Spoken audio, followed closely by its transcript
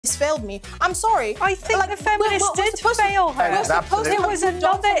failed me. I'm sorry. I think the feminists did fail her. It was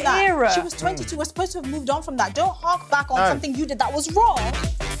another era. She was 22. We're supposed to have moved on from that. Don't hark back on something you did that was wrong.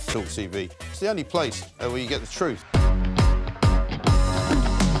 talkTV. It's the only place where you get the truth.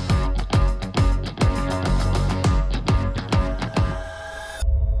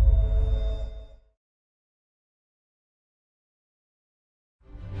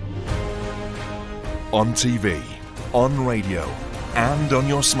 On TV, on radio, and on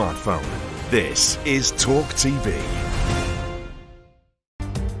your smartphone. This is talkTV.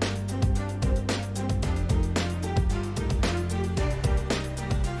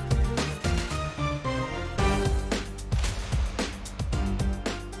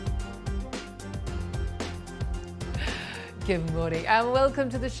 Good morning and welcome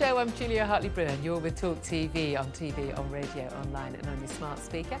to the show. I'm Julia Hartley-Brewer and you're with talkTV, on radio, online and on your smart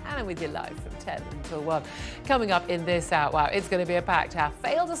speaker, and I'm with you live from 10 until 1. Coming up in this hour, wow, it's going to be a packed hour.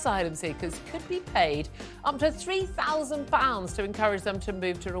 Failed asylum seekers could be paid up to £3,000 to encourage them to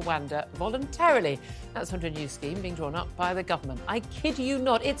move to Rwanda voluntarily. That's under a new scheme being drawn up by the government. I kid you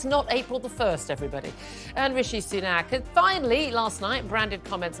not, it's not April the 1st, everybody. And Rishi Sunak had finally, last night, branded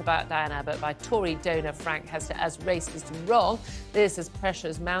comments about Diane Abbott by Tory donor Frank Hester as racist and wrong. This as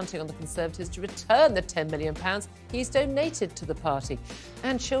pressures mounting on the Conservatives to return the £10 million he's donated to the party.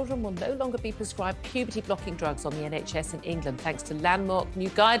 And children will no longer be prescribed puberty-blocking drugs on the NHS in England, thanks to landmark new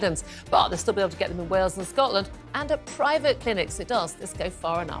guidance. But they'll still be able to get them in Wales and Scotland and at private clinics. It does. This go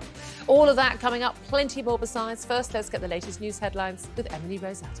far enough. All of that coming up, plenty more besides. First, let's get the latest news headlines with Emily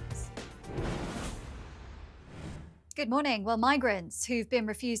Rose Adams. Good morning. Well, migrants who've been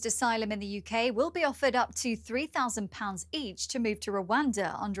refused asylum in the UK will be offered up to £3,000 each to move to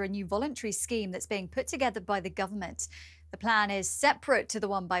Rwanda under a new voluntary scheme that's being put together by the government. The plan is separate to the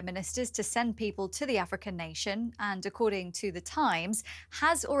one by ministers to send people to the African nation and, according to The Times,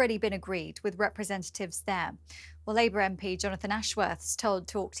 has already been agreed with representatives there. Well, Labour MP Jonathan Ashworth's told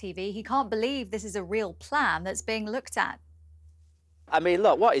talkTV he can't believe this is a real plan that's being looked at. I mean,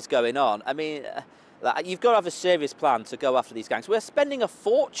 look, what is going on? I mean, you've got to have a serious plan to go after these gangs. We're spending a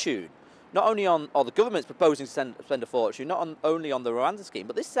fortune, not only on, or the government's proposing to spend a fortune, only on the Rwanda scheme,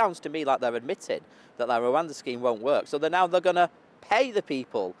 but this sounds to me like they're admitting that that Rwanda scheme won't work. So they're going to pay the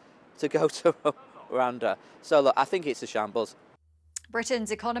people to go to Rwanda. So look, I think it's a shambles.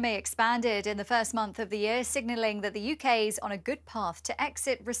 Britain's economy expanded in the first month of the year, signalling that the UK is on a good path to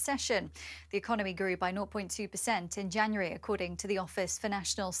exit recession. The economy grew by 0.2% in January, according to the Office for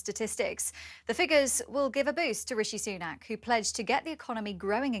National Statistics. The figures will give a boost to Rishi Sunak, who pledged to get the economy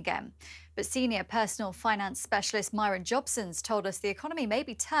growing again. But senior personal finance specialist Myron Jobson's told us the economy may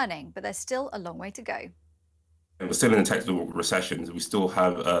be turning, but there's still a long way to go. We're still in a technical recession. We still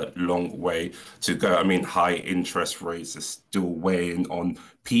have a long way to go. I mean, high interest rates are still weighing on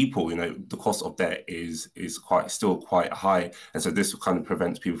people. You know, the cost of debt is still quite high, and so this kind of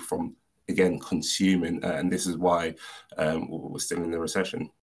prevents people from, again, consuming. And this is why we're still in the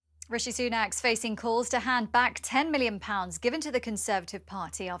recession. Rishi Sunak's facing calls to hand back £10 million given to the Conservative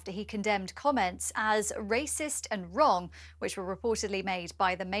Party after he condemned comments as racist and wrong, which were reportedly made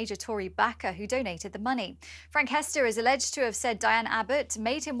by the major Tory backer who donated the money. Frank Hester is alleged to have said Diane Abbott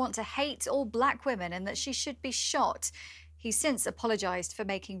made him want to hate all black women and that she should be shot. He's since apologised for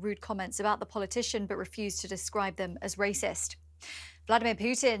making rude comments about the politician but refused to describe them as racist. Vladimir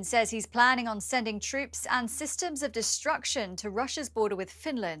Putin says he's planning on sending troops and systems of destruction to Russia's border with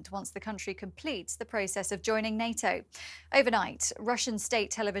Finland once the country completes the process of joining NATO. Overnight, Russian state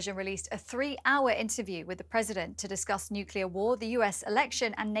television released a 3-hour interview with the president to discuss nuclear war, the US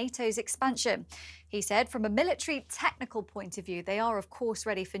election and NATO's expansion. He said from a military technical point of view, they are of course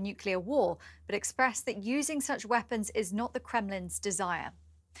ready for nuclear war, but expressed that using such weapons is not the Kremlin's desire.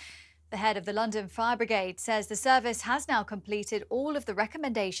 The head of the London Fire Brigade says the service has now completed all of the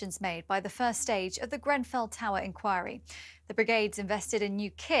recommendations made by the first stage of the Grenfell Tower inquiry. The brigade's invested in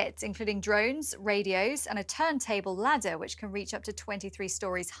new kit, including drones, radios and a turntable ladder which can reach up to 23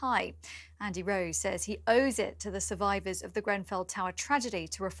 stories high. Andy Rose says he owes it to the survivors of the Grenfell Tower tragedy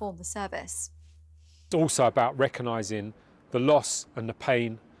to reform the service. It's also about recognising the loss and the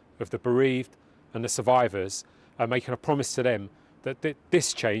pain of the bereaved and the survivors and making a promise to them that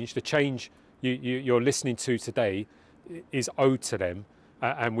this change, the change you're listening to today, is owed to them,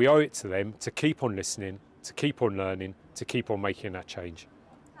 and we owe it to them to keep on listening, to keep on learning, to keep on making that change.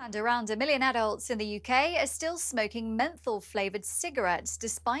 And around 1 million adults in the UK are still smoking menthol-flavoured cigarettes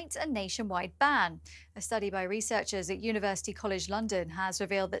despite a nationwide ban. A study by researchers at University College London has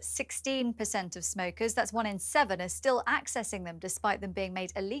revealed that 16% of smokers, that's 1 in 7, are still accessing them despite them being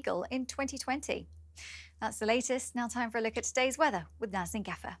made illegal in 2020. That's the latest. Now time for a look at today's weather with Nazneen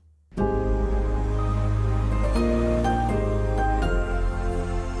Gaffer.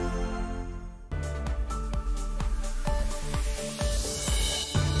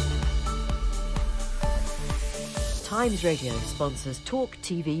 Times Radio sponsors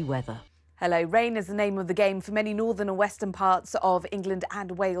talkTV weather. Hello. Rain is the name of the game for many northern and western parts of England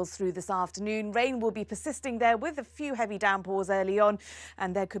and Wales through this afternoon. Rain will be persisting there with a few heavy downpours early on,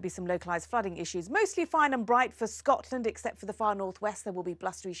 and there could be some localised flooding issues. Mostly fine and bright for Scotland, except for the far northwest. There will be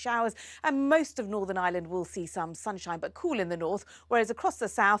blustery showers, and most of Northern Ireland will see some sunshine, but cool in the north. Whereas across the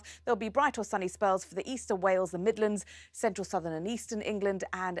south, there'll be bright or sunny spells for the east of Wales, the Midlands, central, southern and eastern England,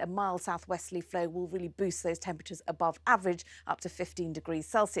 and a mild southwesterly flow will really boost those temperatures above average, up to 15 degrees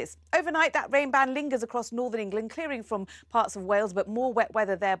Celsius. Overnight, that rain band lingers across northern England, clearing from parts of Wales, but more wet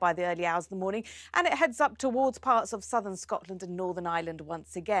weather there by the early hours of the morning, and it heads up towards parts of southern Scotland and Northern Ireland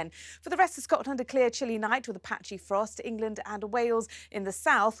once again. For the rest of Scotland, a clear, chilly night with a patchy frost. England and Wales in the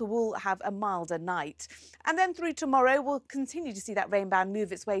south will have a milder night. And then through tomorrow, we'll continue to see that rain band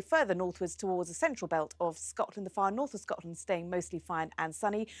move its way further northwards towards the central belt of Scotland. The far north of Scotland staying mostly fine and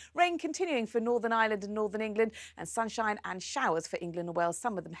sunny. Rain continuing for Northern Ireland and Northern England, and sunshine and showers for England and Wales,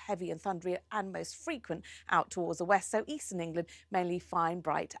 some of them heavy and thundery and most frequent out towards the west. So eastern England mainly fine,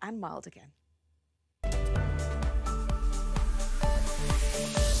 bright and mild again.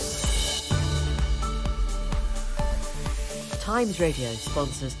 Times Radio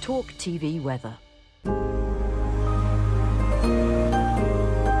sponsors talkTV weather.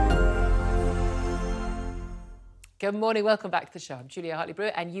 Good morning, welcome back to the show. I'm Julia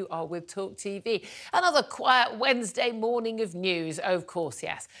Hartley-Brewer and you are with talkTV. Another quiet Wednesday morning of news, of course,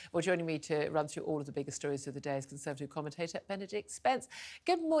 yes. Well, joining me to run through all of the biggest stories of the day is Conservative commentator Benedict Spence.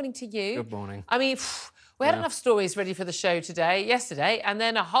 Good morning to you. Good morning. I mean, we had enough stories ready for the show yesterday, and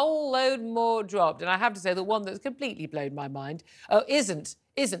then a whole load more dropped. And I have to say the one that's completely blown my mind isn't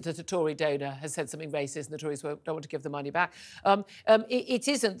that a Tory donor has said something racist and the Tories don't want to give the money back. It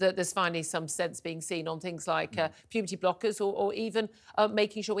isn't that there's finally some sense being seen on things like puberty blockers or even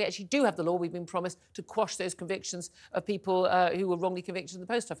making sure we actually do have the law we've been promised to quash those convictions of people who were wrongly convicted in the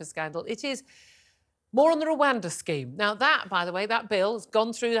post office scandal. It is more on the Rwanda scheme. Now that, by the way, that bill has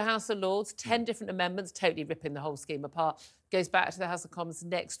gone through the House of Lords, 10 different amendments, totally ripping the whole scheme apart, goes back to the House of Commons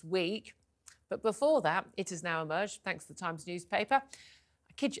next week. But before that, it has now emerged, thanks to the Times newspaper,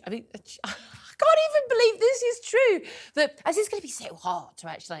 I can't even believe this is true. That as it's going to be so hard to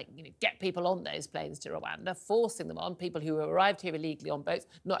actually, get people on those planes to Rwanda, forcing them on people who arrived here illegally on boats,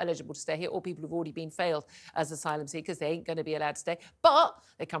 not eligible to stay here, or people who've already been failed as asylum seekers, they ain't going to be allowed to stay. But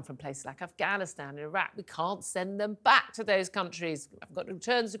they come from places like Afghanistan and Iraq. We can't send them back to those countries. We haven't got a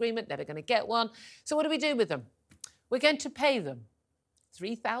returns agreement, never going to get one. So what do we do with them? We're going to pay them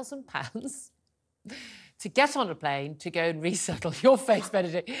 £3,000 to get on a plane to go and resettle, your face,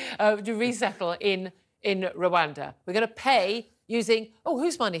 Benedict, to resettle in Rwanda. We're going to pay using,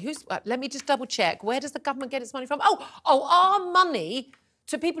 whose money? Let me just double check. Where does the government get its money from? Our money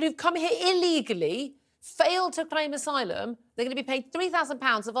to people who've come here illegally, failed to claim asylum. They're going to be paid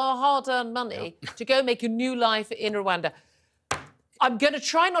 £3,000 of our hard-earned money to go make a new life in Rwanda. I'm going to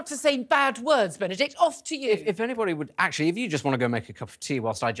try not to say bad words, Benedict. Off to you. If anybody would... Actually, if you just want to go make a cup of tea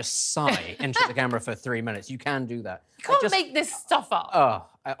whilst I just sigh into the camera for 3 minutes, you can do that. You can't make this stuff up.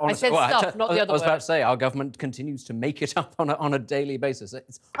 Honestly, I said stuff, not the other word. I was about to say, our government continues to make it up on a daily basis.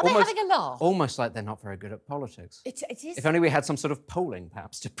 It's Are they having a laugh? Almost like they're not very good at politics. It is. If only we had some sort of polling,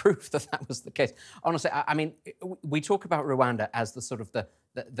 perhaps, to prove that that was the case. Honestly, I mean, we talk about Rwanda as the sort of the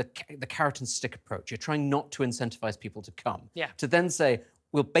carrot and stick approach. You're trying not to incentivise people to come. Yeah. To then say,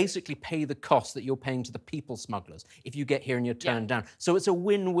 we'll basically pay the cost that you're paying to the people smugglers if you get here and you're turned down. So it's a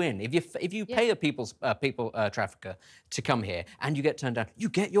win-win. If you pay a people trafficker to come here and you get turned down, you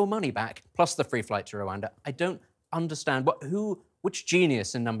get your money back, plus the free flight to Rwanda. I don't understand which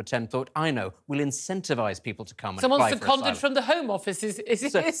genius in Number 10 thought, I know, will incentivise people to come and apply for asylum. Someone's seconded from the Home Office.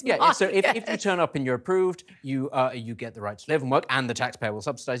 So if you turn up and you're approved, you get the right to live and work, and the taxpayer will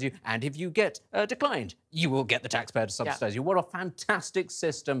subsidise you. And if you get declined, you will get the taxpayer to subsidise you. What a fantastic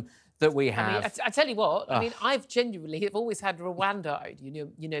system that we have. I tell you what, I mean, I've genuinely always had Rwanda.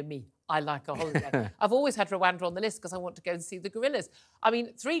 You know me. I like a holiday. I've always had Rwanda on the list because I want to go and see the gorillas. I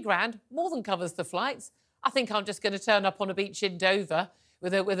mean, £3,000 more than covers the flights. I think I'm just going to turn up on a beach in Dover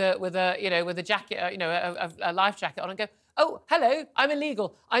with a jacket, a life jacket on, and go, oh, hello, I'm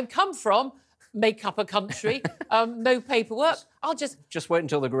illegal. I've come from make up a country, no paperwork. I'll just wait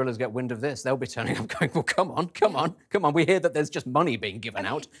until the gorillas get wind of this. They'll be turning up, going, well, come on. We hear that there's just money being given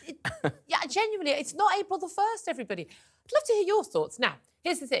out. Yeah, genuinely, it's not April the 1st, everybody. I'd love to hear your thoughts. Now,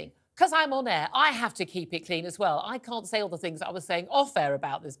 here's the thing. because I'm on air, I have to keep it clean as well. I can't say all the things I was saying off air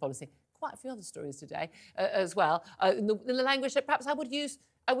about this policy. Quite a few other stories today as well, in the language that perhaps I would use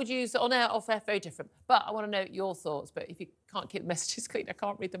on air, off air, very different. But I want to know your thoughts. But if you can't keep the messages clean, I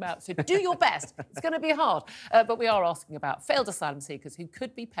can't read them out. So do your best. It's going to be hard. But we are asking about failed asylum seekers who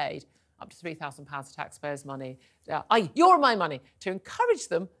could be paid up to £3,000 of taxpayers' money, your and my money, to encourage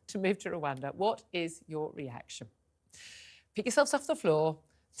them to move to Rwanda. What is your reaction? Pick yourselves off the floor.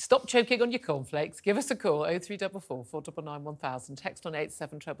 Stop choking on your cornflakes. Give us a call, 0344 499 1000. Text on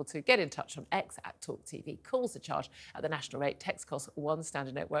 87222. Get in touch on X at talkTV. Calls are charged at the national rate. Text costs one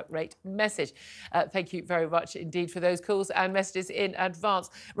standard network rate message. Thank you very much indeed for those calls and messages in advance.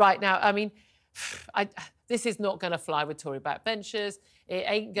 Right now, I mean, this is not going to fly with Tory backbenchers. It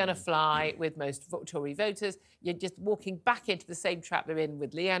ain't going to fly with most Tory voters. You're just walking back into the same trap they're in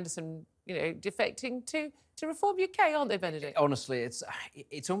with Lee Anderson, you know, defecting to Reform UK, aren't they, Benedict? Honestly,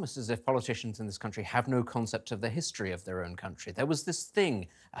 it's almost as if politicians in this country have no concept of the history of their own country. There was this thing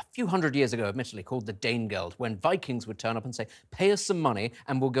a few hundred years ago, admittedly, called the Danegeld, when Vikings would turn up and say, pay us some money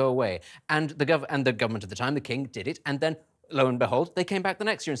and we'll go away. And the government at the time, the king, did it, and then lo and behold, they came back the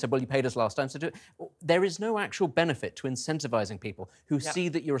next year and said, well, you paid us last time, so do it. There is no actual benefit to incentivising people who see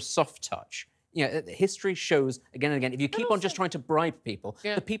that you're a soft touch. You know, history shows again and again, if you keep on just trying to bribe people,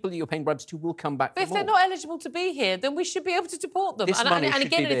 the people that you're paying bribes to will come back. But if they're not eligible to be here, then we should be able to deport them. And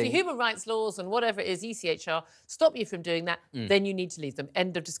again, if the human rights laws and whatever it is, ECHR, stop you from doing that, then you need to leave them.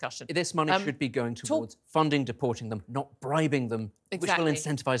 End of discussion. This money should be going towards funding deporting them, not bribing them, which will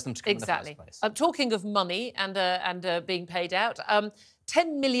incentivise them to come in the first place. Talking of money and being paid out,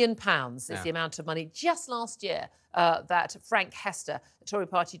 £10 million is the amount of money just last year that Frank Hester, a Tory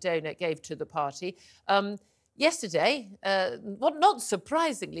party donor, gave to the party. Yesterday, not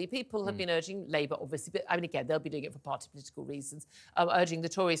surprisingly, people have been urging Labour, obviously, but I mean, again, they'll be doing it for party political reasons, urging the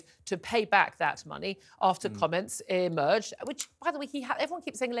Tories to pay back that money after comments emerged, which, by the way, everyone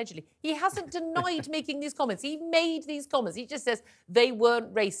keeps saying allegedly. He hasn't denied making these comments. He made these comments. He just says they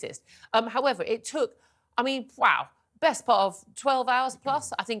weren't racist. However, it took, I mean, wow, best part of 12 hours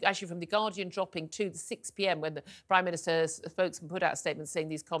plus. I think actually from The Guardian dropping to the 6 p.m. when the Prime Minister's spokesman put out a statement saying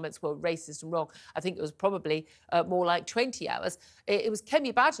these comments were racist and wrong. I think it was probably more like 20 hours. It was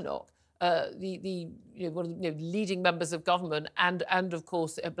Kemi Badenoch, one of the leading members of government and of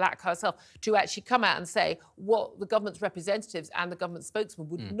course black herself, to actually come out and say what the government's representatives and the government spokesman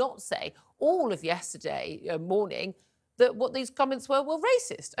would not say all of yesterday morning, that what these comments were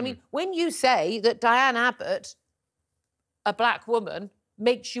racist. I mean, when you say that Diane Abbott, a black woman,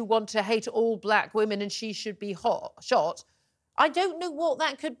 makes you want to hate all black women and she should be shot, I don't know what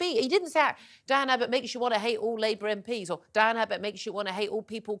that could be. He didn't say Diane Abbott makes you want to hate all Labour MPs or Diane Abbott makes you want to hate all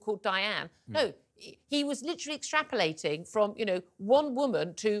people called Diane. No, he was literally extrapolating from, you know, one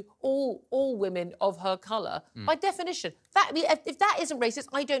woman to all women of her colour. By definition, if that isn't racist,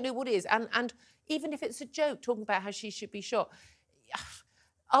 I don't know what is. And even if it's a joke, talking about how she should be shot.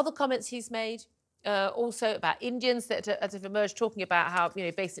 Other comments he's made, also about Indians that have emerged, talking about how, you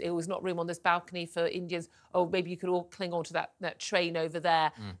know, basically there was not room on this balcony for Indians. Oh, maybe you could all cling on to that train over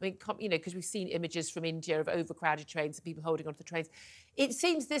there. I mean, you know, because we've seen images from India of overcrowded trains and people holding onto the trains. It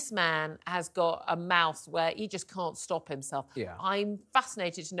seems this man has got a mouth where he just can't stop himself. Yeah. I'm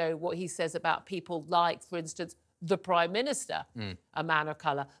fascinated to know what he says about people like, for instance, the Prime Minister, a man of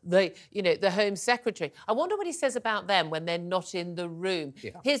colour, the Home Secretary. I wonder what he says about them when they're not in the room.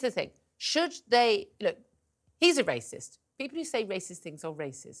 Yeah. Here's the thing. Should they... Look, he's a racist. People who say racist things are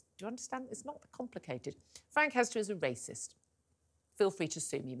racist. Do you understand? It's not complicated. Frank Hester is a racist. Feel free to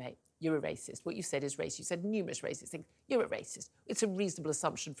sue me, mate. You're a racist. What you said is racist. You said numerous racist things. You're a racist. It's a reasonable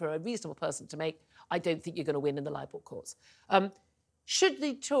assumption for a reasonable person to make. I don't think you're going to win in the libel courts. Should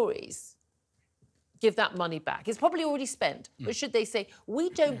the Tories give that money back? It's probably already spent. But should they say, we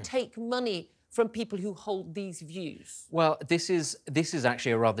don't take money from people who hold these views? Well, this is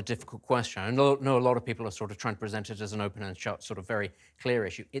actually a rather difficult question. I know a lot of people are sort of trying to present it as an open and shut, sort of very clear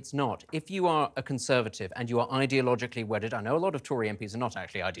issue. It's not. If you are a Conservative and you are ideologically wedded, I know a lot of Tory MPs are not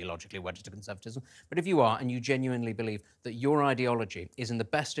actually ideologically wedded to Conservatism, but if you are and you genuinely believe that your ideology is in the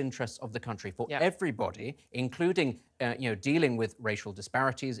best interests of the country for everybody, including dealing with racial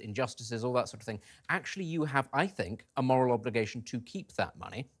disparities, injustices, all that sort of thing, actually you have, I think, a moral obligation to keep that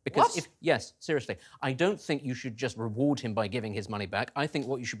money. Because yes, seriously, I don't think you should just reward him by giving his money back. I think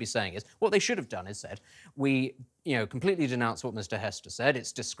what you should be saying is, what they should have done is said, we completely denounce what Mr. Hester said.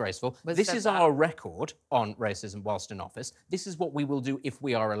 It's disgraceful. This is our record on racism whilst in office. This is what we will do if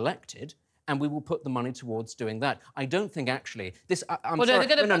we are elected. and we will put the money towards doing that. I don't think actually this. I'm well, sorry. No,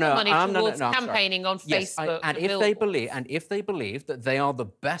 they're going to put the money towards I'm campaigning on yes, Facebook. and if they believe that they are the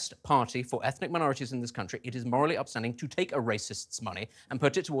best party for ethnic minorities in this country, it is morally upstanding to take a racist's money and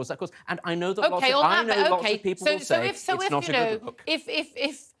put it towards that cause. And I know that lots of people will say it's not a good look.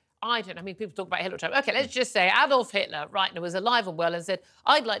 If I don't know, I mean, people talk about Hitler time. OK, let's just say Adolf Hitler, right now, was alive and well and said,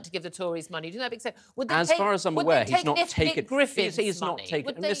 I'd like to give the Tories money. Do you know that big sense? As far as I'm aware, he's not taken... He's not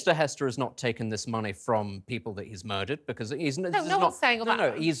taken... Mr Hester has not taken this money from people that he's murdered because he's... No one's saying that.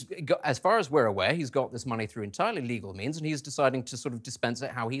 No, he's got, as far as we're aware, he's got this money through entirely legal means and he's deciding to sort of dispense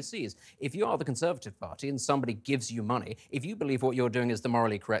it how he sees. If you are the Conservative Party and somebody gives you money, if you believe what you're doing is the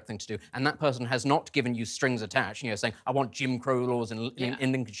morally correct thing to do and that person has not given you strings attached, you know, saying, I want Jim Crow laws in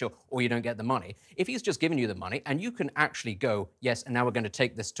Lincolnshire or you don't get the money. If he's just given you the money and you can actually go, yes, and now we're going to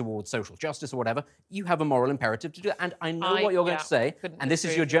take this towards social justice or whatever, you have a moral imperative to do that. And I know what you're going to say, and this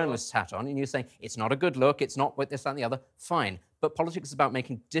is your journalist's hat on, and you're saying, it's not a good look, it's not with this, that, and the other. Fine. But politics is about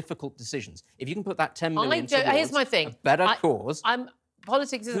making difficult decisions. If you can put that 10 million towards here's my thing. a better cause...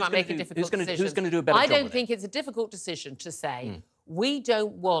 Politics is about making difficult decisions. Who's going to do a better job? I don't think it's a difficult decision to say, we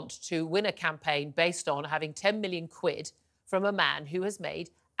don't want to win a campaign based on having 10 million quid from a man who has made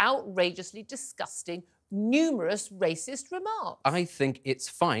outrageously disgusting, numerous racist remarks. I think it's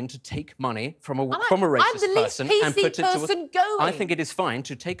fine to take money from a racist person and put it towards... I think it is fine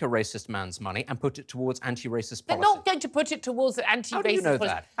to take a racist man's money and put it towards anti-racist policy. They're not going to put it towards anti-racist How do you know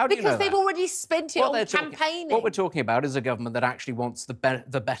policy. that? How do you know because they've already spent it on campaigning. What we're talking about is a government that actually wants the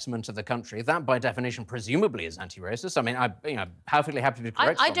betterment of the country. That, by definition, presumably is anti-racist. I mean, I'm perfectly happy to be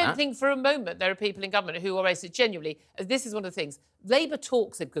correct on that. I don't think for a moment there are people in government who are racist. Genuinely, this is one of the things. Labour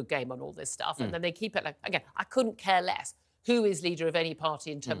talks a good game on all this stuff, and then they keep it like, again, I couldn't care less who is leader of any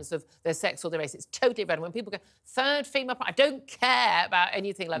party in terms of their sex or their race. It's totally irrelevant. When people go, third female party, I don't care about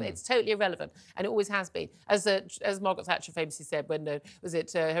anything like that. It's totally irrelevant, and it always has been. As Margaret Thatcher famously said when, was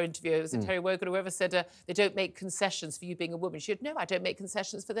it her interview, was it Terry Wogan or whoever said, they don't make concessions for you being a woman. She said, no, I don't make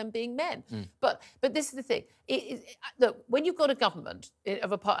concessions for them being men. But this is the thing. Look, when you've got a government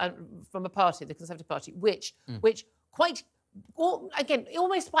from a party, the Conservative Party, which quite... Or, again,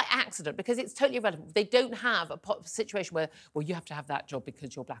 almost by accident, because it's totally irrelevant. They don't have a situation where, well, you have to have that job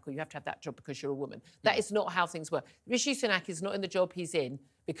because you're black or you have to have that job because you're a woman. That is not how things work. Rishi Sunak is not in the job he's in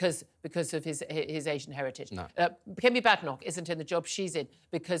because of his Asian heritage. No. Kemi Badenoch isn't in the job she's in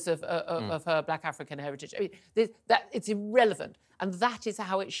because of her black African heritage. I mean, it's irrelevant. And that is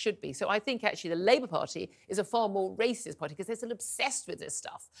how it should be. So I think, actually, the Labour Party is a far more racist party because they're still obsessed with this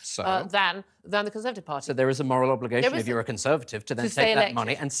stuff than the Conservative Party. So there is a moral obligation, if you're a Conservative, to then take that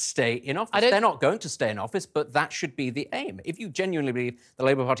money and stay in office. They're not going to stay in office, but that should be the aim. If you genuinely believe the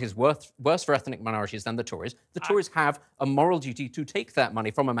Labour Party is worse for ethnic minorities than the Tories have a moral duty to take that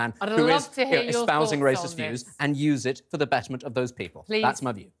money from a man who is espousing racist views and use it for the betterment of those people. Please. That's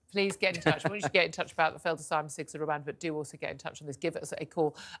my view. Please get in touch. I want you to get in touch about the failed assignment 6 of Rwanda, but do also get in touch on this. Give us a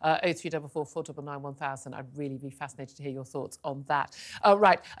call, 0344 499 1000. I'd really be fascinated to hear your thoughts on that.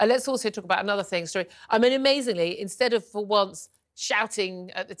 Right, let's also talk about another thing, story. I mean, amazingly, instead of for once shouting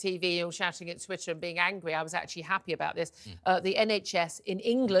at the TV or shouting at Twitter and being angry, I was actually happy about this. The NHS in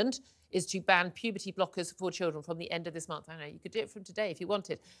England is to ban puberty blockers for children from the end of this month. I know you could do it from today if you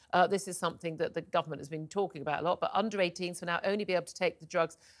wanted. This is something that the government has been talking about a lot, but under 18s will now only be able to take the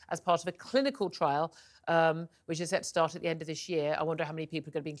drugs as part of a clinical trial, which is set to start at the end of this year. I wonder how many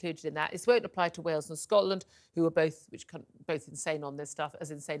people are going to be included in that. This won't apply to Wales and Scotland, who are both insane on this stuff,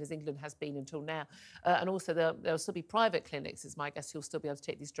 as insane as England has been until now. And also there'll still be private clinics, is my guess, who'll still be able to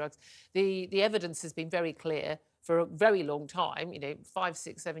take these drugs. The evidence has been very clear for a very long time, 5,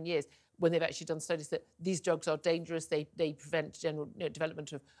 6, 7 years, when they've actually done studies that these drugs are dangerous, they prevent general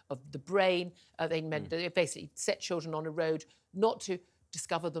development of the brain, they basically set children on a road not to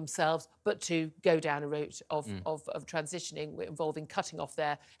discover themselves, but to go down a route of transitioning, involving cutting off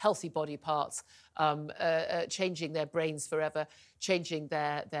their healthy body parts, changing their brains forever, changing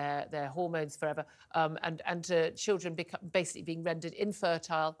their hormones forever, and children basically being rendered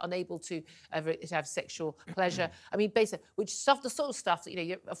infertile, unable to have sexual pleasure. I mean, basically, the sort of stuff that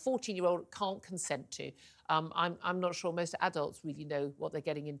a 14-year-old can't consent to. I'm not sure most adults really know what they're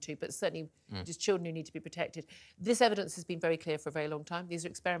getting into, but certainly just children who need to be protected. This evidence has been very clear for a very long time. These are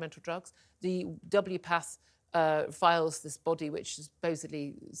experimental drugs. The WPATH files, this body, which is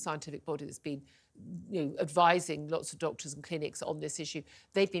supposedly a scientific body that's been advising lots of doctors and clinics on this issue.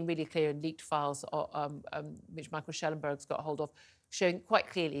 They've been really clear in leaked files, which Michael Schellenberg's got hold of. showing quite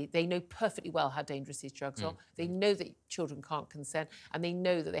clearly they know perfectly well how dangerous these drugs are. They know that children can't consent, and they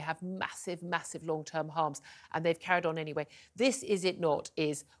know that they have massive, massive long-term harms, and they've carried on anyway. This, is it not,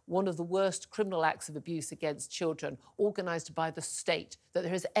 is one of the worst criminal acts of abuse against children organised by the state that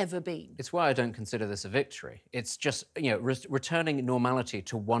there has ever been. It's why I don't consider this a victory. It's just, you know, returning normality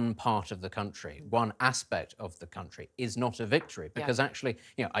to one part of the country, one aspect of the country, is not a victory, because actually,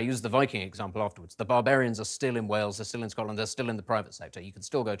 you know, I use the Viking example afterwards. The barbarians are still in Wales, they're still in Scotland, they're still in the private sector. You can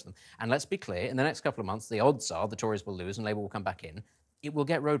still go to them. And let's be clear, in the next couple of months, the odds are the Tories will lose and Labour will come back in. It will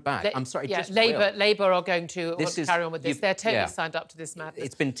get rowed back. I'm sorry, just Labour are going to carry on with this. They're totally signed up to this madness.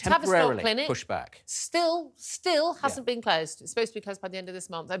 It's been temporarily pushed back. Still hasn't been closed. It's supposed to be closed by the end of this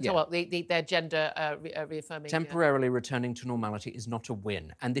month. I'm talking about their gender reaffirming. Temporarily returning to normality is not a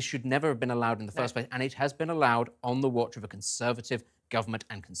win, and this should never have been allowed in the first place, and it has been allowed on the watch of a Conservative government,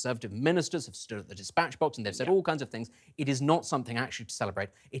 and Conservative ministers have stood at the dispatch box and they've said all kinds of things. It is not something actually to celebrate.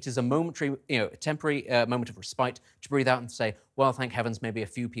 It is a momentary, temporary moment of respite to breathe out and say, well, thank heavens, maybe a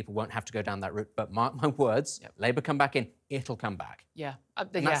few people won't have to go down that route. But mark my words, Labour come back in, it'll come back. Yeah.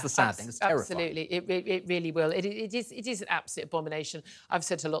 And that's the sad thing. It's terrifying. Absolutely. It really will. It is an absolute abomination. I've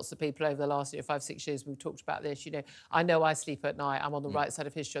said to lots of people over the last 5, 6 years, we've talked about this, I know I sleep at night. I'm on the right side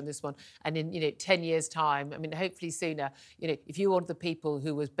of history on this one. And in, 10 years' time, I mean, hopefully sooner, if you're one of the people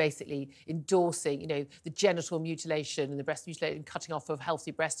who was basically endorsing, the genital mutilation and the breast mutilation and cutting off of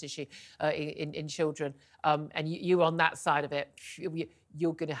healthy breast tissue in children, and you're on that side of it,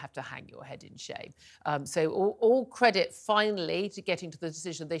 you're going to have to hang your head in shame. So all credit, finally, to getting to the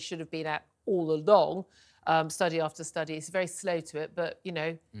decision they should have been at all along, study after study. It's very slow to it, but,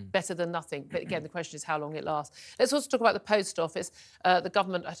 better than nothing. But again, the question is how long it lasts. Let's also talk about the Post Office. The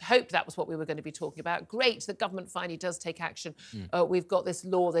government, I'd hoped that was what we were going to be talking about. Great, the government finally does take action. We've got this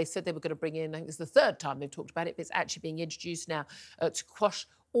law they said they were going to bring in. I think it's the third time they've talked about it, but it's actually being introduced now to quash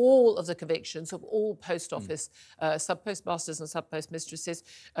all of the convictions of all post office sub-postmasters and sub-postmistresses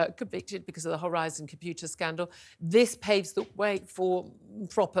convicted because of the Horizon computer scandal. This paves the way for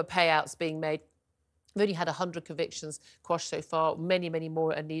proper payouts being made. We've only had 100 convictions quashed so far. Many, many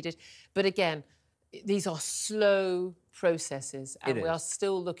more are needed. But again, these are slow processes, and we are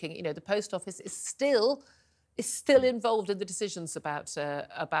still looking. The Post Office is still involved in the decisions about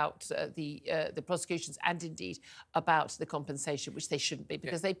the prosecutions, and indeed about the compensation, which they shouldn't be,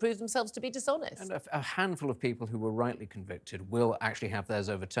 because they prove themselves to be dishonest. And a handful of people who were rightly convicted will actually have theirs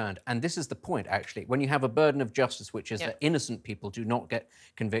overturned. And this is the point, actually. When you have a burden of justice, which is that innocent people do not get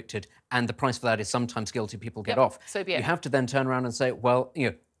convicted, and the price for that is sometimes guilty people get off, so be it. You have to then turn around and say, well,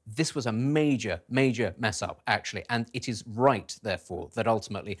 this was a major, major mess up, actually, and it is right, therefore, that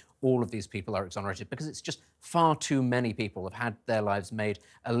ultimately all of these people are exonerated, because it's just far too many people have had their lives made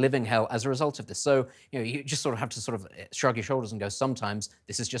a living hell as a result of this. So, you just have to shrug your shoulders and go, sometimes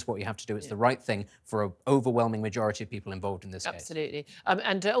this is just what you have to do. It's the right thing for an overwhelming majority of people involved in this case. Absolutely.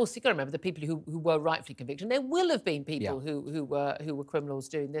 And also, you've got to remember the people who were rightfully convicted. And there will have been people who were criminals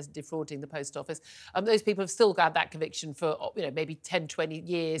doing this, defrauding the Post Office. Those people have still got that conviction for, maybe 10, 20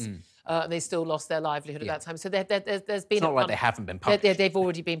 years. They still lost their livelihood at that time. So there's been... It's not like they haven't been punished. They've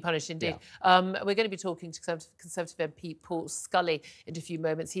already been punished, indeed. We're going to be talking to Conservative MP Paul Scully in a few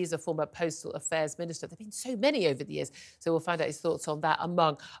moments. He's a former Postal Affairs Minister. There have been so many over the years, so we'll find out his thoughts on that,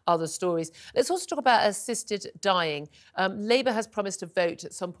 among other stories. Let's also talk about assisted dying. Labour has promised a vote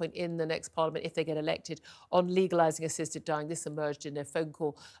at some point in the next Parliament, if they get elected, on legalising assisted dying. This emerged in a phone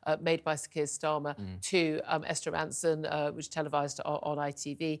call made by Sir Keir Starmer to Esther Ranson, which televised on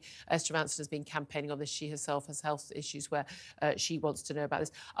ITV. Esther Ranson has been campaigning on this. She herself has health issues where she wants to know about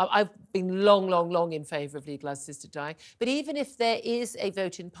this. I've been long in favour of legalised assisted dying. But even if there is a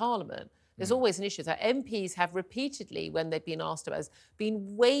vote in Parliament, there's always an issue. So MPs have repeatedly, when they've been asked about this,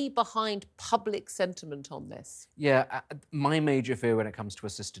 been way behind public sentiment on this. Yeah, my major fear when it comes to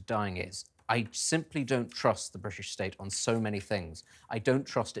assisted dying is I simply don't trust the British state on so many things. I don't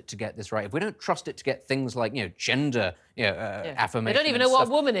trust it to get this right. If we don't trust it to get things like, gender affirmation... They don't even know what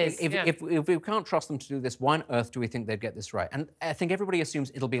a woman is. If we can't trust them to do this, why on earth do we think they'd get this right? And I think everybody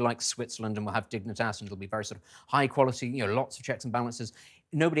assumes it'll be like Switzerland and we'll have dignitas and it'll be very high quality, lots of checks and balances.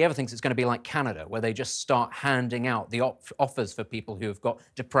 Nobody ever thinks it's going to be like Canada, where they just start handing out the offers for people who have got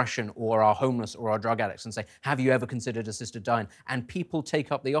depression or are homeless or are drug addicts and say, have you ever considered assisted dying? And people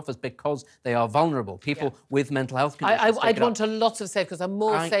take up the offers because they are vulnerable. People with mental health conditions. I'd want a lot of safeguards, and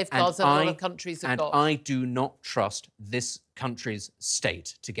more safeguards than a lot of countries have got. And I do not trust this country's state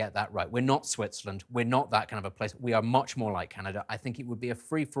to get that right. We're not Switzerland. We're not that kind of a place. We are much more like Canada. I think it would be a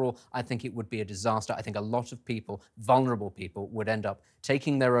free-for-all. I think it would be a disaster. I think a lot of people, vulnerable people, would end up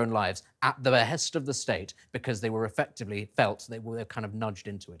taking their own lives at the behest of the state because they were effectively felt they were kind of nudged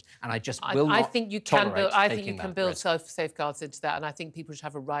into it. And I just will not I think you can build. I think you can build risk. safeguards into that, and I think people should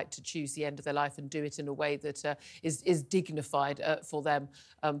have a right to choose the end of their life and do it in a way that is dignified for them.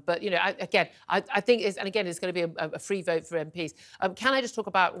 But you know, I think it's, and again, it's going to be a free vote for MPs. Can I just talk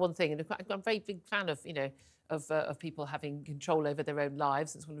about one thing? And I'm a very big fan of, you know, of people having control over their own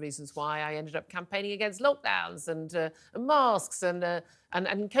lives. It's one of the reasons why I ended up campaigning against lockdowns and masks and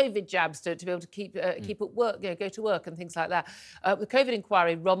COVID jabs to be able to keep at work, you know, go to work and things like that. The COVID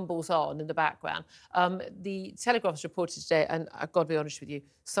inquiry rumbles on in the background. The Telegraph has reported today, and I've got to be honest with you,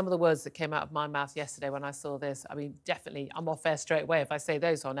 some of the words that came out of my mouth yesterday when I saw this, I mean, definitely, I'm off air straight away if I say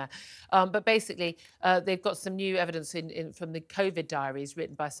those on air. But basically, they've got some new evidence from the COVID diaries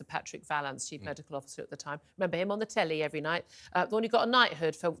written by Sir Patrick Vallance, Chief Medical Officer at the time. Remember him on the telly every night? The one who got a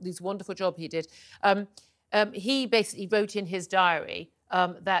knighthood for this wonderful job he did. He basically wrote in his diary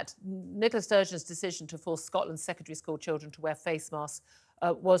that Nicola Sturgeon's decision to force Scotland's secondary school children to wear face masks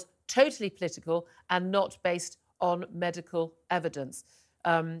was totally political and not based on medical evidence.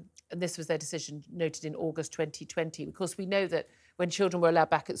 And this was their decision noted in August 2020. Of course, we know that when children were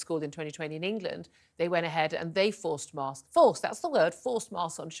allowed back at school in 2020 in England, they went ahead and they forced masks. Forced, that's the word, forced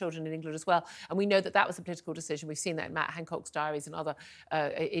masks on children in England as well. And we know that that was a political decision. We've seen that in Matt Hancock's diaries and other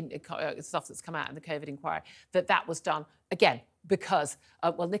stuff that's come out in the COVID inquiry, that was done, again, because,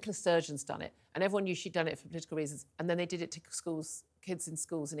 well, Nicola Sturgeon's done it, and everyone knew she'd done it for political reasons, and then they did it to kids in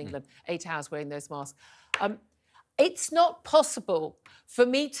schools in England, 8 hours wearing those masks. It's not possible for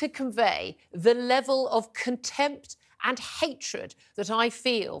me to convey the level of contempt and hatred that I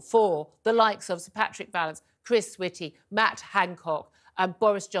feel for the likes of Sir Patrick Vallance, Chris Whitty, Matt Hancock, and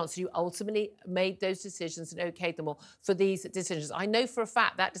Boris Johnson, who ultimately made those decisions and okayed them all for these decisions. I know for a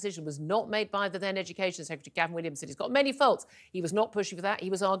fact that decision was not made by the then Education Secretary, Gavin Williamson. He's got many faults. He was not pushing for that.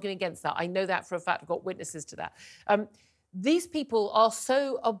 He was arguing against that. I know that for a fact. I've got witnesses to that. These people are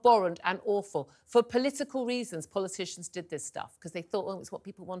so abhorrent and awful. For political reasons, politicians did this stuff because they thought, oh, it's what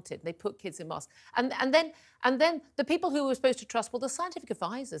people wanted. They put kids in masks. And then the people who were supposed to trust, well, the scientific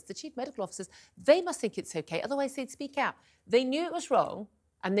advisors, the chief medical officers, they must think it's OK. Otherwise, they'd speak out. They knew it was wrong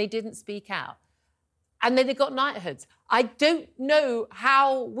and they didn't speak out. And then they got knighthoods. I don't know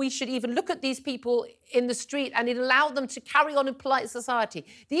how we should even look at these people in the street and allow them to carry on in polite society.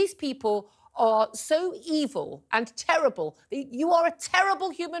 These people are so evil and terrible. You are a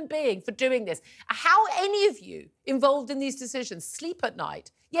terrible human being for doing this. How any of you involved in these decisions sleep at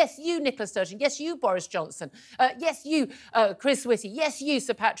night? Yes, you, Nicola Sturgeon. Yes, you, Boris Johnson. Yes, you, Chris Whitty. Yes, you,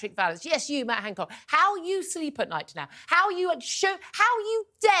 Sir Patrick Vallance. Yes, you, Matt Hancock. How you sleep at night now? How you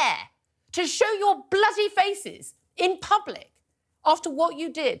dare to show your bloody faces in public after what you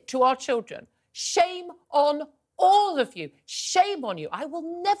did to our children? Shame on all of you. Shame on you. I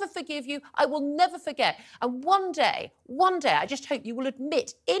will never forgive you. I will never forget. And one day, I just hope you will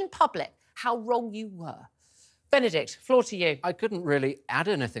admit in public how wrong you were. Benedict, floor to you. I couldn't really add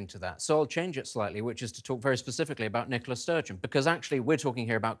anything to that, so I'll change it slightly, which is to talk very specifically about Nicola Sturgeon, because actually we're talking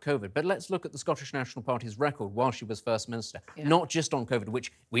here about COVID, but let's look at the Scottish National Party's record while she was First Minister, not just on COVID,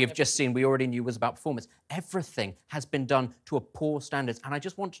 which we have just seen, we already knew was about performance. Everything has been done to a poor standard, and I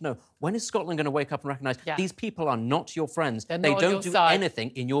just want to know, when is Scotland going to wake up and recognise these people are not your friends? They don't do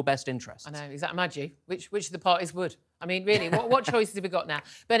anything in your best interest. I know, is that Maggie? Which of the parties would? I mean, really, what choices have we got now?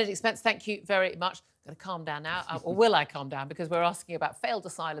 Benedict Spence, thank you very much. Going to calm down now, or will I calm down? Because we're asking about failed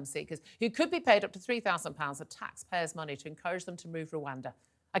asylum seekers who could be paid up to £3,000 of taxpayers' money to encourage them to move Rwanda.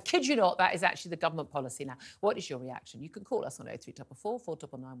 I kid you not, that is actually the government policy now. What is your reaction? You can call us on 0344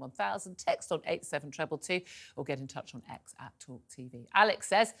 499 1000, text on 87222, or get in touch on X at talkTV. Alex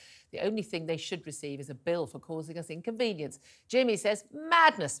says the only thing they should receive is a bill for causing us inconvenience. Jimmy says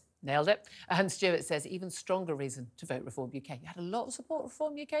madness. Nailed it. And Stuart says even stronger reason to vote Reform UK. You had a lot of support for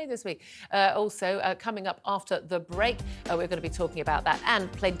Reform UK this week. Also, coming up after the break, we're going to be talking about that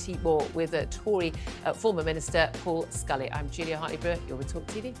and plenty more with Tory former Minister Paul Scully. I'm Julia Hartley-Brewer. You're with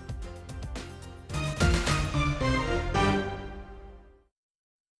talkTV.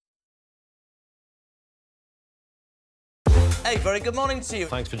 Hey, very good morning to you.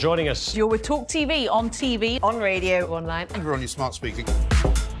 Thanks for joining us. You're with talkTV, on radio, online. And we're on your smart speaker.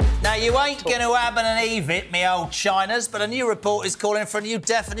 Now, you ain't going to have an eve-it, me old Chinas, but a new report is calling for a new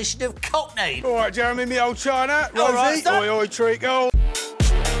definition of cockney. All right, Jeremy, me old China. Rosie, all right, oi, oi, treacle.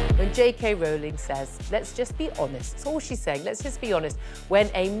 When J.K. Rowling says, let's just be honest, that's all she's saying, let's just be honest. When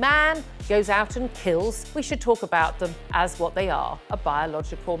a man goes out and kills, we should talk about them as what they are, a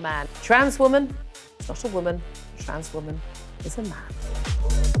biological man. Trans woman, it's not a woman. Trans woman is a man.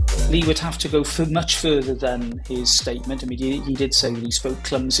 Lee would have to go much further than his statement. I mean, he did say that he spoke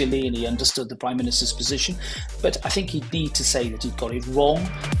clumsily and he understood the Prime Minister's position, but I think he'd need to say that he'd got it wrong.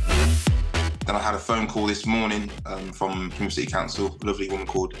 Then I had a phone call this morning from Plymouth City Council, a lovely woman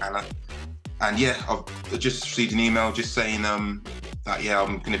called Anna. And yeah, I've just received an email just saying that, yeah,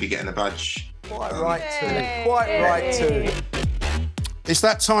 I'm going to be getting a badge. Quite right too. Quite right too. It's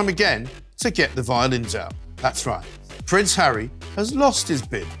that time again to get the violins out. That's right. Prince Harry has lost his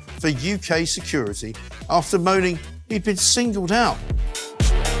bid for UK security after moaning he'd been singled out.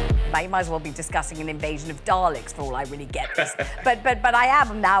 You might as well be discussing an invasion of Daleks for all I really get this. but I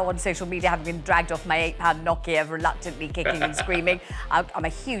am now on social media, having been dragged off my £8 Nokia, reluctantly kicking and screaming. I'm a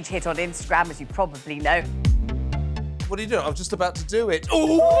huge hit on Instagram, as you probably know. What are you doing? I was just about to do it.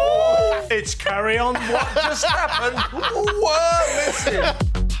 Ooh! It's carry on. What just happened? What? Listen.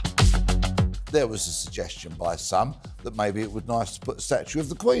 There was a suggestion by some that maybe it would be nice to put a statue of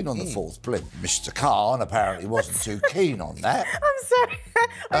the Queen on the fourth plinth. Mr. Khan apparently wasn't too keen on that. I'm sorry.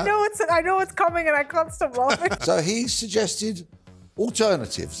 I know it's coming and I can't stop laughing. So he suggested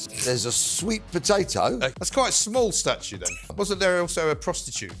alternatives. There's a sweet potato. That's quite a small statue then. Wasn't there also a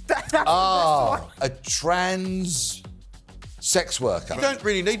prostitute? A trans sex worker. You don't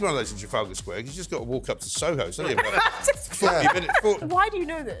really need one of those in Trafalgar Square. You just got to walk up to Soho. It's only about 40 minutes. Why do you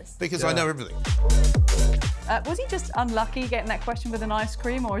know this? Because I know everything. Was he just unlucky getting that question with an ice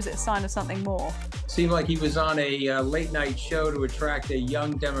cream, or is it a sign of something more? Seemed like he was on a late-night show to attract a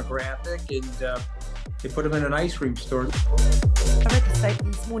young demographic, and they put him in an ice cream store. I read the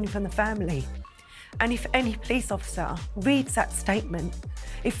statement this morning from the family, and if any police officer reads that statement,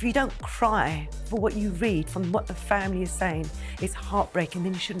 if you don't cry for what you read from what the family is saying, it's heartbreaking,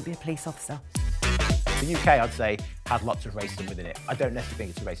 then you shouldn't be a police officer. The UK, I'd say, has lots of racism within it. I don't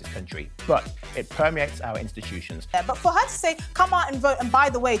necessarily think it's a racist country, but it permeates our institutions. Yeah, but for her to say, come out and vote, and by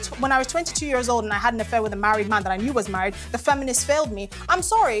the way, when I was 22 years old and I had an affair with a married man that I knew was married, the feminists failed me. I'm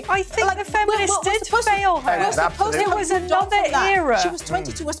sorry. I think the feminists did fail her. It was another era. She was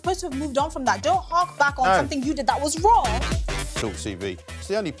 22. We're supposed to have moved on from that. Don't hark back on something you did that was wrong. talkTV. It's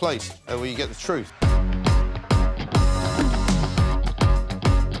the only place where you get the truth.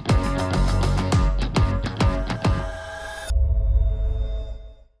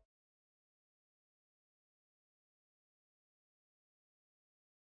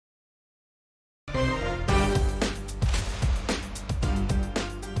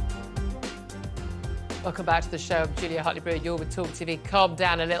 Welcome back to the show. I'm Julia Hartley-Brewer. You're with talkTV. Calm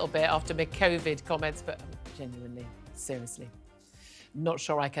down a little bit after my COVID comments, but genuinely, seriously, not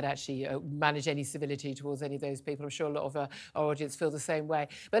sure I could actually manage any civility towards any of those people. I'm sure a lot of our audience feel the same way.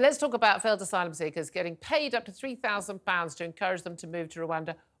 But let's talk about failed asylum seekers getting paid up to £3,000 to encourage them to move to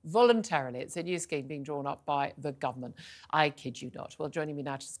Rwanda voluntarily. It's a new scheme being drawn up by the government. I kid you not. Well, joining me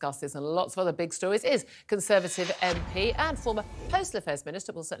now to discuss this and lots of other big stories is Conservative MP and former Postal Affairs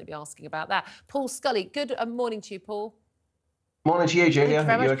Minister. We'll certainly be asking about that, Paul Scully. Good morning to you, Paul. Morning to you, Julia.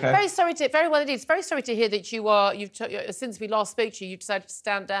 Thank you you okay? Very sorry to, very well indeed. It's very sorry to hear that since we last spoke to you, you've decided to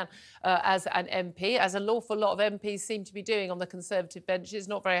stand down as an MP, as an awful lot of MPs seem to be doing on the Conservative benches.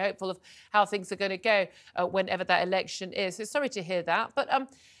 Not very hopeful of how things are going to go whenever that election is. So sorry to hear that. But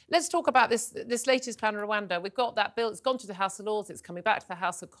let's talk about this latest plan on Rwanda. We've got that bill. It's gone to the House of Lords. It's coming back to the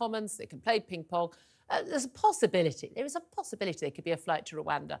House of Commons. They can play ping pong. There's a possibility. There is a possibility there could be a flight to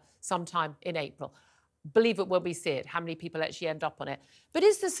Rwanda sometime in April. Believe it when we see it, how many people actually end up on it. But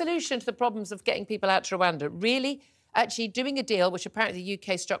is the solution to the problems of getting people out to Rwanda really actually doing a deal, which apparently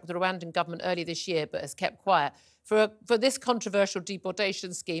the UK struck with the Rwandan government earlier this year but has kept quiet, for this controversial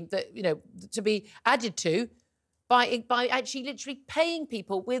deportation scheme that, you know, to be added to by actually literally paying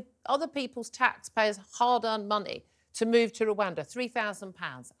people with other people's taxpayers' hard-earned money to move to Rwanda,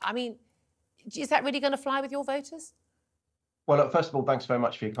 £3,000. I mean, is that really going to fly with your voters? Well, look, first of all, thanks very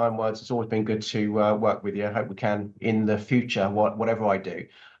much for your kind words. It's always been good to work with you. I hope we can in the future, whatever I do.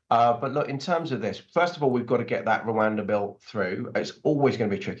 But look, in terms of this, first of all, we've got to get that Rwanda bill through. It's always going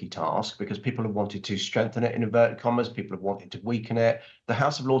to be a tricky task because people have wanted to strengthen it, in inverted commas. People have wanted to weaken it. The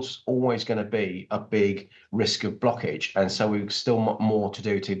House of Lords is always going to be a big risk of blockage. And so we've still more to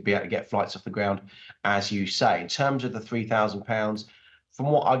do to be able to get flights off the ground, as you say. In terms of the £3,000, from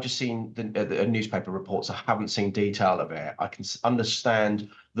what I've just seen, the newspaper reports, I haven't seen detail of it. I can understand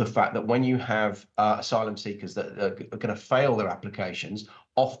the fact that when you have asylum seekers that are going to fail their applications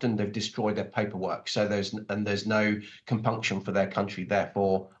often they've destroyed their paperwork. So there's no compunction for their country,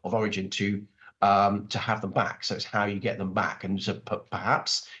 therefore, of origin to have them back. So it's how you get them back. And so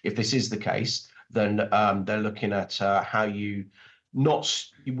perhaps if this is the case, then they're looking at how you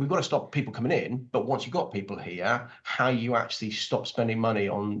we've got to stop people coming in, but once you've got people here, how you actually stop spending money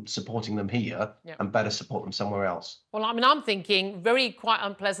on supporting them here and better support them somewhere else. Well, I mean, I'm thinking very quite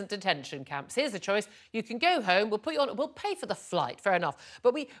unpleasant detention camps. Here's the choice. You can go home, we'll put you on, we'll pay for the flight, fair enough.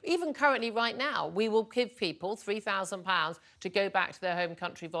 But we, even currently right now, we will give people £3,000 to go back to their home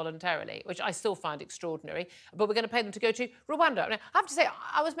country voluntarily, which I still find extraordinary. But we're going to pay them to go to Rwanda. Now, I have to say,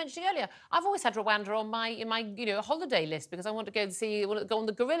 I was mentioning earlier, I've always had Rwanda on my holiday list because I want to go and see, I want to go on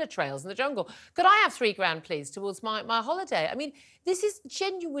the gorilla trails in the jungle. Could I have £3,000, please, towards my holiday? I mean, this is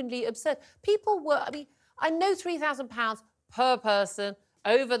genuinely absurd. People were, I mean, I know £3,000 per person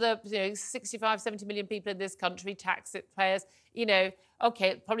over the 65, 70 million people in this country, taxpayers, OK,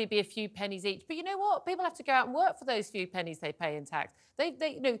 it'd probably be a few pennies each. But you know what? People have to go out and work for those few pennies they pay in tax. They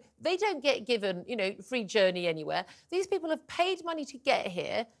don't get given, free journey anywhere. These people have paid money to get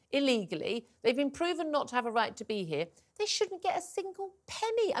here illegally. They've been proven not to have a right to be here. They shouldn't get a single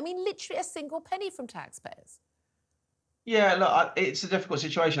penny. I mean, literally a single penny from taxpayers. Yeah, look, it's a difficult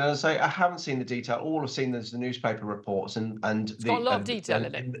situation. As I say, I haven't seen the detail. All I've seen is the newspaper reports, and it's got a lot of detail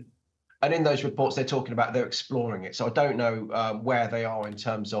in it. And in those reports, they're talking about they're exploring it. So I don't know where they are in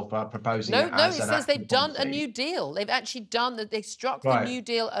terms of proposing it. No, it says they've done a new deal. They've actually done that. They struck the new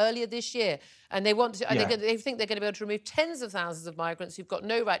deal earlier this year, and they want to. They think they're going to be able to remove tens of thousands of migrants who've got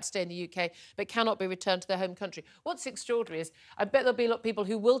no right to stay in the UK but cannot be returned to their home country. What's extraordinary is I bet there'll be a lot of people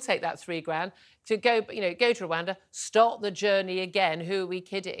who will take that £3,000 to go, go to Rwanda, start the journey again. Who are we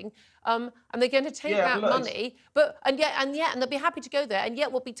kidding? And they're going to take that money, and they'll be happy to go there, and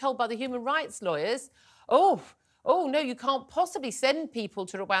yet we'll be told by the human rights lawyers, oh no, you can't possibly send people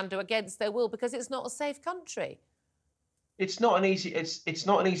to Rwanda against their will because it's not a safe country. It's not an easy. It's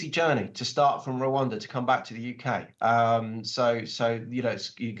not an easy journey to start from Rwanda to come back to the UK. So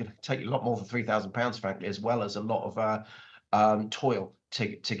you can take a lot more than £3,000, frankly, as well as a lot of toil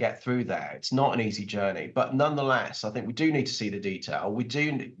to get through there. It's not an easy journey, but nonetheless, I think we do need to see the detail.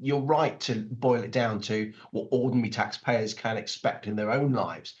 You're right to boil it down to what ordinary taxpayers can expect in their own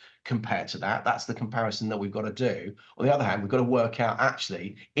lives compared to that. That's the comparison that we've got to do. On the other hand, we've got to work out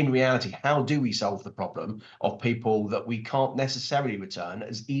actually, in reality, how do we solve the problem of people that we can't necessarily return,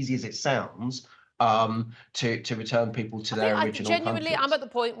 as easy as it sounds, to return people to their original genuinely, countries. I'm at the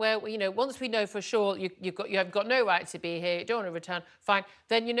point where, once we know for sure you have got no right to be here, you don't want to return, fine,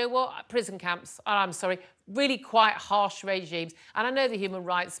 then you know what? Prison camps, I'm sorry, really quite harsh regimes. And I know the Human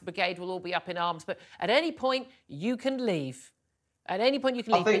Rights Brigade will all be up in arms, but at any point, you can leave. At any point, you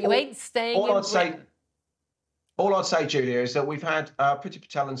can leave, but you ain't staying in Britain. All I'd say, Julia, is that we've had Priti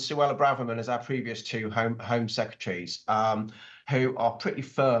Patel and Suella Braverman as our previous two Home Secretaries, who are pretty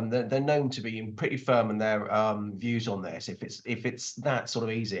firm. They're known to be pretty firm in their views on this. If it's that sort of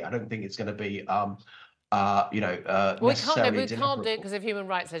easy, I don't think it's going to be we can't do it because of human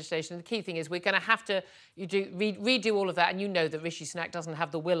rights legislation. The key thing is we're going to have to redo all of that, and you know that Rishi Sunak doesn't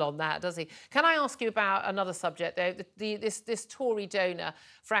have the will on that, does he? Can I ask you about another subject, though? This Tory donor,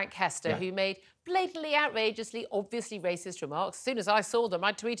 Frank Hester, who made blatantly, outrageously, obviously racist remarks. As soon as I saw them,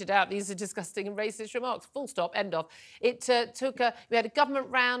 I tweeted out, these are disgusting and racist remarks, full stop, end of. We had a government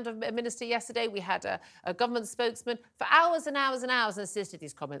round of a minister yesterday. We had a government spokesman for hours and hours and hours insisted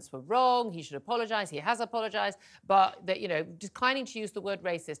these comments were wrong, he should apologise, he has apologised, but that, declining to use the word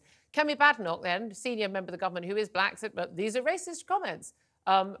racist. Kemi Badenoch, then, senior member of the government who is black, said, but these are racist comments.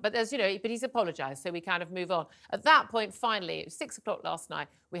 But there's, but he's apologised, so we kind of move on. At that point, finally, at 6 o'clock last night,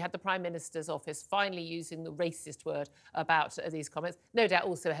 we had the Prime Minister's office finally using the racist word about these comments. No doubt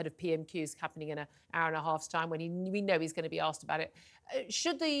also ahead of PMQs happening in an hour and a half's time when we know he's going to be asked about it.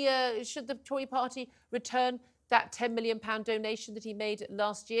 Should the Tory party return that £10 million donation that he made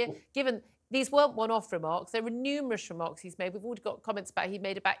last year, given these weren't one-off remarks. There were numerous remarks he's made. We've already got comments he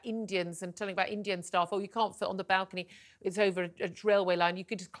made about Indians and telling about Indian staff, oh, you can't fit on the balcony. It's over a railway line. You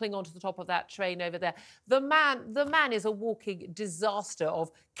could just cling onto the top of that train over there. The man is a walking disaster of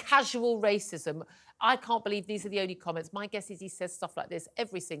casual racism. I can't believe these are the only comments. My guess is he says stuff like this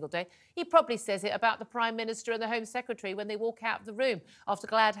every single day. He probably says it about the Prime Minister and the Home Secretary when they walk out of the room after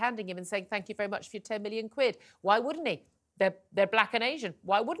glad handing him and saying, thank you very much for your £10 million. Why wouldn't he? They're black and Asian.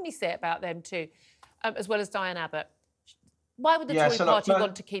 Why wouldn't he say it about them too? As well as Diane Abbott. Why would the Tory party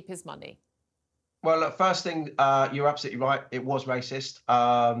want to keep his money? Well, look, first thing, you're absolutely right. It was racist,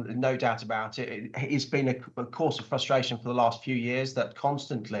 no doubt about it. It's been a course of frustration for the last few years that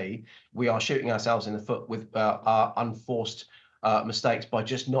constantly we are shooting ourselves in the foot with our unforced mistakes by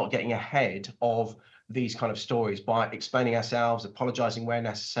just not getting ahead of these kind of stories, by explaining ourselves, apologising where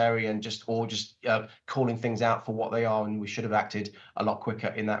necessary, and just calling things out for what they are. And we should have acted a lot quicker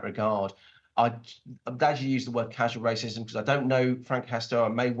in that regard. I'm glad you used the word casual racism, because I don't know Frank Castor. I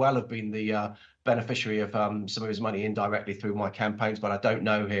may well have been the beneficiary of some of his money indirectly through my campaigns, but I don't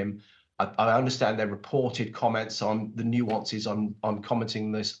know him. I understand their reported comments on the nuances on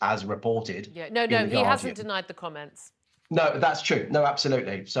commenting this as reported. Yeah, no, he hasn't denied the comments. No, that's true. No,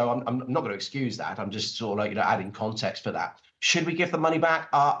 absolutely. So I'm not going to excuse that. I'm just sort of adding context for that. Should we give the money back?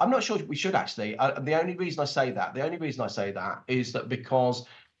 I'm not sure we should, actually. The only reason I say that is that because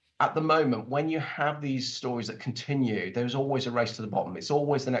at the moment, when you have these stories that continue, there's always a race to the bottom. It's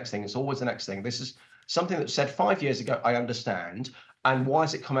always the next thing. It's always the next thing. This is something that was said 5 years ago, I understand. And why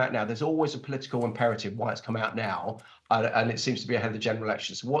has it come out now? There's always a political imperative why it's come out now. And it seems to be ahead of the general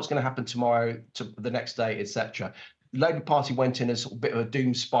election. So what's going to happen tomorrow, to the next day, etc. The Labour Party went in as a bit of a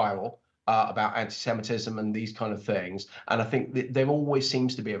doom spiral about anti-Semitism and these kind of things. And I think there always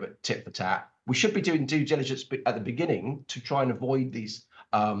seems to be a bit tit for tat. We should be doing due diligence at the beginning to try and avoid these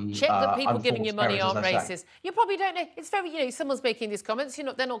check that people giving you money aren't racist. You probably don't know. It's very, someone's making these comments.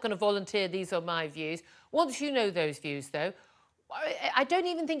 They're not going to volunteer. These are my views. Once you know those views, though, I don't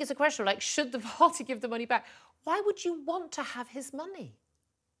even think it's a question of, should the party give the money back? Why would you want to have his money?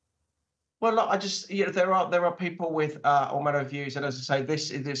 Well, look, there are people with all manner of views, and as I say,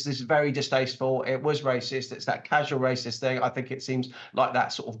 this is very distasteful. It was racist. It's that casual racist thing. I think it seems like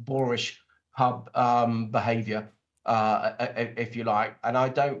that sort of boorish pub behaviour. If you like, and I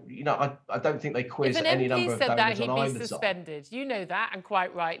don't think they quiz any number of donors on either side. If an MP said that, he'd be suspended. You know that, and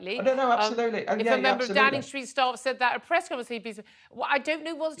quite rightly. I don't know, absolutely. If a member of Downing Street staff said that at a press conference, he'd be. Well, I don't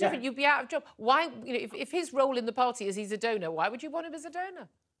know what's different. You'd be out of job. Why? If his role in the party is he's a donor, why would you want him as a donor?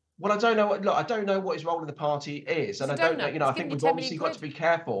 Well, I don't know. Look, I don't know what his role in the party is, and I don't know. I think we've obviously got to be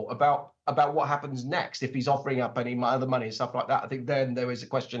careful about what happens next if he's offering up any other money and stuff like that. I think then there is a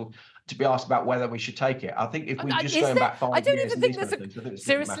question to be asked about whether we should take it. I think if we just going back 5 years, I don't even think there's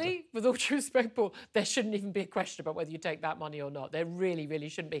seriously, with all due respect, Paul, there shouldn't even be a question about whether you take that money or not. There really, really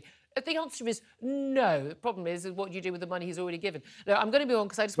shouldn't be. The answer is no. The problem is what you do with the money he's already given. No, I'm going to be on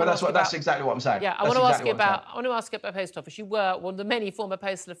because I just want to ask you about... That's exactly what I'm saying. Yeah, I want to ask you about Post Office. You were one of the many former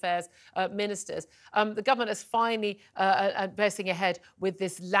postal affairs ministers. The government is finally pressing ahead with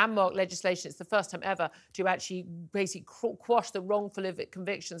this landmark legislation. It's the first time ever to actually basically quash the wrongful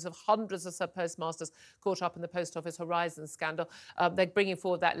convictions of hundreds of sub-postmasters caught up in the Post Office Horizon scandal. They're bringing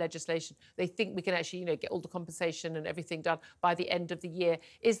forward that legislation. They think we can actually, get all the compensation and everything done by the end of the year.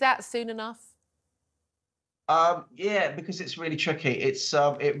 Is that soon enough? Yeah, because it's really tricky.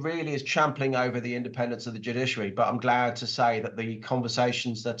 It really is trampling over the independence of the judiciary. But I'm glad to say that the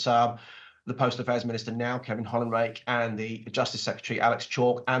conversations that the Postal Affairs Minister now, Kevin Hollinrake, and the Justice Secretary, Alex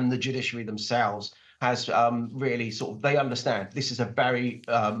Chalk, and the judiciary themselves has really they understand this is a very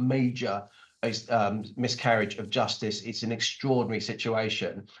major miscarriage of justice. It's an extraordinary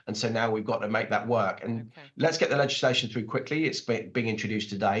situation. And so now we've got to make that work. And let's get the legislation through quickly. It's being introduced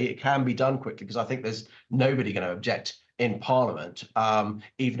today. It can be done quickly because I think there's nobody going to object in Parliament,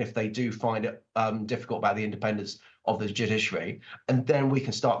 even if they do find it difficult about the independence of the judiciary. And then we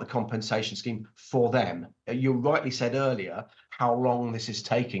can start the compensation scheme for them. You rightly said earlier how long this is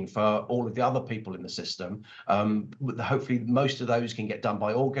taking for all of the other people in the system. Hopefully most of those can get done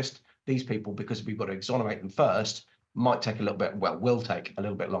by August. These people, because we've got to exonerate them first, might take a little bit, will take a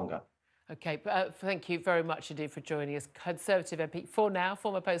little bit longer. OK, thank you very much indeed for joining us. Conservative MP for now,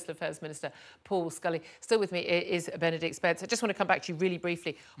 former Postal Affairs Minister Paul Scully. Still with me is Benedict Spence. I just want to come back to you really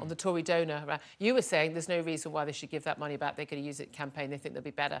briefly on the Tory donor. You were saying there's no reason why they should give that money back. They're going to use it in campaign. They think they'll be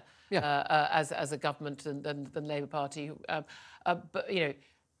better as a government than Labour Party. But,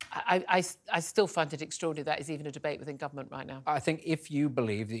 I still find it extraordinary that is even a debate within government right now. I think if you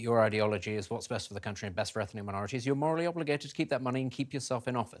believe that your ideology is what's best for the country and best for ethnic minorities, you're morally obligated to keep that money and keep yourself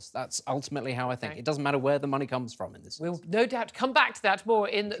in office. That's ultimately how I think. It doesn't matter where the money comes from in this. We'll no doubt come back to that more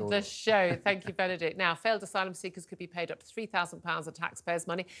in the show. Thank you, Benedict. Now, failed asylum seekers could be paid up to £3,000 of taxpayers'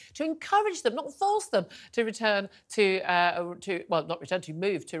 money to encourage them, not force them, to return to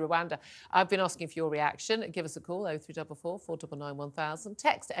move to Rwanda. I've been asking for your reaction. Give us a call, 0344 499 1000.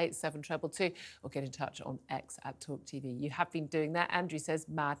 Text 87222 or get in touch on X at talkTV. You have been doing that. Andrew says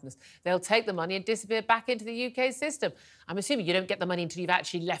madness. They'll take the money and disappear back into the UK system. I'm assuming you don't get the money until you've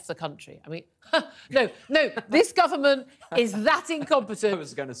actually left the country. I mean, no, this government is that incompetent. I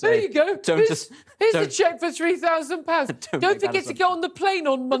was going to say, there you go. Here's a cheque for £3,000. Don't forget to get on the plane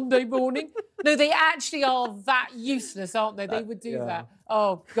on Monday morning. No, they actually are that useless, aren't they? They would do that.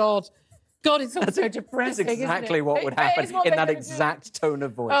 Oh, God. God, it's all so depressing. That's exactly isn't it? what would happen It's what in they're that gonna exact tone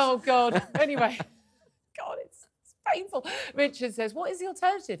of voice. Oh, God. Anyway, God, it's painful. Richard says, what is the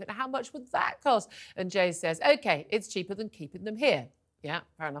alternative and how much would that cost? And Jay says, OK, it's cheaper than keeping them here. Yeah,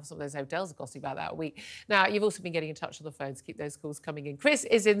 fair enough. Some of those hotels are costing about that a week. Now, you've also been getting in touch on the phones. Keep those calls coming in. Chris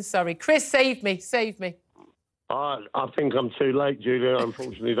is in Surrey. Chris, save me. Save me. I think I'm too late, Julia,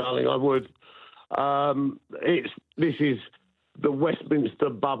 unfortunately, darling. I would. This is the Westminster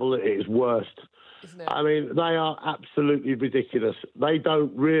bubble at its worst. Isn't it? I mean, they are absolutely ridiculous. They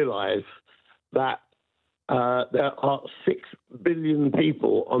don't realise that there are 6 billion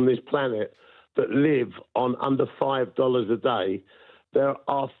people on this planet that live on under $5 a day. There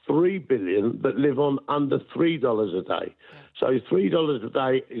are 3 billion that live on under $3 a day. So $3 a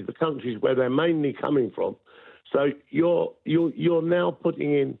day is the countries where they're mainly coming from. So you're now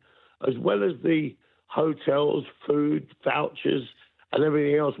putting in, as well as the hotels, food, vouchers, and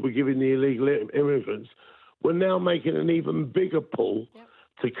everything else we're giving the illegal immigrants, we're now making an even bigger pull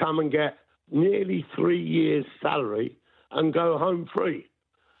to come and get nearly 3 years' salary and go home free.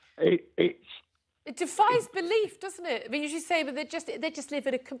 It defies belief, doesn't it? I mean, as you say, but they just live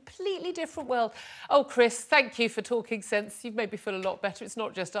in a completely different world. Oh, Chris, thank you for talking sense. You've made me feel a lot better. It's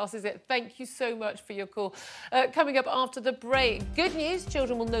not just us, is it? Thank you so much for your call. Coming up after the break, good news,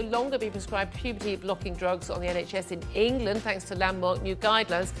 children will no longer be prescribed puberty-blocking drugs on the NHS in England, thanks to landmark new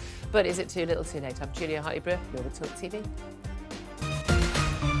guidelines. But is it too little too late? I'm Julia Hartley-Brewer. You're with talkTV.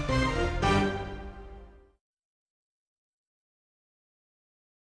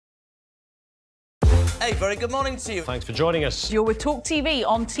 Hey, very good morning to you. Thanks for joining us. You're with talkTV,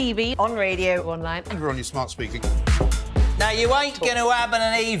 on radio, online. You're on your smart speaker. Now, you ain't going to have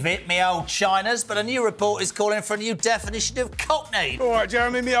and eve it, me old Chinas, but a new report is calling for a new definition of cockney. All right,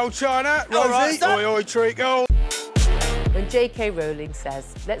 Jeremy, me old China. All right, Rosie, oi, oi, treacle. When J.K. Rowling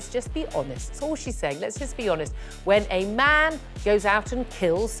says, let's just be honest, that's all she's saying, let's just be honest. When a man goes out and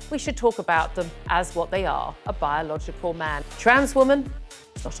kills, we should talk about them as what they are, a biological man. Trans woman,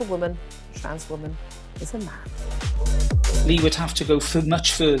 it's not a woman. Trans woman is a man. Lee would have to go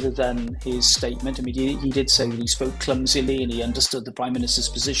much further than his statement. I mean, he did say that he spoke clumsily and he understood the Prime Minister's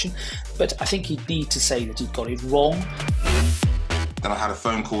position, but I think he'd need to say that he'd got it wrong. Then I had a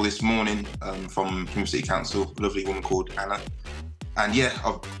phone call this morning from City Council, a lovely woman called Anna. And yeah,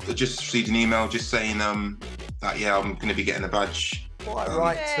 I've just received an email just saying that, yeah, I'm going to be getting a badge. Quite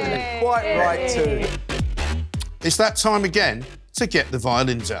right too. Quite right too. It's that time again to get the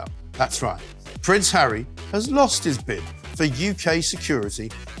violins out. That's right. Prince Harry has lost his bid for UK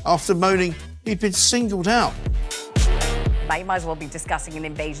security after moaning he'd been singled out. You might as well be discussing an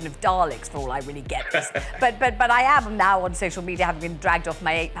invasion of Daleks for all I really get this. but I am now on social media, having been dragged off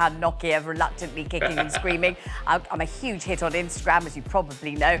my £8 Nokia, reluctantly kicking and screaming. I'm a huge hit on Instagram, as you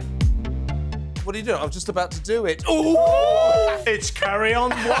probably know. What are you doing? I was just about to do it. Ooh! It's carry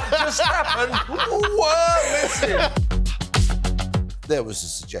on. What just happened? We're missing. There was a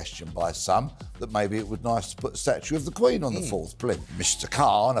suggestion by some that maybe it would be nice to put a statue of the Queen on the fourth blimp. Mr.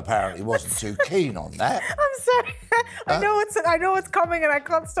 Khan apparently wasn't too keen on that. I'm sorry. I know it's coming and I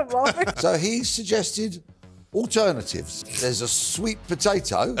can't stop laughing. So he suggested alternatives. There's a sweet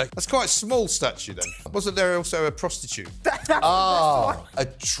potato. That's quite a small statue then. Wasn't there also a prostitute? A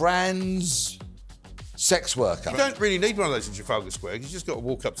trans sex worker. You don't really need one of those in Trafalgar Square. You just got to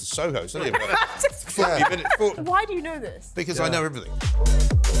walk up to Soho. It's only about 40 minutes. Why do you know this? Because I know everything.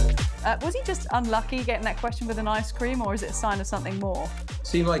 Was he just unlucky getting that question with an ice cream, or is it a sign of something more?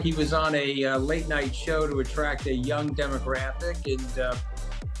 Seemed like he was on a late-night show to attract a young demographic, and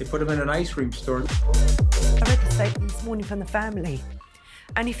they put him in an ice cream store. I read the statement this morning from the family,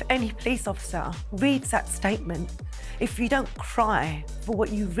 and if any police officer reads that statement, if you don't cry for what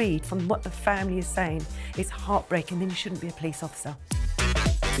you read from what the family is saying, it's heartbreaking, then you shouldn't be a police officer.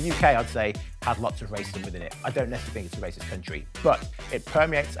 The UK, I'd say, has lots of racism within it. I don't necessarily think it's a racist country, but it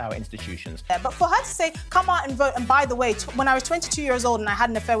permeates our institutions. Yeah, but for her to say, come out and vote, and by the way, when I was 22 years old and I had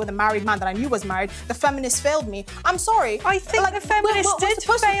an affair with a married man that I knew was married, the feminists failed me. I'm sorry. I think the feminists did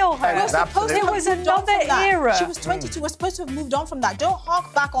fail her. It was another era. She was 22. We're supposed to have moved on from that. Don't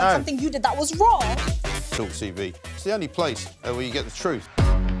hark back on something you did that was wrong. talkTV. It's the only place where you get the truth.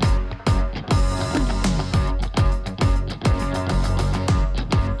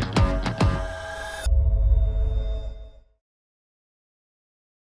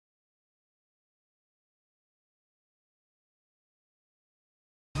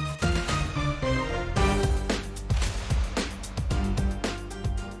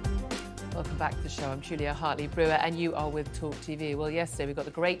 back to the show. I'm Julia Hartley-Brewer and you are with talkTV. Well, yesterday we got the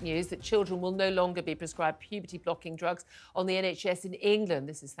great news that children will no longer be prescribed puberty-blocking drugs on the NHS in England.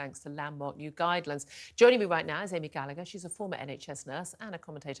 This is thanks to landmark new guidelines. Joining me right now is Amy Gallagher. She's a former NHS nurse and a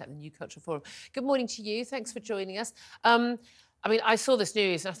commentator at the New Cultural Forum. Good morning to you. Thanks for joining us. I mean, I saw this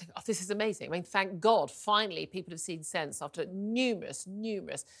news and I think, oh, this is amazing. I mean, thank God, finally, people have seen sense after numerous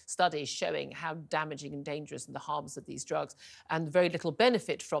studies showing how damaging and dangerous and the harms of these drugs and very little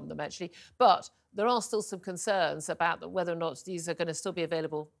benefit from them, actually. But there are still some concerns about whether or not these are going to still be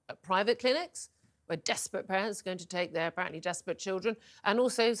available at private clinics, where desperate parents are going to take their apparently desperate children, and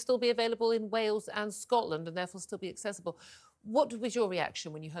also still be available in Wales and Scotland and therefore still be accessible. What was your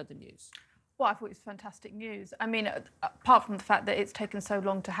reaction when you heard the news? Well, I thought it was fantastic news. I mean, apart from the fact that it's taken so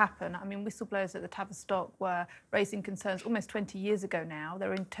long to happen, I mean, whistleblowers at the Tavistock were raising concerns almost 20 years ago now. There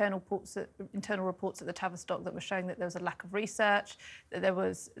were internal reports at the Tavistock that were showing that there was a lack of research,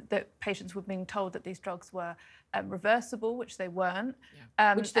 that patients were being told that these drugs were reversible, which they weren't.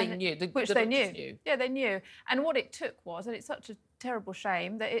 Yeah. Which they knew. Yeah, they knew. And what it took was, and it's such a terrible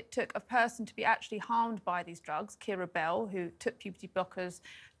shame, that it took a person to be actually harmed by these drugs, Kira Bell, who took puberty blockers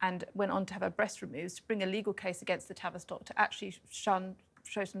and went on to have her breast removed, to bring a legal case against the Tavistock to actually show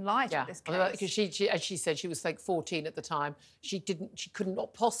some light on this case. Because she, as she said, she was like 14 at the time. She could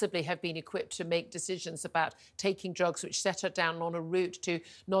not possibly have been equipped to make decisions about taking drugs which set her down on a route to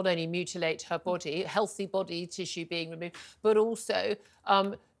not only mutilate her body, healthy body tissue being removed, but also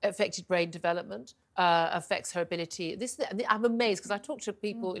affected brain development. Affects her ability. I'm amazed because I talk to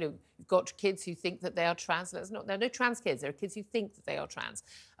people, you know, you've got kids who think that they are trans. There are no trans kids. There are kids who think that they are trans.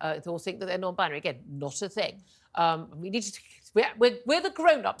 They all think that they're non-binary. Again, not a thing. We need to. We're the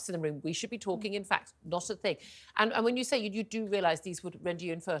grown-ups in the room. We should be talking in facts, not a thing. And when you say you do realise these would render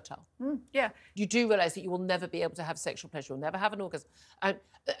you infertile. Yeah. You do realise that you will never be able to have sexual pleasure. You'll never have an orgasm.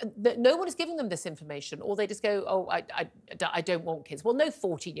 No one is giving them this information, or they just go, oh, I don't want kids. Well, no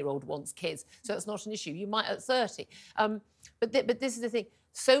 14-year-old wants kids, so that's not an issue. You might at 30. But this is the thing.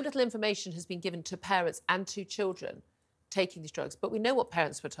 So little information has been given to parents and to children taking these drugs. But we know what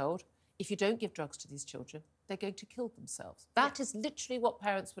parents were told. If you don't give drugs to these children, they're going to kill themselves. That is literally what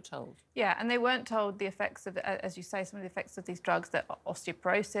parents were told. Yeah, and they weren't told the effects of, as you say, some of the effects of these drugs, that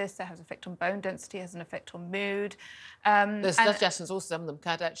osteoporosis, that has an effect on bone density, has an effect on mood. There's suggestions also some of them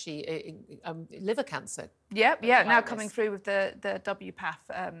had actually liver cancer. Yep, yeah, now coming through with the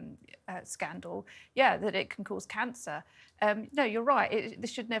WPATH scandal, yeah, that it can cause cancer. No, you're right.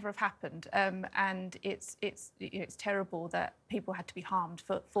 This should never have happened, and it's terrible that people had to be harmed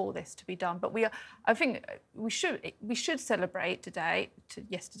for this to be done. But I think we should celebrate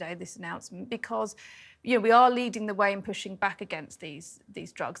yesterday this announcement, because we are leading the way in pushing back against these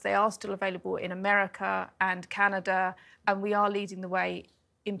drugs. They are still available in America and Canada, and we are leading the way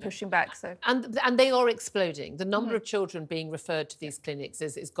in pushing back. So and they are exploding. The number of children being referred to these clinics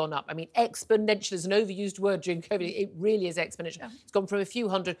has gone up. I mean, exponential is an overused word during COVID. It really is exponential. Yeah. It's gone from a few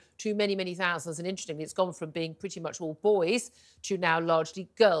hundred to many thousands. And interestingly, it's gone from being pretty much all boys to now largely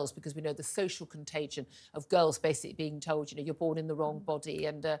girls, because we know the social contagion of girls basically being told, you're born in the wrong body,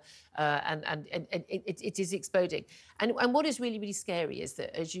 and it is exploding. And what is really scary is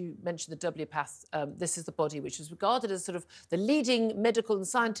that, as you mentioned, the WPATH, this is the body which is regarded as sort of the leading medical and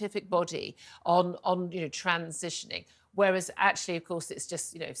scientific body on transitioning, whereas actually, of course, it's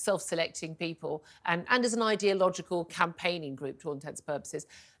just self-selecting people and as an ideological campaigning group to all intents and purposes,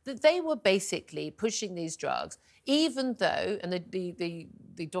 that they were basically pushing these drugs, even though, and the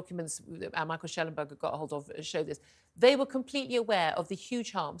documents that Michael Schellenberger got a hold of show this, they were completely aware of the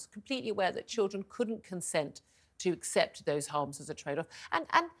huge harms, completely aware that children couldn't consent to accept those harms as a trade-off, and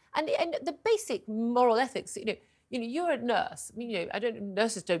the basic moral ethics, you're a nurse. I mean,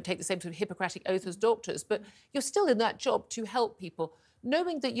 nurses don't take the same sort of Hippocratic oath as doctors, but you're still in that job to help people,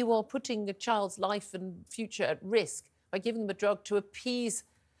 knowing that you are putting a child's life and future at risk by giving them a drug to appease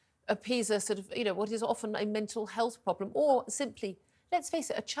a sort of, what is often a mental health problem, or simply, let's face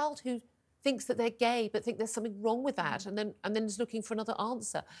it, a child who thinks that they're gay but think there's something wrong with that, and then is looking for another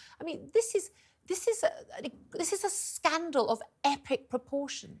answer. I mean, this is a scandal of epic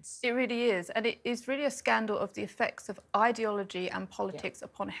proportions. It really is. And it is really a scandal of the effects of ideology and politics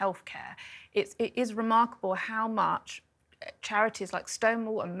upon healthcare. It is remarkable how much charities like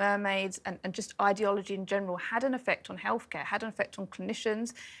Stonewall and Mermaids and just ideology in general had an effect on healthcare, had an effect on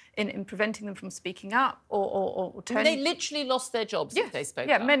clinicians in preventing them from speaking up or turning... They literally lost their jobs if they spoke up.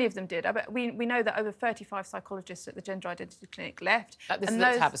 Yeah, many of them did. We know that over 35 psychologists at the Gender Identity Clinic left. That was the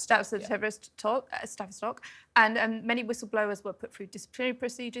Tavistock. That was the Tavistock. And many whistleblowers were put through disciplinary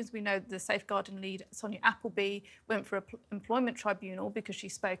procedures. We know the safeguarding lead, Sonia Appleby, went for an employment tribunal because she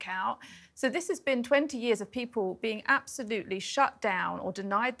spoke out. So this has been 20 years of people being absolutely shut down or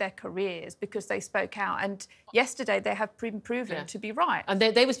denied their careers because they spoke out. And yesterday they have been proven to be right. And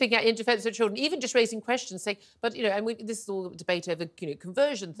they were speaking out in defence of children, even just raising questions, saying, but, you know, and this is all the debate over, you know,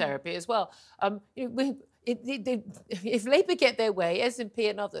 conversion therapy as well. You know, if Labour get their way, SNP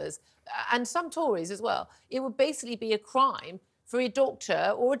and others, and some Tories as well, it would basically be a crime for a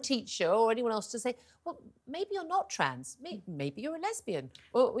doctor or a teacher or anyone else to say, well, maybe you're not trans, maybe you're a lesbian,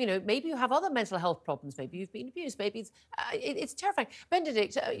 or, you know, maybe you have other mental health problems, maybe you've been abused, maybe it's terrifying.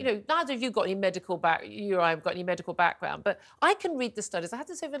 Benedict, you know, neither of you got any medical you or I have got any medical background, but I can read the studies. I had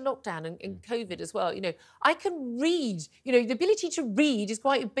this over lockdown and COVID as well. You know, I can read. You know, the ability to read is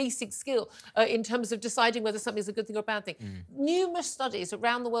quite a basic skill in terms of deciding whether something is a good thing or a bad thing. Numerous studies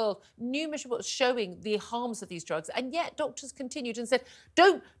around the world, numerous reports showing the harms of these drugs, and yet doctors continued and said,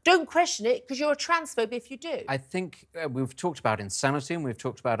 don't question it because you're a transphobe if you do. I think we've talked about insanity and we've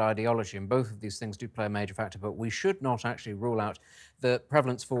talked about ideology, and both of these things do play a major factor, but we should not actually rule out the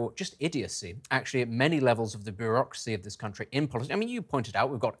prevalence for just idiocy, actually, at many levels of the bureaucracy of this country in politics. I mean, you pointed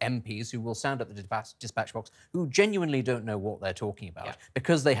out we've got MPs who will stand at the dispatch box who genuinely don't know what they're talking about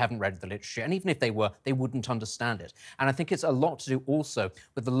because they haven't read the literature, and even if they were, they wouldn't understand it. And I think it's a lot to do also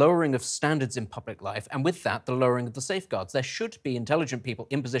with the lowering of standards in public life, and with that, the lowering of the safeguards. There should be intelligent people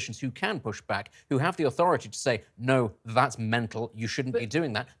in positions who can push back, who have the authority to say, no, that's mental, you shouldn't be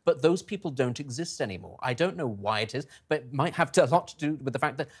doing that. But those people don't exist anymore. I don't know why it is, but it might have a lot to do with the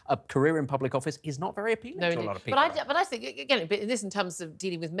fact that a career in public office is not very appealing to a lot of people. But I think, again, this in terms of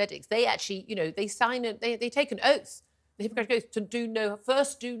dealing with medics, they actually, you know, they take an oath, the Hippocratic Oath, to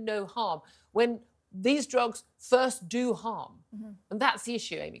first do no harm, when these drugs first do harm. And that's the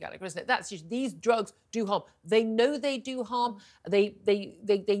issue, Amy Gallagher, isn't it? That's the issue. These drugs do harm. They know they do harm. They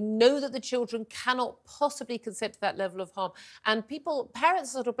know that the children cannot possibly consent to that level of harm. And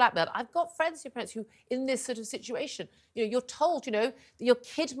parents are sort of blackmailed. I've got friends who are parents who, in this sort of situation, you know, you're told, you know, that your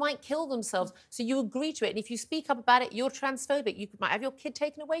kid might kill themselves, so you agree to it. And if you speak up about it, you're transphobic. You might have your kid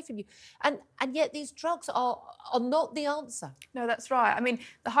taken away from you. And yet these drugs are not the answer. No, that's right. I mean,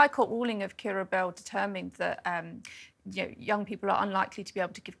 the High Court ruling of Kira Bell determined that you know, young people are unlikely to be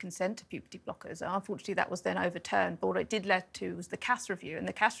able to give consent to puberty blockers. And unfortunately, that was then overturned. But what it did lead to was the Cass review, and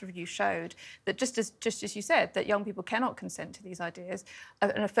the Cass review showed that just as you said, that young people cannot consent to these ideas.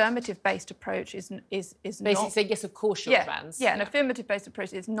 An affirmative-based approach is basically not... say yes, of course you're trans. Yeah, an affirmative-based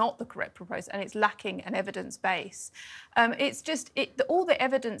approach is not the correct approach, and it's lacking an evidence base. It's just all the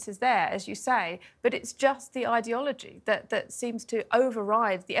evidence is there, as you say, but it's just the ideology that seems to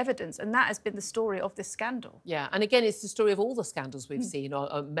override the evidence, and that has been the story of this scandal. Yeah, and again, it's the story of all the scandals we've seen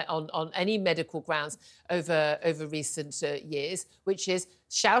on any medical grounds over recent years, which is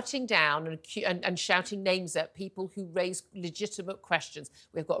shouting down and shouting names at people who raise legitimate questions.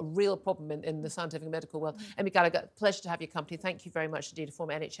 We've got a real problem in the scientific and medical world. Amy Gallagher, pleasure to have your company. Thank you very much indeed, a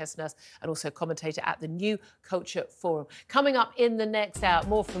former NHS nurse and also commentator at the New Culture Forum. Coming up in the next hour,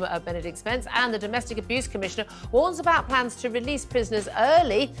 more from Benedict Spence, and the Domestic Abuse Commissioner warns about plans to release prisoners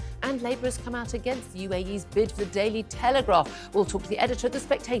early, and Labour has come out against the UAE's bid for the Daily Telegraph. We'll talk to the editor of The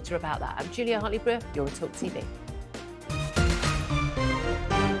Spectator about that. I'm Julia Hartley-Brewer, you're at talkTV.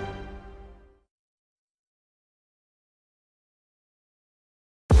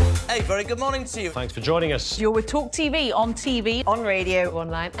 Hey, very good morning to you. Thanks for joining us. You're with talkTV, on radio,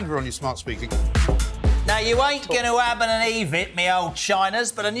 online. And we're on your smart speaker. Now, you ain't going to Adam and Eve it, me old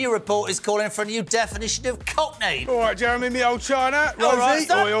Chinas, but a new report is calling for a new definition of cockney. All right, Jeremy, me old China. All Rosie,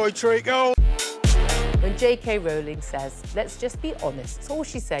 right, oi, oi, treacle. When J.K. Rowling says, let's just be honest, that's all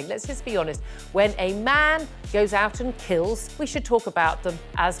she's saying, let's just be honest. When a man goes out and kills, we should talk about them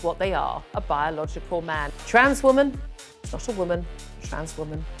as what they are, a biological man. Trans woman, it's not a woman. Trans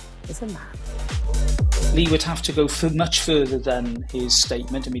woman is a man. Lee would have to go much further than his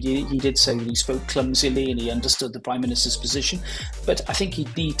statement. I mean, he did say that he spoke clumsily and he understood the Prime Minister's position, but I think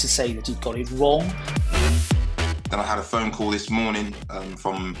he'd need to say that he'd got it wrong. Then I had a phone call this morning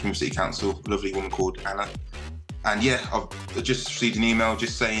from Westminster City Council, a lovely woman called Anna. And yeah, I've just received an email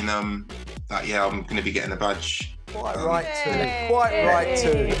just saying that, yeah, I'm going to be getting a badge. Quite right too. Quite right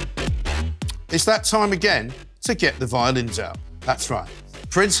too. It's that time again to get the violins out. That's right.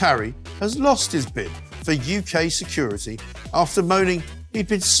 Prince Harry has lost his bid for UK security after moaning he'd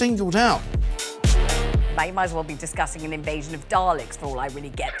been singled out. You might as well be discussing an invasion of Daleks for all I really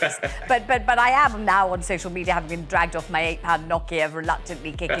get this. but I am now on social media, having been dragged off my £8 Nokia,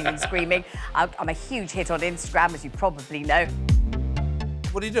 reluctantly kicking and screaming. I'm a huge hit on Instagram, as you probably know.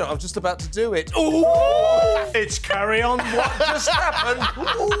 What are you doing? I was just about to do it. Ooh! It's carry on. What just happened?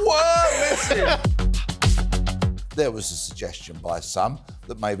 We're missing. There was a suggestion by some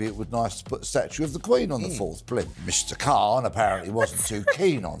that maybe it would be nice to put a statue of the Queen on the fourth blimp. Mr. Khan apparently wasn't too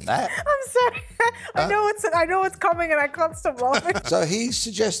keen on that. I'm sorry. I know it's coming and I can't stop laughing. So he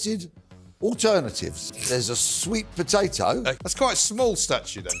suggested alternatives. There's a sweet potato. That's quite a small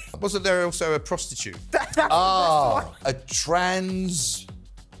statue then. Wasn't there also a prostitute? A trans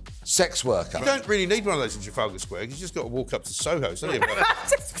sex worker. You don't really need one of those in Trafalgar Square. You just got to walk up to Soho, so you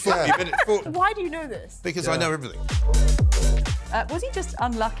 40 minutes. Why do you know this? Because I know everything. Was he just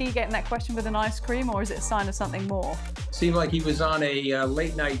unlucky getting that question with an ice cream, or is it a sign of something more? Seemed like he was on a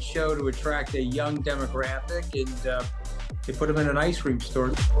late-night show to attract a young demographic, and they put him in an ice cream store.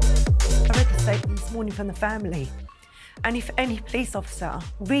 I read the statement this morning from the family, and if any police officer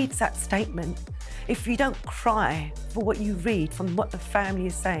reads that statement, if you don't cry for what you read from what the family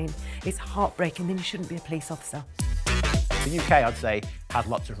is saying, it's heartbreaking, then you shouldn't be a police officer. The UK, I'd say, has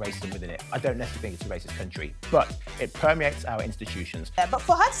lots of racism within it. I don't necessarily think it's a racist country, but it permeates our institutions. Yeah, but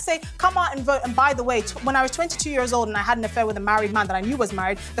for her to say, come out and vote, and by the way, when I was 22 years old and I had an affair with a married man that I knew was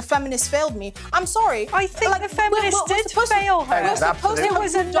married, the feminists failed me. I'm sorry. I think the feminists did fail her. It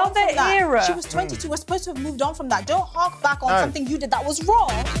was another era. She was 22. We're supposed to have moved on from that. Don't hark back on something you did that was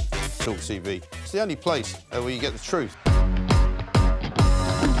wrong. talkTV. It's the only place where you get the truth.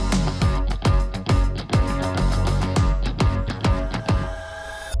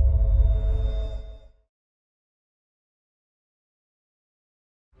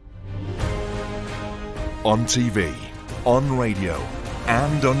 On TV, on radio,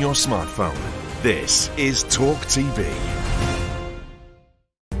 and on your smartphone. This is talkTV.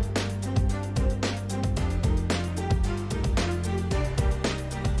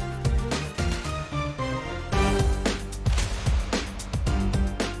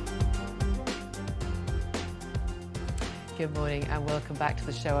 Good morning and welcome back to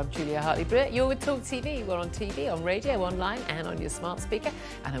the show. I'm Julia Hartley-Brewer. You're with talkTV. We're on TV, on radio, online and on your smart speaker.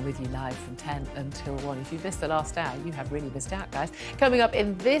 And I'm with you live from 10 until 1. If you've missed the last hour, you have really missed out, guys. Coming up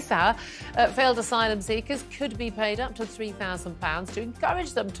in this hour, failed asylum seekers could be paid up to £3,000 to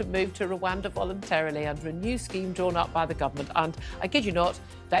encourage them to move to Rwanda voluntarily under a new scheme drawn up by the government. And I kid you not,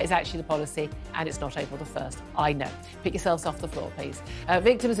 that is actually the policy, and it's not April the 1st. I know. Pick yourselves off the floor, please.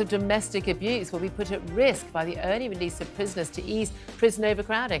 Victims of domestic abuse will be put at risk by the early release of prisoners to ease prison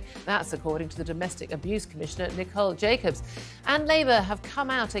overcrowding. That's according to the Domestic Abuse Commissioner, Nicole Jacobs. And Labour have come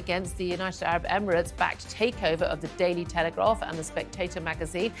out against the United Arab Emirates-backed takeover of the Daily Telegraph and the Spectator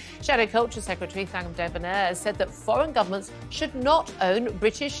magazine. Shadow Culture Secretary Thangam Debonair has said that foreign governments should not own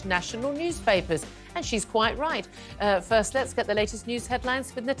British national newspapers. And she's quite right. First, let's get the latest news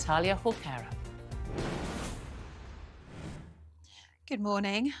headlines with Natalia Horkara. Good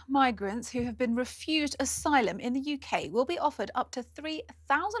morning. Migrants who have been refused asylum in the UK will be offered up to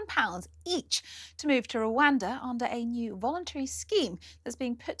 £3,000 each to move to Rwanda under a new voluntary scheme that's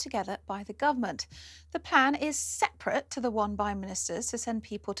being put together by the government. The plan is separate to the one by ministers to send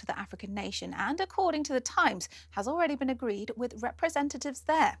people to the African nation and, according to the Times, has already been agreed with representatives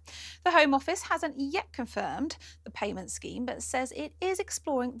there. The Home Office hasn't yet confirmed the payment scheme but says it is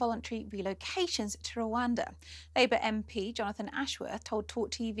exploring voluntary relocations to Rwanda. Labour MP Jonathan Ashworth told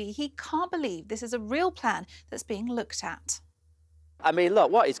talkTV he can't believe this is a real plan that's being looked at. I mean,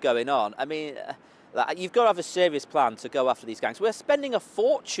 look, what is going on? I mean, you've got to have a serious plan to go after these gangs. We're spending a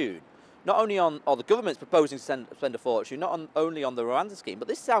fortune, not only on, or the government's proposing to spend a fortune, not only on the Rwanda scheme, but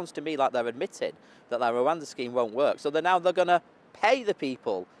this sounds to me like they're admitting that the Rwanda scheme won't work. So now they're going to pay the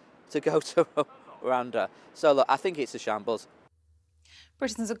people to go to Rwanda. So look, I think it's a shambles.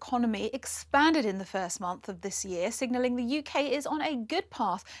 Britain's economy expanded in the first month of this year, signalling the UK is on a good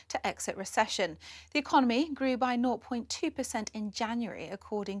path to exit recession. The economy grew by 0.2% in January,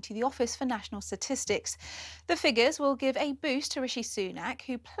 according to the Office for National Statistics. The figures will give a boost to Rishi Sunak,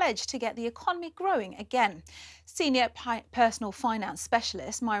 who pledged to get the economy growing again. Senior personal finance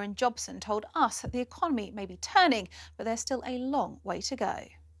specialist Myron Jobson told us that the economy may be turning, but there's still a long way to go.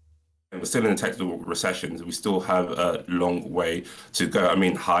 We're still in a technical recession. We still have a long way to go. I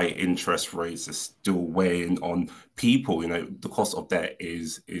mean, high interest rates are still weighing on people. You know, the cost of debt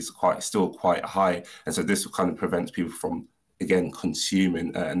is still quite high, and so this kind of prevents people from, again,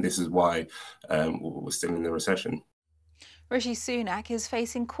 consuming. And this is why we're still in the recession. Rishi Sunak is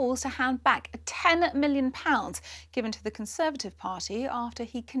facing calls to hand back £10 million given to the Conservative Party after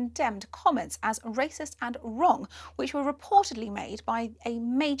he condemned comments as racist and wrong, which were reportedly made by a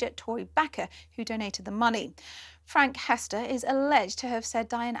major Tory backer who donated the money. Frank Hester is alleged to have said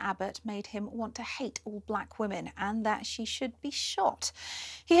Diane Abbott made him want to hate all black women and that she should be shot.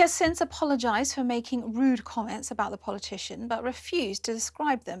 He has since apologised for making rude comments about the politician but refused to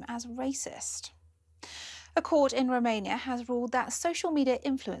describe them as racist. A court in Romania has ruled that social media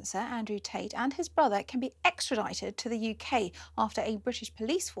influencer Andrew Tate and his brother can be extradited to the UK after a British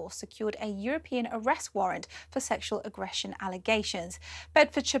police force secured a European arrest warrant for sexual aggression allegations.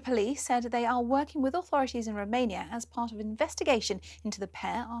 Bedfordshire Police said they are working with authorities in Romania as part of an investigation into the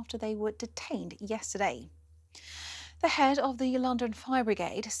pair after they were detained yesterday. The head of the London Fire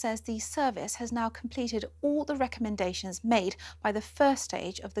Brigade says the service has now completed all the recommendations made by the first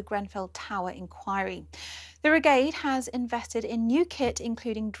stage of the Grenfell Tower inquiry. The brigade has invested in new kit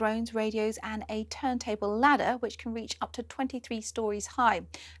including drones, radios and a turntable ladder which can reach up to 23 stories high.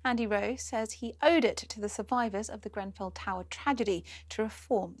 Andy Rose says he owed it to the survivors of the Grenfell Tower tragedy to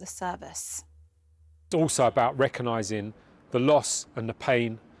reform the service. It's also about recognising the loss and the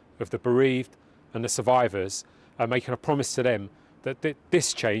pain of the bereaved and the survivors, and making a promise to them that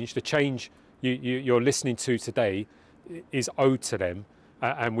this change, the change you're listening to today, is owed to them,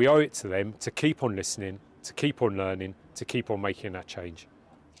 and we owe it to them to keep on listening, to keep on learning, to keep on making that change.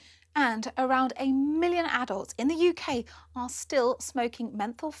 And around 1 million adults in the UK are still smoking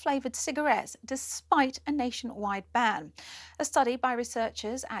menthol-flavoured cigarettes despite a nationwide ban. A study by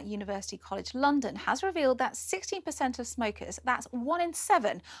researchers at University College London has revealed that 16% of smokers, that's 1 in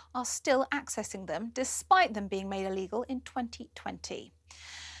 7, are still accessing them despite them being made illegal in 2020.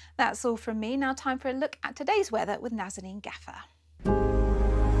 That's all from me. Now time for a look at today's weather with Nazanin Gaffer.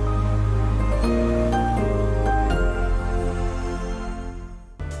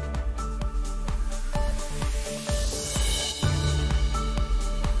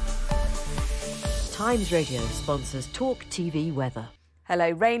 Times Radio sponsors talkTV weather.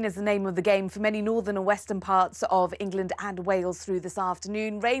 Hello. Rain is the name of the game for many northern and western parts of England and Wales through this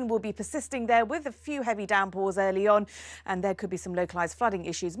afternoon. Rain will be persisting there with a few heavy downpours early on, and there could be some localised flooding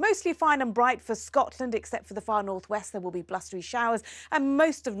issues. Mostly fine and bright for Scotland, except for the far northwest. There will be blustery showers, and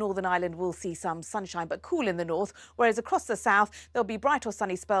most of Northern Ireland will see some sunshine, but cool in the north. Whereas across the south, there'll be bright or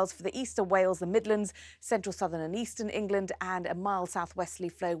sunny spells for the east of Wales, the Midlands, central, southern and eastern England, and a mild southwesterly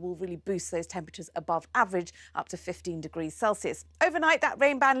flow will really boost those temperatures above average, up to 15 degrees Celsius. Overnight, that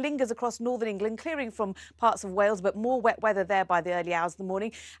rain band lingers across northern England, clearing from parts of Wales, but more wet weather there by the early hours of the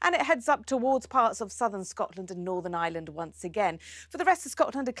morning, and it heads up towards parts of southern Scotland and Northern Ireland once again. For the rest of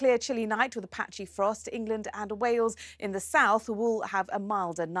Scotland, a clear, chilly night with a patchy frost. England and Wales in the south will have a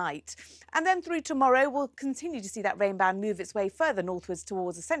milder night. And then through tomorrow, we'll continue to see that rain band move its way further northwards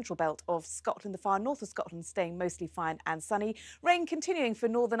towards the central belt of Scotland. The far north of Scotland staying mostly fine and sunny. Rain continuing for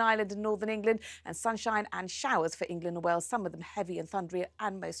Northern Ireland and Northern England, and sunshine and showers for England and Wales, some of them heavy and thundery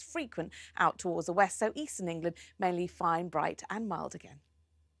and most frequent out towards the west. So eastern England mainly fine, bright and mild again.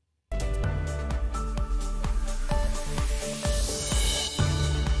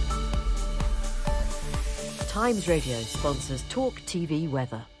 Times Radio sponsors talkTV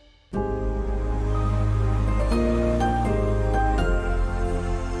weather.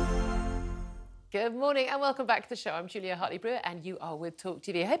 Good morning and welcome back to the show. I'm Julia Hartley-Brewer and you are with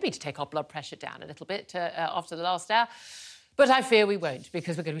talkTV. Hoping to take our blood pressure down a little bit after the last hour. But I fear we won't,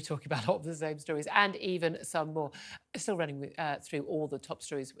 because we're going to be talking about all of the same stories and even some more. Still running through all the top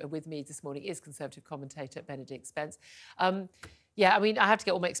stories with me this morning is Conservative commentator Benedict Spence. Yeah, I mean, I have to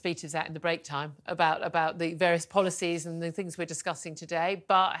get all my expletives out in the break time about the various policies and the things we're discussing today.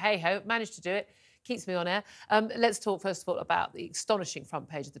 But hey-ho, managed to do it. Keeps me on air. Let's talk, first of all, about the astonishing front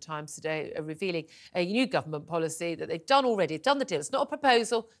page of the Times today, revealing a new government policy that they've done already. They've done the deal. It's not a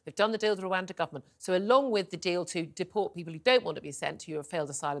proposal. They've done the deal with the Rwanda government. So along with the deal to deport people who don't want to be sent, who are failed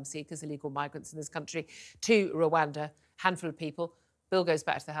asylum seekers, illegal migrants in this country, to Rwanda, handful of people. Bill goes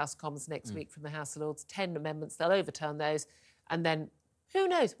back to the House of Commons next week from the House of Lords. 10 amendments. They'll overturn those. And then who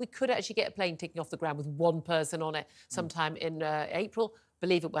knows? We could actually get a plane taking off the ground with one person on it sometime in April.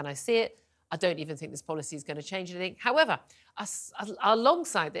 Believe it when I see it. I don't even think this policy is going to change anything. However,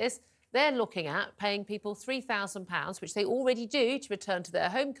 alongside this, they're looking at paying people £3,000, which they already do, to return to their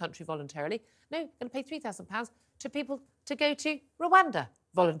home country voluntarily. No, going to pay £3,000 to people to go to Rwanda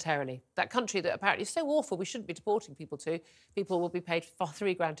voluntarily. That country that apparently is so awful we shouldn't be deporting people to. People will be paid for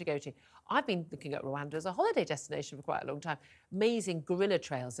 £3,000 to go to. I've been looking at Rwanda as a holiday destination for quite a long time. Amazing gorilla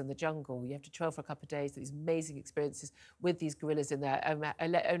trails in the jungle. You have to trail for a couple of days, these amazing experiences with these gorillas in their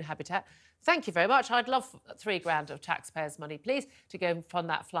own habitat. Thank you very much. I'd love £3,000 of taxpayers' money, please, to go and fund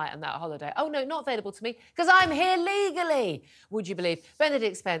that flight and that holiday. Oh, no, not available to me, because I'm here legally, would you believe?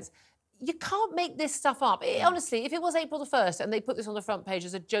 Benedict Spence, you can't make this stuff up. Honestly, if it was April the 1st and they put this on the front page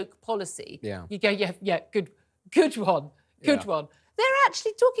as a joke policy, you'd go, yeah, Good one. Good Yeah. one. They're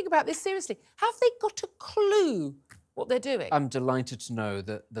actually talking about this seriously. Have they got a clue what they're doing? I'm delighted to know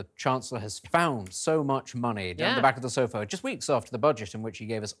that the Chancellor has found so much money down the back of the sofa just weeks after the budget, in which he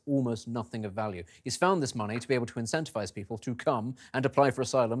gave us almost nothing of value. He's found this money to be able to incentivise people to come and apply for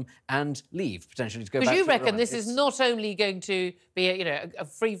asylum and leave, potentially to go back to Because you reckon Rwanda. this is not only going to be a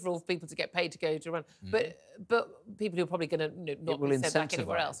free-for-all for people to get paid to go to Rwanda, but people who are probably going to not will be sent back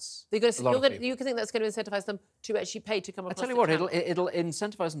anywhere incentivise else. They're going a lot of people. you can think that's going to incentivise them to actually pay to come I across tell you the what, channel? it'll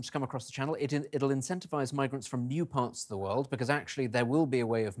incentivise them to come across the channel. It'll incentivise migrants from new parts of the world, because actually there will be a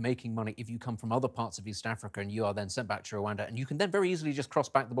way of making money if you come from other parts of East Africa and you are then sent back to Rwanda, and you can then very easily just cross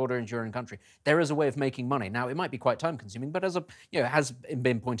back the border into your own country. There is a way of making money. Now, it might be quite time-consuming, but as has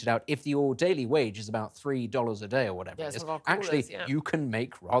been pointed out, if your daily wage is about $3 a day or whatever it is, actually you can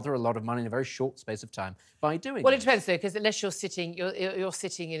make rather a lot of money in a very short space of time by doing Well, this. it depends though, because unless you're sitting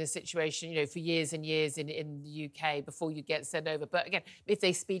in a situation, for years and years in the UK before you get sent over. But again, if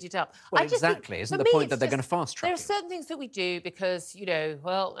they speed it up, Well, I just think, exactly. Isn't for the me, point that it's they're going to just- fast track There are certain things that we do because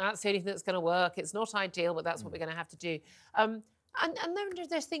well, that's the only thing that's going to work. It's not ideal, but that's what we're going to have to do. And then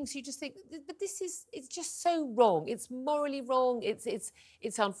there's things you just think, but it's just so wrong. It's morally wrong.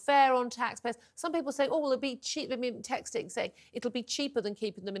 It's unfair on taxpayers. Some people say, oh, well, it'll be cheap. I mean, texting saying it'll be cheaper than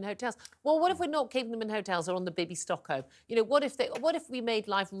keeping them in hotels. Well, what if we're not keeping them in hotels or on the Bibi Stockholm? What if we made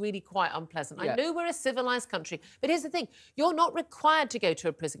life really quite unpleasant? Yeah. I know we're a civilised country, but here's the thing: you're not required to go to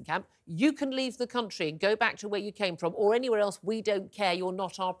a prison camp. You can leave the country and go back to where you came from or anywhere else. We don't care. You're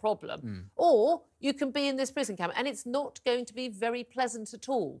not our problem. Or you can be in this prison camp, and it's not going to be very pleasant at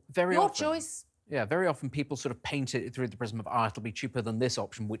all. Very Your often. choice. Yeah, very often people sort of paint it through the prism of, it'll be cheaper than this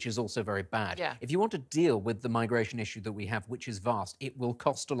option, which is also very bad. Yeah. If you want to deal with the migration issue that we have, which is vast, it will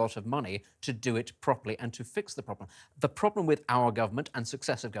cost a lot of money to do it properly and to fix the problem. The problem with our government and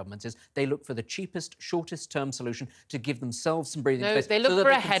successive governments is they look for the cheapest, shortest-term solution to give themselves some breathing No, space. they look so that for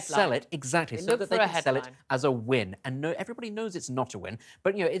a they can headline. sell it, exactly, They so look that for they a can sell it headline. as a win. And everybody knows it's not a win,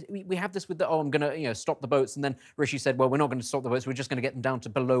 but we have this with the, I'm going to stop the boats, and then Rishi said, well, we're not going to stop the boats, we're just going to get them down to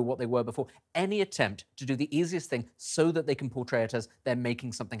below what they were before. Any attempt to do the easiest thing so that they can portray it as they're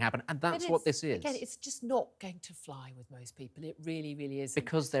making something happen, and that's what this is. Again, it's just not going to fly with most people. It really, really isn't.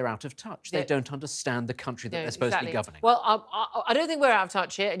 Because they're out of touch. They don't understand the country that they're supposed to be governing. Well, I don't think we're out of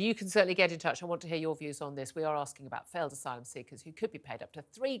touch here, and you can certainly get in touch. I want to hear your views on this. We are asking about failed asylum seekers who could be paid up to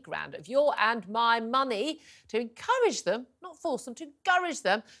 $3 grand of your and my money to encourage them, not force them, to encourage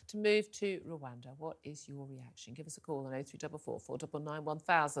them to move to Rwanda. What is your reaction? Give us a call on 0344 499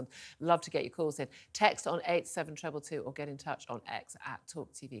 1000. Love to get your calls in. Text on 87222 or get in touch on X at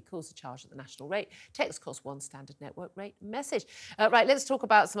talkTV. Calls are charged at the national rate. Text costs one standard network rate message. Right, let's talk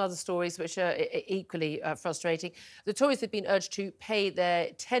about some other stories which are equally frustrating. The Tories have been urged to pay their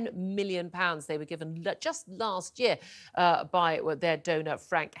 £10 million they were given just last year by their donor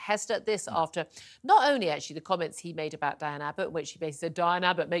Frank Hester. This after not only actually the comments he made about Diane Abbott, in which he basically said Diane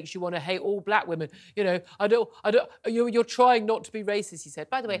Abbott makes you want to hate all black women. You're trying not to be racist, he said.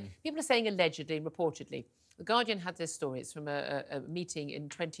 By the way, people are saying allegedly and reportedly. The Guardian had this story. It's from a meeting in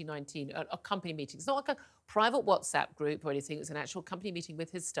 2019, a company meeting. It's not like a private WhatsApp group or anything. It's an actual company meeting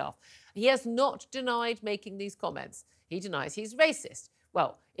with his staff. He has not denied making these comments. He denies he's racist.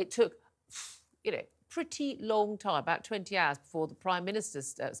 Well, it took, pretty long time, about 20 hours before the Prime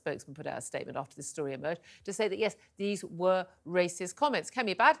Minister's spokesman put out a statement after this story emerged to say that, yes, these were racist comments.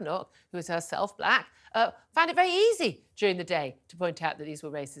 Kemi Badenoch, who is herself black, found it very easy during the day to point out that these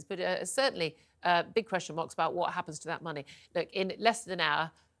were racist. But certainly big question marks about what happens to that money. Look, in less than an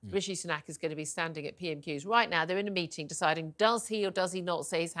hour, Rishi Sunak is going to be standing at PMQs. Right now, they're in a meeting deciding does he or does he not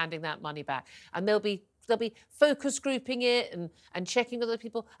say he's handing that money back. And they'll be focus grouping it and checking other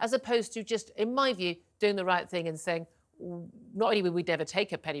people, as opposed to just, in my view, doing the right thing and saying, not only will we never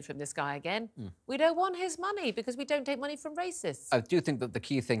take a penny from this guy again, we don't want his money because we don't take money from racists. I do think that the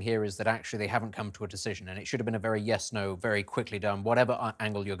key thing here is that actually they haven't come to a decision, and it should have been a very yes-no, very quickly done. Whatever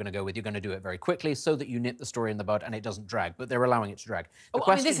angle you're going to go with, you're going to do it very quickly so that you nip the story in the bud and it doesn't drag, but they're allowing it to drag.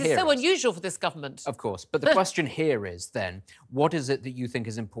 This is so unusual for this government. Of course, but the question here is then, what is it that you think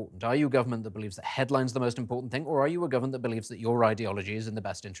is important? Are you a government that believes that headline's the most important thing, or are you a government that believes that your ideology is in the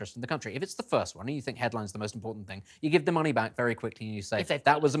best interest in the country? If it's the first one and you think headline's the most important thing, you give them the money back very quickly and you say,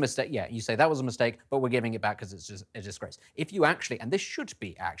 that was a mistake. Yeah, you say that was a mistake, but we're giving it back because it's just a disgrace. If you actually, and this should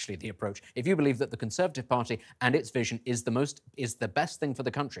be actually the approach, if you believe that the Conservative Party and its vision is the best thing for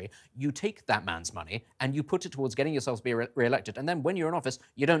the country, you take that man's money and you put it towards getting yourselves to be re-elected. And then when you're in office,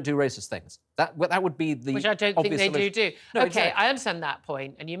 you don't do racist things. That would be the Which I don't think they do. No, okay, exactly. I understand that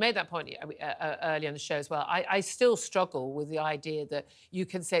point, and you made that point earlier on the show as well. I still struggle with the idea that you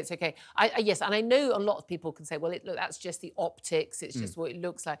can say it's okay. Yes, and I know a lot of people can say, well, look, that's just the optics. It's just what it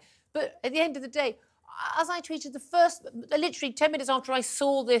looks like. But at the end of the day, as I tweeted literally 10 minutes after I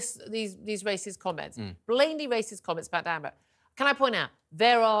saw these racist comments, blatantly racist comments about Diane Abbott, can I point out,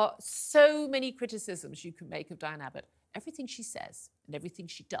 there are so many criticisms you can make of Diane Abbott. Everything she says and everything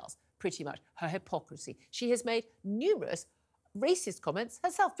she does, pretty much, her hypocrisy. She has made numerous racist comments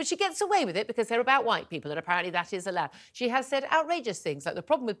herself, but she gets away with it because they're about white people, and apparently that is allowed. She has said outrageous things, like the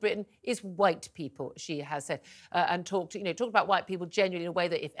problem with Britain is white people, she has said, and talked about white people genuinely in a way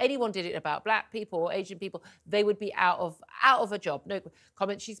that if anyone did it about black people or Asian people, they would be out of a job. No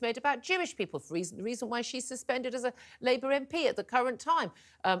comments she's made about Jewish people, for the reason why she's suspended as a Labour MP at the current time.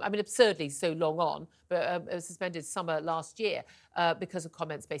 I mean, absurdly so long on, but suspended summer last year because of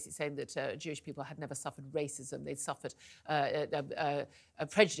comments basically saying that Jewish people had never suffered racism, they'd suffered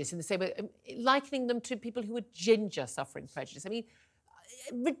prejudice in the same way, likening them to people who were ginger suffering prejudice. I mean,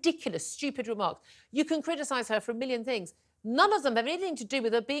 ridiculous, stupid remarks. You can criticise her for a million things. None of them have anything to do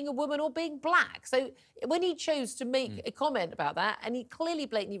with her being a woman or being black. So when he chose to make a comment about that, and he clearly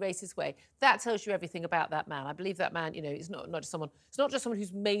blatantly racist way, that tells you everything about that man. I believe that man, is not just someone. It's not just someone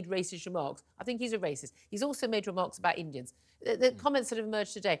who's made racist remarks. I think he's a racist. He's also made remarks about Indians. The comments that have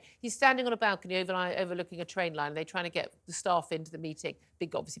emerged today. He's standing on a balcony overlooking a train line. And they're trying to get the staff into the meeting.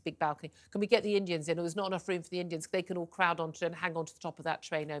 Obviously big balcony. Can we get the Indians in? There's not enough room for the Indians. They can all crowd onto and hang onto the top of that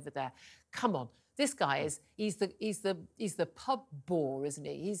train over there. Come on. This guy he's the pub bore, isn't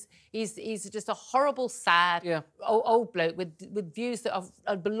he? He's just a horrible, sad old bloke with views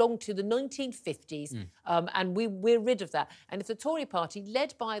that belong to the 1950s, and we're rid of that. And if the Tory party,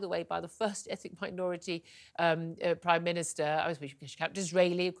 led by the way by the first ethnic minority Prime Minister, I suppose you can count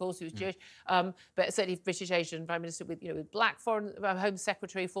Disraeli, of course, who was Jewish, but certainly British Asian Prime Minister with black foreign Home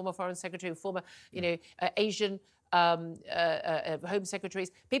Secretary, former Foreign Secretary, former Asian. Home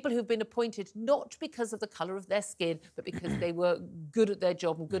secretaries, people who've been appointed not because of the colour of their skin, but because they were good at their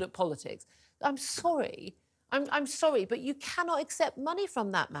job and good at politics. I'm sorry. I'm sorry, but you cannot accept money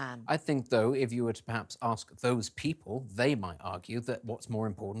from that man. I think, though, if you were to perhaps ask those people, they might argue that what's more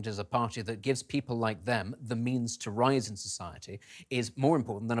important is a party that gives people like them the means to rise in society is more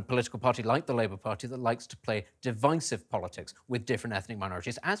important than a political party like the Labour Party that likes to play divisive politics with different ethnic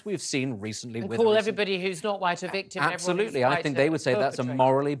minorities, as we've seen recently. And call everybody who's not white a victim. Absolutely. I think they would say that's a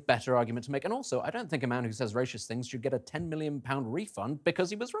morally better argument to make. And also, I don't think a man who says racist things should get a £10 million refund because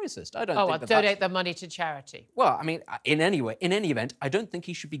he was racist. I don't think I'll donate the money to charity. Well, I mean, in any event, I don't think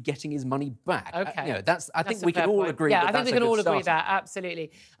he should be getting his money back. Okay. I think we can all agree. Yeah, I think we can all agree that,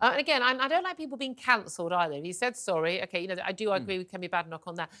 absolutely. And again, I don't like people being cancelled either. He said sorry. Okay, I do agree with Kemi Badenoch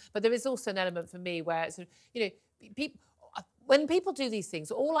on that. But there is also an element for me where, people. When people do these things,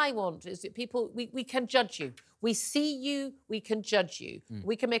 all I want is that we can judge you. We see you, we can judge you.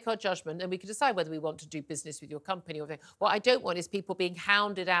 We can make our judgment and we can decide whether we want to do business with your company or anything. What I don't want is people being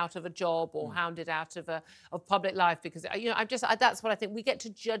hounded out of a job or hounded out of public life because, that's what I think. We get to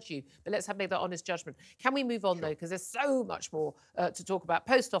judge you, but let's make that honest judgment. Can we move on, though? Because there's so much more to talk about.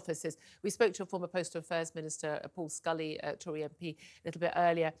 Post offices. We spoke to a former Postal Affairs Minister, Paul Scully, Tory MP, a little bit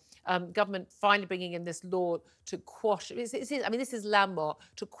earlier. Government finally bringing in this law to quash, this is landmark,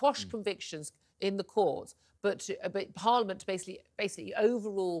 to quash convictions in the courts, but Parliament to basically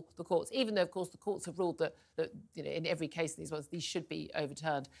overrule the courts, even though, of course, the courts have ruled that in every case these should be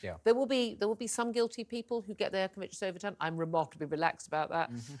overturned. Yeah. There will be some guilty people who get their convictions overturned. I'm remarkably relaxed about that.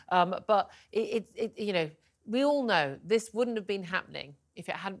 But we all know this wouldn't have been happening if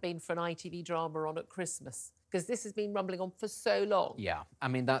it hadn't been for an ITV drama on at Christmas, because this has been rumbling on for so long. Yeah, I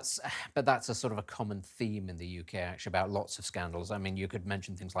mean, that's a sort of a common theme in the UK, actually, about lots of scandals. I mean, you could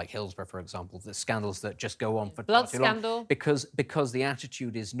mention things like Hillsborough, for example, the scandals that just go on for blood too long. Scandal. Because the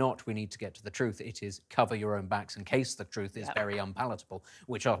attitude is not, we need to get to the truth. It is cover your own backs in case the truth is very unpalatable,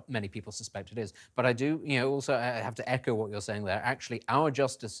 which many people suspect it is. But I do, also I have to echo what you're saying there. Actually, our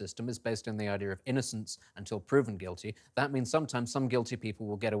justice system is based on the idea of innocence until proven guilty. That means sometimes some guilty people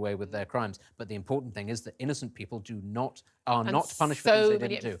will get away with their crimes. But the important thing is that innocent people are And not punished for things they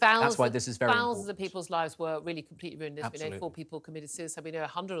many, didn't do. thousands, That's why this is very thousands important. of people's lives were really completely ruined. We know Absolutely. 4 people committed suicide. We know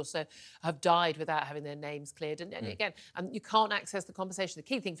 100 or so have died without having their names cleared. And again, you can't access the compensation. The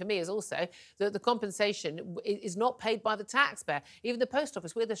key thing for me is also that the compensation is not paid by the taxpayer. Even the post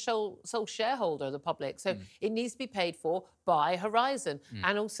office, we're the sole shareholder of the public. So it needs to be paid for by Horizon.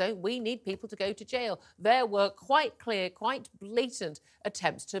 And also, we need people to go to jail. There were quite clear, quite blatant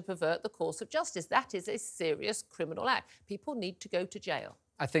attempts to pervert the course of justice. That is a serious criminal act. People need to go to jail.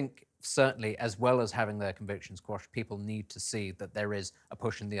 I think certainly, as well as having their convictions quashed, people need to see that there is a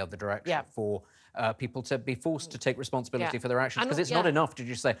push in the other direction for people to be forced to take responsibility for their actions. Because it's not enough to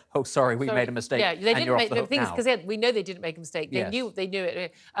just say, "Oh, sorry, we made a mistake." Yeah, they didn't make the things because we know they didn't make a mistake. They Yes. knew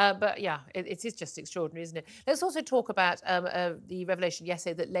it. But yeah, it is just extraordinary, isn't it? Let's also talk about the revelation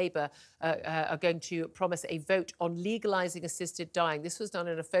yesterday that Labour are going to promise a vote on legalising assisted dying. This was done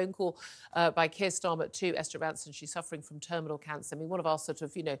in a phone call by Keir Starmer to Esther Ranson. She's suffering from terminal cancer. I mean, one of our sort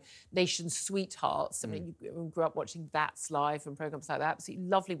of, nation's sweethearts. I mean, you grew up watching That's Live and programmes like that. Absolutely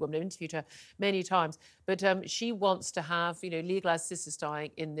lovely woman. I've interviewed her many times. But she wants to have, legalised assisted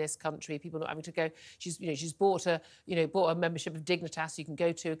dying in this country. People not having to go. She's bought a membership of Dignitas. You can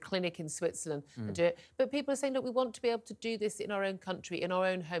go to a clinic in Switzerland and do it. But people are saying, look, we want to be able to do this in our own country, in our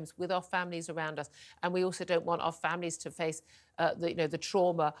own homes, with our families around us. And we also don't want our families to face the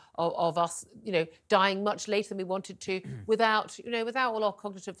trauma of us, dying much later than we wanted to, without all our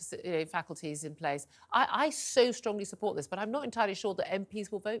cognitive faculties in place. I so strongly support this, but I'm not entirely sure that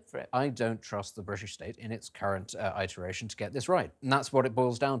MPs will vote for it. I don't trust the British state in its current iteration to get this right. And that's what it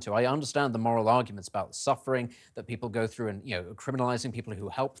boils down to. I understand the moral arguments about the suffering that people go through and, criminalising people who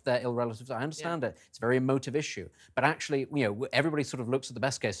helped their ill relatives. I understand it. It's a very emotive issue. But actually, everybody sort of looks at the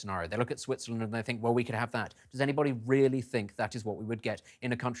best case scenario. They look at Switzerland and they think, well, we could have that. Does anybody really think that is what we would get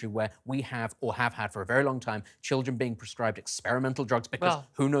in a country where we have, or have had for a very long time, children being prescribed experimental drugs because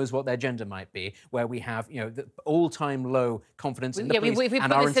who knows what their gender might be, where we have, the all-time low confidence in the police we and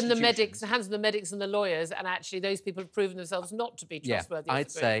put our this in the hands of the medics and the lawyers, and actually those people have proven themselves not to be trustworthy.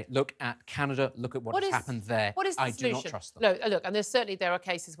 I'd say look at Canada, look at what has happened there. What is the I solution? do not trust them. No, look, and there are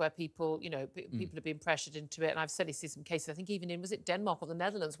cases where people, people have been pressured into it, and I've certainly seen some cases, I think even in, was it Denmark or the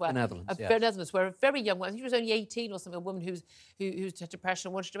Netherlands, where Netherlands, where a very young woman, I think she was only 18 or something, a woman who had depression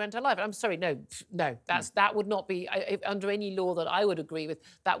and wanted to end her life. I'm sorry, no, that would not be, under any law that I would agree with,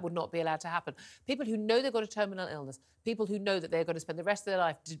 that would not be allowed to happen. People who know they've got a terminal illness, people who know that they're going to spend the rest of their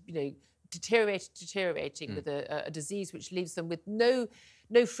life, deteriorating with a disease which leaves them with no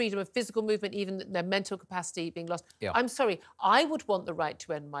freedom of physical movement, even their mental capacity being lost. Yeah. I'm sorry, I would want the right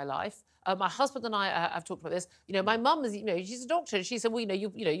to end my life. My husband and I have talked about this. My mum is, she's a doctor, and she said, well,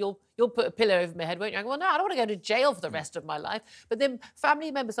 you'll put a pillow over my head, won't you? I go, well, no, I don't want to go to jail for the rest of my life. But then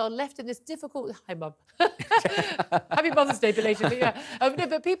family members are left in this difficult. Hi, Mum. Happy Mother's Day belated.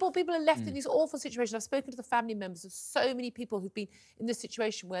 But people are left in these awful situations. I've spoken to the family members of so many people who've been in this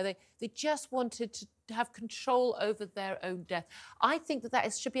situation where they just wanted to have control over their own death. I think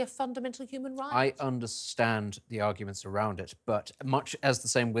that should be a fundamental human right. I understand the arguments around it, but much as the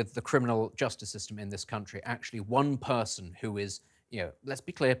same with the criminal justice system in this country, actually one person who is, let's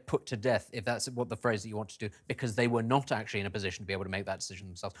be clear, put to death, if that's what the phrase that you want to do, because they were not actually in a position to be able to make that decision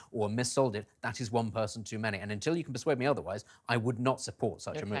themselves or missold it, that is one person too many. And until you can persuade me otherwise, I would not support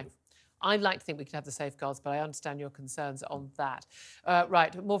such a move. I'd like to think we could have the safeguards, but I understand your concerns on that.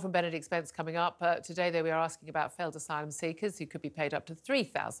 Right, more from Benedict Spence coming up. Today, we are asking about failed asylum seekers who could be paid up to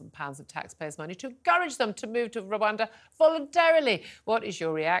 £3,000 of taxpayers' money to encourage them to move to Rwanda voluntarily. What is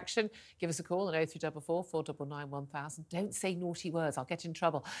your reaction? Give us a call on 0344 499 1000. Don't say naughty words, I'll get in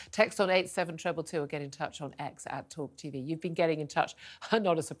trouble. Text on 87222 or get in touch on X at talkTV. You've been getting in touch,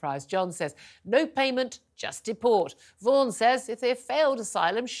 not a surprise. John says, no payment, just deport. Vaughan says, if they've failed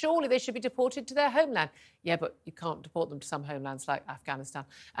asylum, surely they should be deported to their homeland. Yeah, but you can't deport them to some homelands like Afghanistan.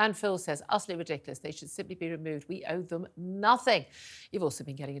 And Phil says, utterly ridiculous. They should simply be removed. We owe them nothing. You've also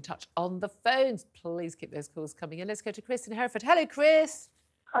been getting in touch on the phones. Please keep those calls coming in. Let's go to Chris in Hereford. Hello, Chris.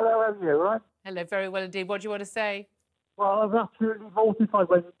 Hello, how are you, right? Hello, very well indeed. What do you want to say? Well, I was absolutely mortified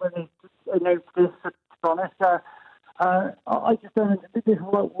when they announced this, to be honest. I just don't think this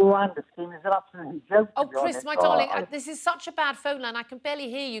Rwanda scheme is an absolute joke. Oh, Chris, my darling, this is such a bad phone line. I can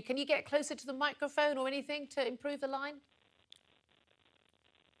barely hear you. Can you get closer to the microphone or anything to improve the line?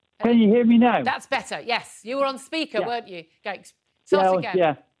 Can you hear me now? That's better, yes. You were on speaker, weren't you? Go, start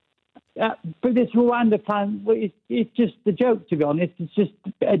again. But this Rwanda plan, it's just a joke, to be honest. It's just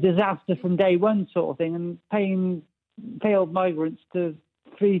a disaster from day one sort of thing, and paying failed migrants to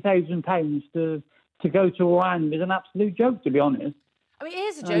 £3,000 to go to Rwanda is an absolute joke, to be honest. I mean, it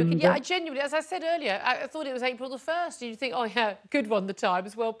is a joke, and yeah, I genuinely, as I said earlier, I thought it was April the 1st, and you think, oh yeah, good one, the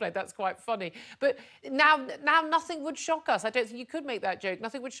Times, well played, that's quite funny. But now nothing would shock us. I don't think you could make that joke,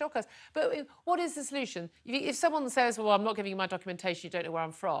 nothing would shock us. But what is the solution? If someone says, well, I'm not giving you my documentation, you don't know where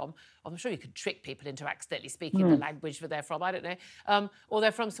I'm from, I'm sure you could trick people into accidentally speaking the language where they're from, I don't know. Or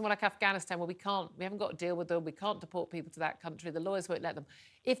they're from somewhere like Afghanistan where we haven't got a deal with them, we can't deport people to that country, the lawyers won't let them.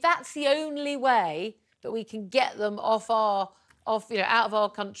 If that's the only way that we can get them out of our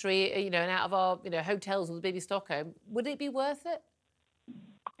country, and out of our, hotels or the baby Stockholm, would it be worth it?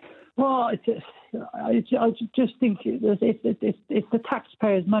 Well, I just think it's the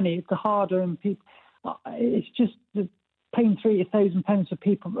taxpayers' money. It's the hard-earned people. It's just paying £30,000 for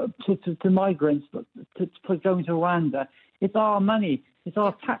people to migrants for going to Rwanda. It's our money. It's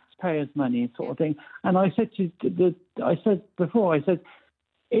our taxpayers' money, sort of thing. And I said before,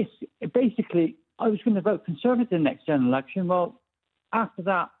 it's basically, I was going to vote Conservative in the next general election. Well, after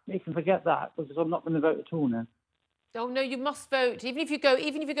that, you can forget that because I'm not going to vote at all now. Oh no, you must vote. Even if you go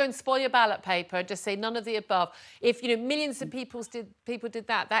and spoil your ballot paper and just say none of the above. If millions of people did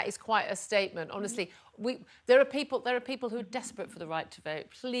that, that is quite a statement. Honestly, there are people who are desperate for the right to vote.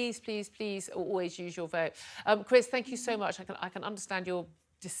 Please, please, please, always use your vote. Chris, thank you so much. I can understand your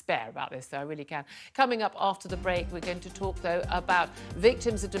despair about this, though, I really can. Coming up after the break, we're going to talk, though, about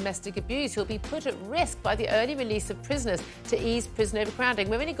victims of domestic abuse who'll be put at risk by the early release of prisoners to ease prison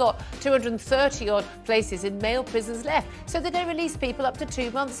overcrowding. We've only got 230-odd places in male prisons left, so they don't release people up to 2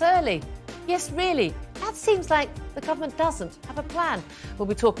 months early. Yes, really? That seems like the government doesn't have a plan. We'll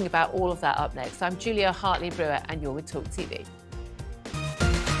be talking about all of that up next. I'm Julia Hartley-Brewer, and you're with talkTV.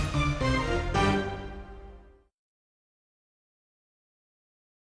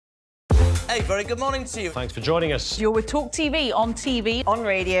 Hey, very good morning to you. Thanks for joining us. You're with talkTV, on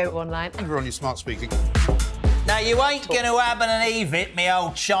radio, online. And we're on your smart speaker. Now, you ain't going to have an Eve-it, me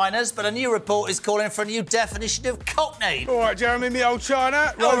old Chinas, but a new report is calling for a new definition of cockney. All right, Jeremy, me old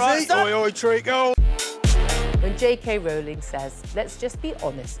China. All Rosie, right, oi, oi, treacle. When J.K. Rowling says, let's just be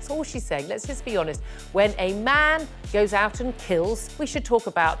honest, that's all she's saying, let's just be honest. When a man goes out and kills, we should talk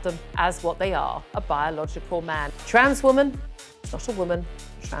about them as what they are, a biological man. Trans woman, it's not a woman.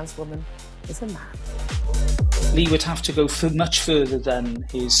 Trans woman is a man. Lee would have to go much further than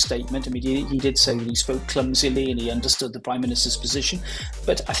his statement. I mean, he did say that he spoke clumsily and he understood the Prime Minister's position,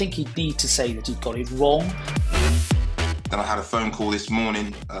 but I think he'd need to say that he'd got it wrong. Then I had a phone call this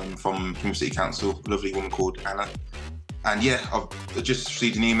morning from City Council, a lovely woman called Anna. And yeah, I've just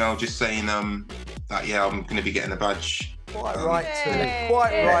received an email just saying that, yeah, I'm going to be getting a badge. Quite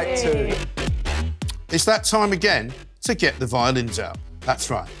right too. It's that time again to get the violins out. That's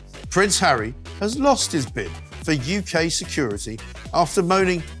right. Prince Harry has lost his bid for UK security after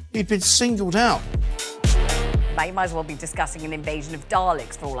moaning he'd been singled out. You might as well be discussing an invasion of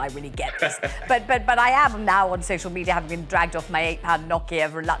Daleks for all I really get this. but I am now on social media, having been dragged off my £8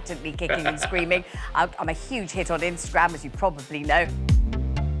 Nokia, reluctantly kicking and screaming. I'm a huge hit on Instagram, as you probably know.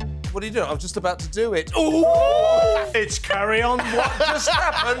 What are you doing? I was just about to do it. Ooh! It's carry on. What just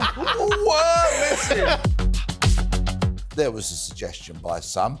happened? Listen. There was a suggestion by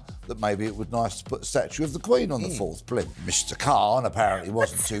some that maybe it would be nice to put a statue of the Queen on the fourth blimp. Mr. Khan apparently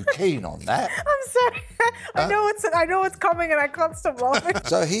wasn't too keen on that. I'm sorry. I know it's coming and I can't stop laughing.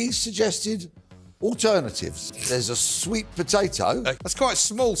 So he suggested alternatives. There's a sweet potato. That's quite a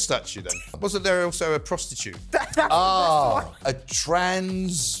small statue, then. Wasn't there also a prostitute? A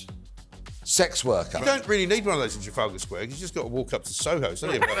trans sex worker. You don't really need one of those in Trafalgar Square. You just got to walk up to Soho, so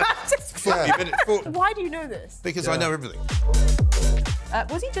Why do you know this? Because I know everything.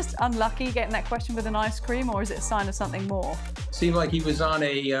 Was he just unlucky getting that question with an ice cream, or is it a sign of something more? Seemed like he was on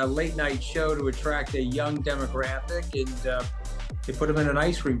a late-night show to attract a young demographic, and they put him in an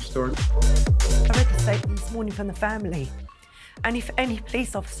ice cream store. I read the statement this morning from the family, and if any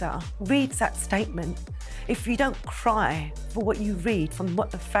police officer reads that statement, if you don't cry for what you read from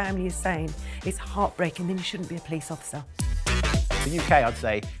what the family is saying, it's heartbreaking, then you shouldn't be a police officer. The UK, I'd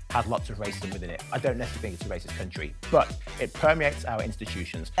say, has lots of racism within it. I don't necessarily think it's a racist country, but it permeates our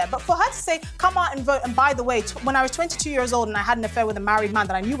institutions. Yeah, but for her to say, come out and vote, and by the way, when I was 22 years old and I had an affair with a married man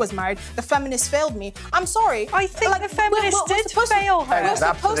that I knew was married, the feminists failed me. I'm sorry. I think the feminists did fail her.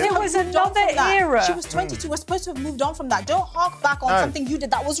 It was another era. She was 22. We're supposed to have moved on from that. Don't hark back on something you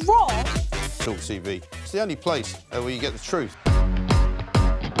did that was wrong. talkTV. It's the only place where you get the truth.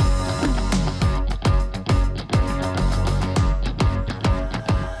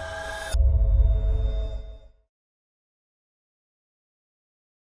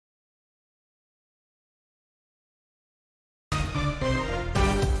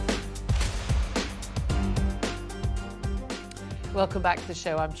 Welcome back to the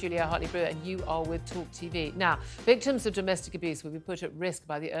show. I'm Julia Hartley-Brewer and you are with talkTV. Now, victims of domestic abuse will be put at risk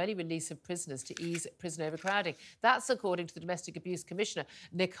by the early release of prisoners to ease prison overcrowding. That's according to the Domestic Abuse Commissioner,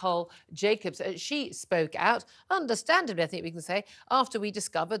 Nicole Jacobs. She spoke out, understandably, I think we can say, after we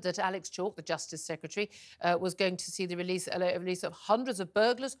discovered that Alex Chalk, the Justice Secretary, was going to see the release of hundreds of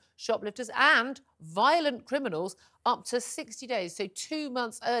burglars, shoplifters and violent criminals up to 60 days, so 2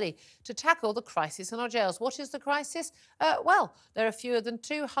 months early, to tackle the crisis in our jails. What is the crisis? Well, there are fewer than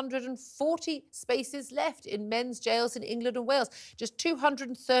 240 spaces left in men's jails in England and Wales. Just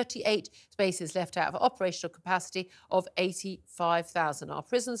 238 spaces left out of operational capacity of 85,000. Our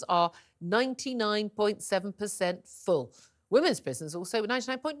prisons are 99.7% full. Women's prisons also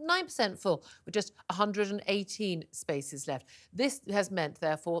 99.9% full, with just 118 spaces left. This has meant,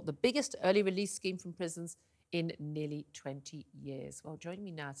 therefore, the biggest early release scheme from prisons in nearly 20 years. Well, joining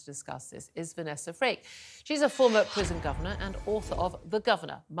me now to discuss this is Vanessa Frake. She's a former prison governor and author of The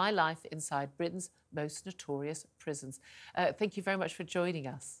Governor, My Life Inside Britain's Most Notorious Prisons. Thank you very much for joining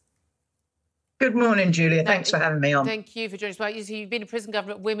us. Good morning, Julia. Thanks for having me on. Thank you for joining us. Well, you've been a prison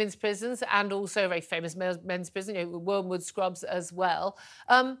governor at women's prisons and also a very famous men's prison, Wormwood Scrubs as well.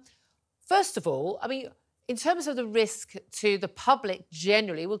 First of all, I mean, in terms of the risk to the public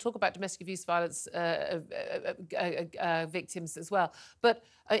generally, we'll talk about domestic abuse violence victims as well, but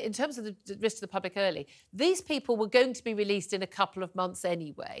in terms of the risk to the public early, these people were going to be released in a couple of months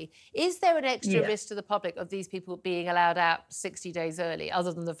anyway. Is there an extra risk to the public of these people being allowed out 60 days early,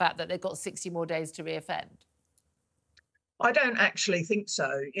 other than the fact that they've got 60 more days to reoffend? I don't actually think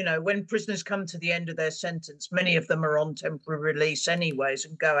so. You know, when prisoners come to the end of their sentence, many of them are on temporary release anyways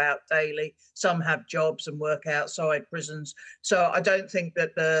and go out daily. Some have jobs and work outside prisons. So I don't think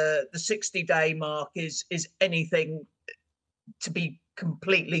that the 60-day mark is anything to be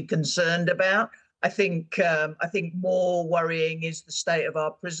completely concerned about. I think more worrying is the state of our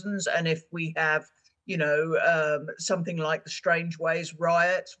prisons. And if we have, something like the Strangeways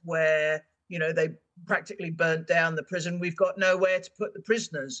riot, where they practically burnt down the prison, we've got nowhere to put the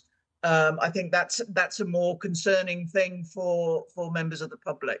prisoners. I think that's a more concerning thing for members of the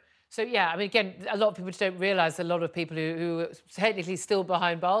public. So, yeah, I mean, again, a lot of people don't realise a lot of people who are technically still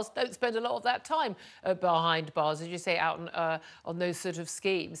behind bars don't spend a lot of that time behind bars, as you say, out on those sort of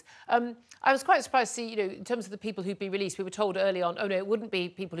schemes. I was quite surprised to see, in terms of the people who've been released, we were told early on, oh, no, it wouldn't be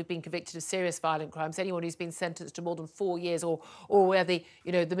people who've been convicted of serious violent crimes. Anyone who's been sentenced to more than 4 years or where the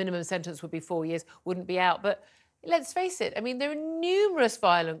minimum sentence would be 4 years wouldn't be out. But let's face it, I mean, there are numerous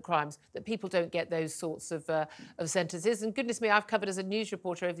violent crimes that people don't get those sorts of sentences. And goodness me, I've covered as a news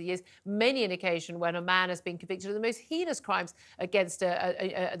reporter over the years many an occasion when a man has been convicted of the most heinous crimes against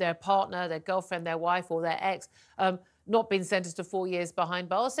their partner, their girlfriend, their wife or their ex, not been sentenced to 4 years behind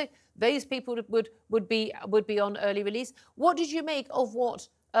bars. So those people would be on early release. What did you make of what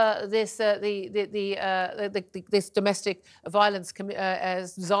this domestic violence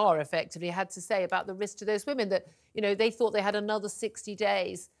czar effectively had to say about the risk to those women, that they thought they had another 60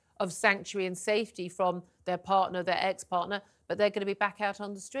 days of sanctuary and safety from their partner, their ex-partner, but they're going to be back out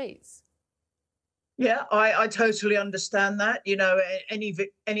on the streets? Yeah, I totally understand that.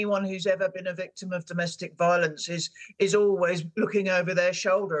 Anyone who's ever been a victim of domestic violence is always looking over their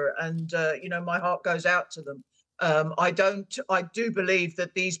shoulder, and my heart goes out to them. I do believe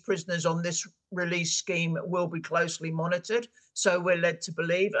that these prisoners on this release scheme will be closely monitored, so we're led to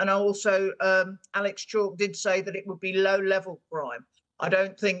believe. And also, Alex Chalk did say that it would be low-level crime. I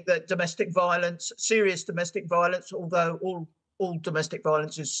don't think that domestic violence, serious domestic violence, although all domestic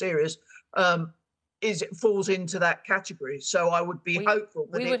violence is serious, falls into that category. So I would be hopeful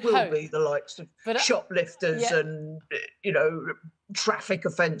that it will be the likes of shoplifters and traffic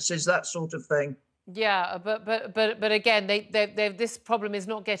offences, that sort of thing. Yeah, but again, this problem is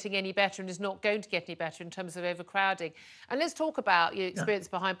not getting any better and is not going to get any better in terms of overcrowding. And let's talk about your experience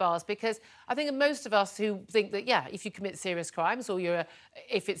behind bars, because I think most of us who think that, if you commit serious crimes or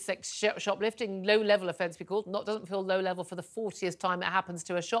if it's like shoplifting, low-level offence, we call it, doesn't feel low-level for the 40th time it happens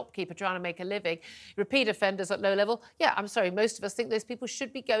to a shopkeeper trying to make a living. Repeat offenders at low level, I'm sorry, most of us think those people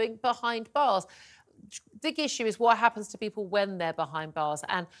should be going behind bars. Big issue is what happens to people when they're behind bars,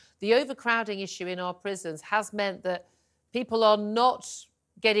 and the overcrowding issue in our prisons has meant that people are not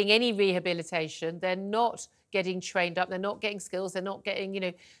getting any rehabilitation, they're not getting trained up, they're not getting skills, they're not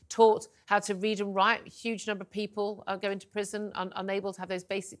getting taught how to read and write. A huge number of people are going to prison unable to have those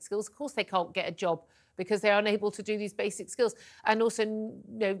basic skills. Of course they can't get a job because they're unable to do these basic skills. And also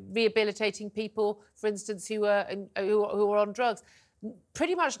rehabilitating people, for instance, who are on drugs.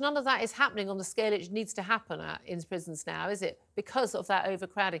 Pretty much none of that is happening on the scale it needs to happen at in prisons now, is it? Because of that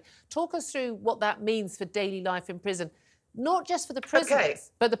overcrowding. Talk us through what that means for daily life in prison. not just for the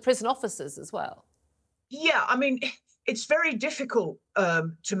prisoners, but the prison officers as well. Yeah, I mean, it's very difficult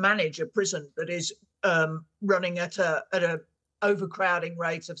to manage a prison that is running at a overcrowding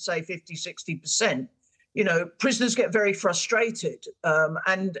rate of, say, 50–60%. You know, prisoners get very frustrated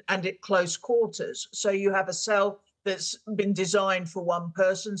and at close quarters. So you have a cell that's been designed for one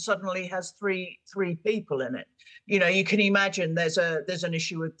person suddenly has three people in it. You know, you can imagine there's an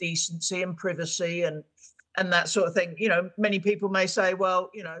issue of decency and privacy and that sort of thing. You know, many people may say, well,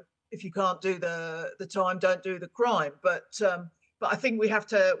 you know, if you can't do the time, don't do the crime. But I think we have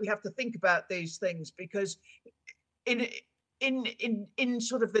to think about these things, because in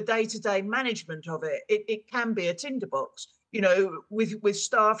sort of the day-to-day management of it, it can be a tinderbox. You know, with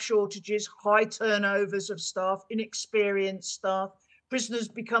staff shortages, high turnovers of staff, inexperienced staff, prisoners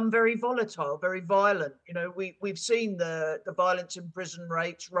become very volatile, very violent. You know, we've seen the violence in prison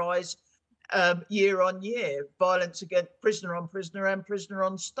rates rise year on year, violence against prisoner on prisoner and prisoner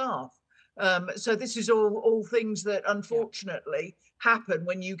on staff. So this is all things that unfortunately happen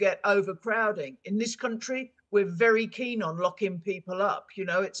when you get overcrowding. In this country, we're very keen on locking people up. You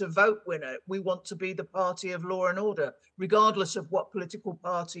know, it's a vote winner. We want to be the party of law and order, regardless of what political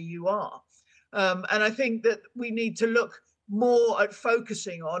party you are. And I think that we need to look more at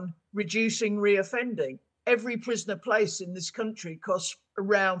focusing on reducing reoffending. Every prisoner placed in this country costs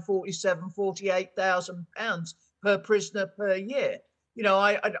around £47,000–48,000 per prisoner per year. You know,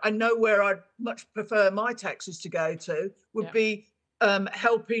 I know where I'd much prefer my taxes to go to would be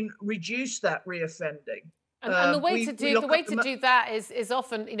helping reduce that reoffending. And the way to do that is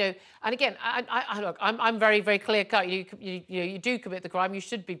often, you know, and again, look, I'm very, very clear cut. You do commit the crime, you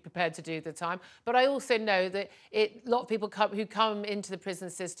should be prepared to do the time. But I also know that a lot of people who come into the prison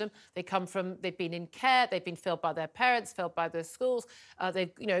system, they've been in care, they've been failed by their parents, failed by their schools.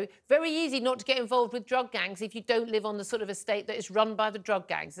 You know, very easy not to get involved with drug gangs if you don't live on the sort of estate that is run by the drug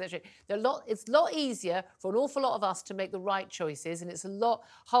gangs. It's a lot easier for an awful lot of us to make the right choices, and it's a lot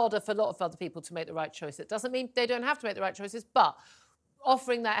harder for a lot of other people to make the right choice. It doesn't mean they don't have to make the right choices, but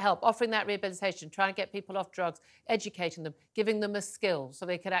offering that help, offering that rehabilitation, trying to get people off drugs, educating them, giving them a skill so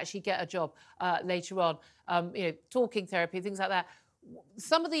they can actually get a job later on, you know, talking therapy, things like that.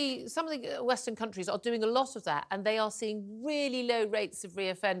 Some of the Western countries are doing a lot of that, and they are seeing really low rates of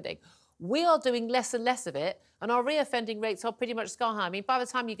reoffending. We are doing less and less of it, and our reoffending rates are pretty much sky high. I mean, by the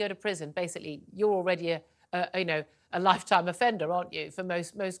time you go to prison, basically, you're already a lifetime offender, aren't you, for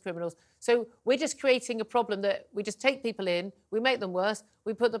most criminals? So we're just creating a problem that we just take people in, we make them worse,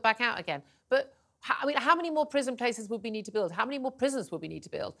 we put them back out again. But I mean, how many more prison places would we need to build? How many more prisons would we need to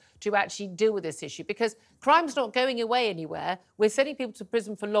build to actually deal with this issue? Because crime's not going away anywhere. We're sending people to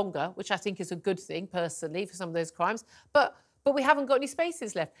prison for longer, which I think is a good thing, personally, for some of those crimes. But we haven't got any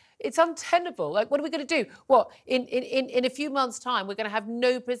spaces left. It's untenable. Like, what are we going to do? What, in a few months' time, we're going to have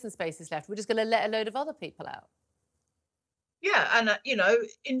no prison spaces left. We're just going to let a load of other people out. Yeah, and, you know,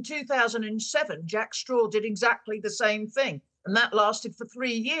 in 2007, Jack Straw did exactly the same thing, and that lasted for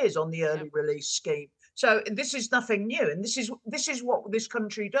 3 years on the early release scheme. So this is nothing new, and this is what this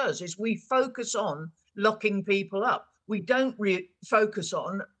country does, is we focus on locking people up. We don't focus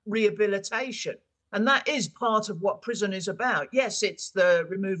on rehabilitation. And that is part of what prison is about. Yes, it's the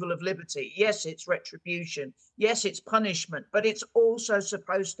removal of liberty. Yes, it's retribution. Yes, it's punishment. But it's also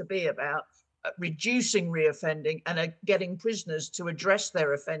supposed to be about reducing reoffending and getting prisoners to address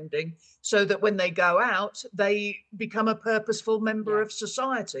their offending so that when they go out, they become a purposeful member of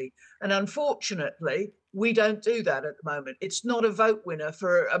society. And unfortunately, we don't do that at the moment. It's not a vote winner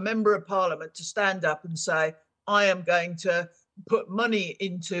for a member of parliament to stand up and say, I am going to put money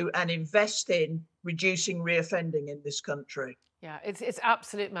into and invest in reducing reoffending in this country. Yeah, it's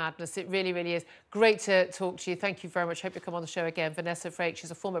absolute madness. It really, really is. Great to talk to you. Thank you very much. Hope you come on the show again. Vanessa Frake,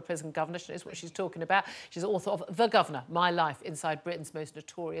 she's a former prison governor. She knows what she's talking about. She's the author of The Governor, My Life Inside Britain's Most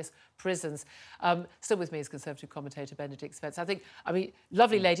Notorious Prisons. Still with me is Conservative commentator Benedict Spence. I mean,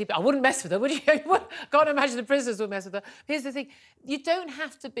 lovely lady, but I wouldn't mess with her, would you? Can't imagine the prisoners would mess with her. Here's the thing. You don't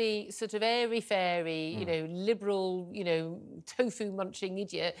have to be sort of airy-fairy, you know, liberal, you know, tofu-munching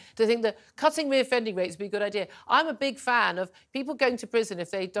idiot to think that cutting reoffending rates would be a good idea. I'm a big fan of people going to prison if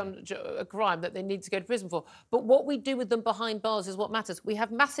they've done a crime that they need to go to prison for. But what we do with them behind bars is what matters. We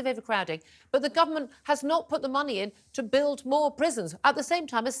have massive overcrowding, but the government has not put the money in to build more prisons at the same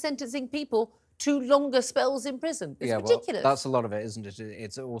time as sentencing people 2 longer spells in prison. It's ridiculous. Well, that's a lot of it, isn't it?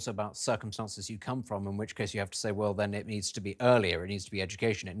 It's also about circumstances you come from, in which case you have to say, well, then it needs to be earlier, it needs to be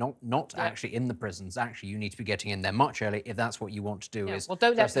education. Not actually in the prisons. Actually, you need to be getting in there much earlier if that's what you want to do. Well,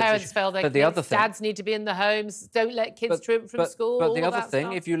 don't let parents fail their kids. Dads need to be in the homes. Don't let kids trip from school. But the other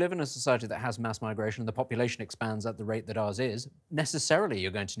thing, if you live in a society that has mass migration and the population expands at the rate that ours is, necessarily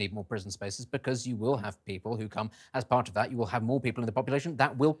you're going to need more prison spaces, because you will have people who come as part of that. You will have more people in the population.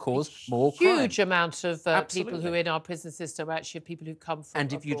 That will cause more crime. Huge amount of people who are in our prison system are actually people who come from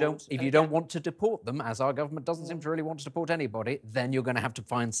And if you don't want to deport them, as our government doesn't seem to really want to deport anybody, then you're going to have to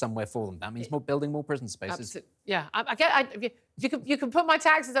find somewhere for them. That means building more prison spaces. Yeah, you can put my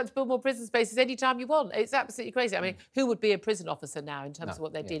taxes up to build more prison spaces anytime you want. It's absolutely crazy. I mean, who would be a prison officer now in terms of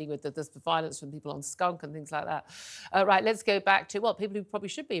what they're dealing with? There's the violence from people on skunk and things like that. Right, let's go back to, well, people who probably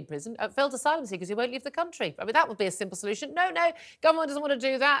should be in prison, failed asylum seekers who won't leave the country. I mean, that would be a simple solution. No, government doesn't want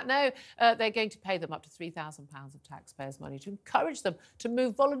to do that. No, they're going to pay them up to £3,000 of taxpayers' money to encourage them to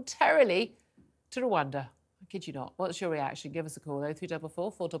move voluntarily to Rwanda. I kid you not. What's your reaction? Give us a call,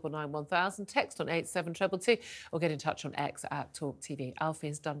 0344 499 1000, text on 87222, or get in touch on X at talkTV. Alfie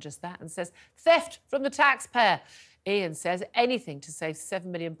has done just that and says, theft from the taxpayer. Ian says, anything to save £7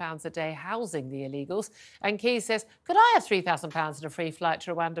 million a day housing the illegals. And Keys says, could I have £3,000 and a free flight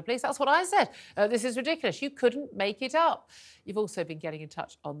to Rwanda, please? That's what I said. This is ridiculous. You couldn't make it up. You've also been getting in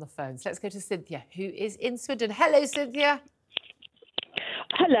touch on the phones. Let's go to Cynthia, who is in Swindon. Hello, Cynthia.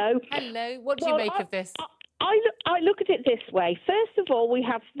 Hello. Hello. What do you make of this? I look at it this way. First of all, we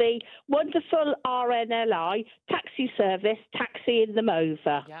have the wonderful RNLI taxi service, taxiing them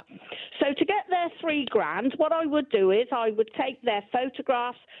over. Yep. So to get their £3,000, what I would do is I would take their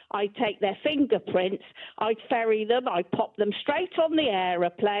photographs, I'd take their fingerprints, I'd ferry them, I'd pop them straight on the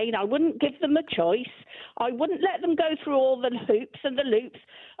aeroplane. I wouldn't give them a choice. I wouldn't let them go through all the hoops and the loops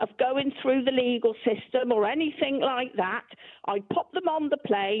of going through the legal system or anything like that. I'd pop them on the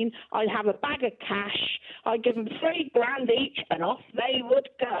plane, I'd have a bag of cash, I'd give them £3,000 each, and off they would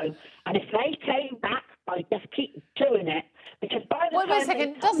go. And if they came back, I'd just keep doing it. Because by the wait a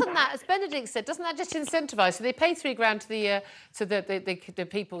second, doesn't that, as Benedict said, doesn't that just incentivise? So they pay £3,000 to the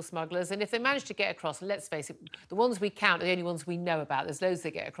people smugglers, and if they manage to get across, and let's face it, the ones we count are the only ones we know about. There's loads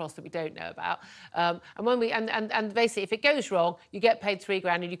that get across that we don't know about. And basically, if it goes wrong, you get paid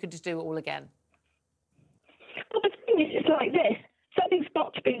 £3,000 and you can just do it all again. Well, the thing is, it's like this. Something's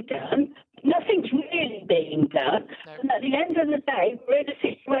got to be done. Nothing's really being done. No. And at the end of the day, we're in a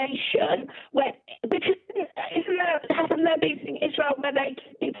situation where, because hasn't there been in Israel where they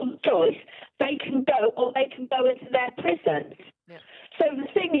give people the choice, they can go or they can go into their prisons. Yeah. So the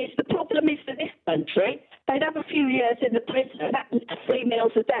thing is, the problem is for this country, they'd have a few years in the prison, 3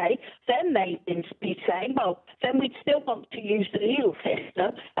 meals a day, then they'd be saying, well, then we'd still want to use the legal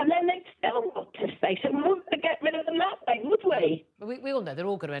system, and then they'd still want to stay. So we wouldn't get rid of them that way, would we? We all know they're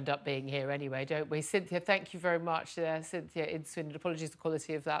all going to end up being here anyway, don't we? Cynthia, thank you very much. Cynthia in Swindon, apologies for the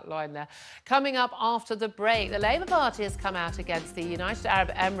quality of that line there. Coming up after the break, the Labour Party has come out against the United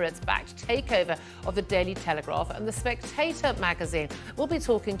Arab Emirates-backed takeover of the Daily Telegraph and the Spectator magazine. We'll be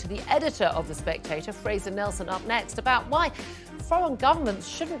talking to the editor of the Spectator, Fraser Nelson, up next about why foreign governments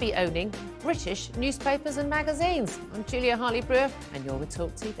shouldn't be owning British newspapers and magazines. I'm Julia Hartley-Brewer, and you're with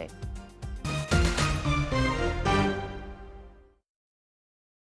talkTV.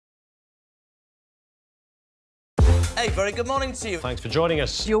 Hey, very good morning to you. Thanks for joining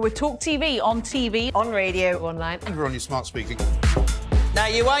us. You're with talkTV, on TV, on radio, online. And we're on your smart speaker. Now,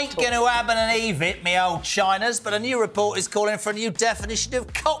 you ain't going to have an Eve me old Chinas, but a new report is calling for a new definition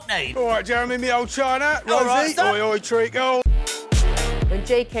of cockney. All right, Jeremy, me old China. All right, Rosie, oi, treacle. When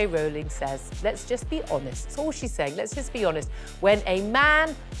J.K. Rowling says, let's just be honest, that's all she's saying, let's just be honest. When a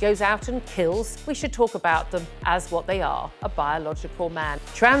man goes out and kills, we should talk about them as what they are, a biological man.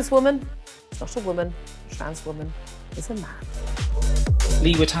 Trans woman, it's not a woman. Trans woman is a man.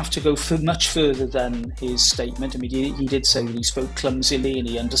 Lee would have to go much further than his statement. I mean, he did say that he spoke clumsily and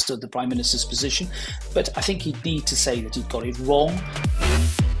he understood the Prime Minister's position, but I think he'd need to say that he'd got it wrong.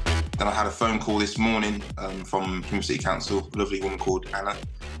 Then I had a phone call this morning from City Council, a lovely woman called Anna.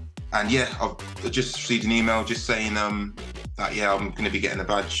 And yeah, I've just received an email just saying that, yeah, I'm going to be getting a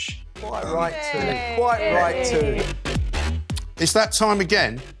badge. Quite right too. Quite right too. It's that time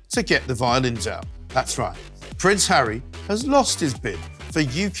again to get the violins out. That's right. Prince Harry has lost his bid for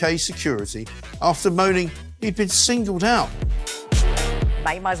UK security after moaning he'd been singled out.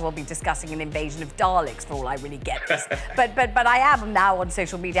 Might as well be discussing an invasion of Daleks for all I really get this. but I am now on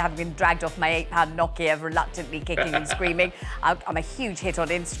social media, having been dragged off my £8 Nokia, reluctantly kicking and screaming. I'm a huge hit on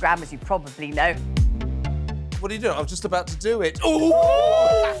Instagram, as you probably know. What are you doing? I'm just about to do it. Ooh!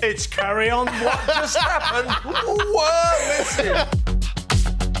 It's carry on. What just happened? Whoa, listen.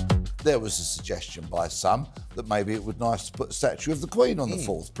 There was a suggestion by some that maybe it would be nice to put a statue of the Queen on the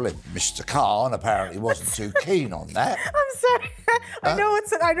fourth plinth. Mr. Khan apparently wasn't too keen on that. I'm sorry.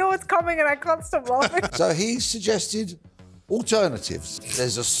 I know what's coming and I can't stop laughing. So he suggested alternatives.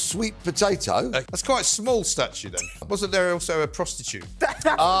 There's a sweet potato. That's quite a small statue then. Wasn't there also a prostitute?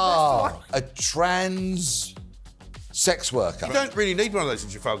 A trans sex worker. You don't really need one of those in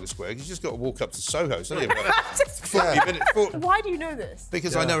Trafalgar Square. You just got to walk up to Soho. It's only about Just 40 minutes. Why do you know this?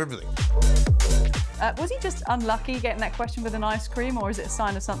 Because I know everything. Was he just unlucky getting that question with an ice cream, or is it a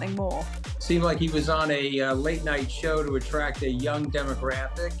sign of something more? Seemed like he was on a late-night show to attract a young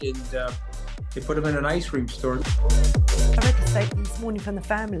demographic, and they put him in an ice cream store. I read the statement this morning from the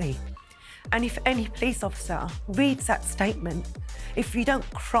family. And if any police officer reads that statement, if you don't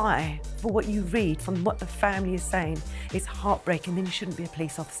cry for what you read from what the family is saying, it's heartbreaking, then you shouldn't be a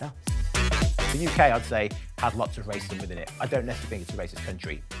police officer. The UK, I'd say, has lots of racism within it. I don't necessarily think it's a racist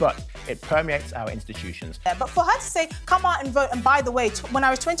country, but it permeates our institutions. Yeah, but for her to say, come out and vote, and by the way, when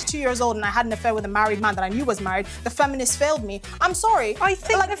I was 22 years old and I had an affair with a married man that I knew was married, the feminists failed me. I'm sorry. I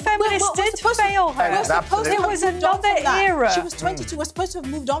think the feminists did fail her. It was another era. She was 22. We're supposed to have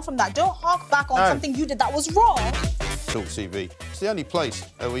moved on from that. Don't hark back on something you did that was wrong. talkTV. It's the only place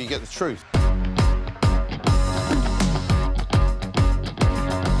where you get the truth.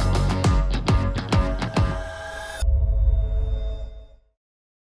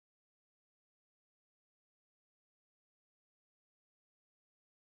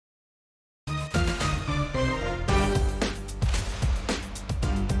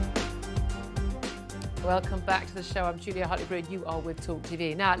 Welcome back to the show. I'm Julia Hartley-Brewer. You are with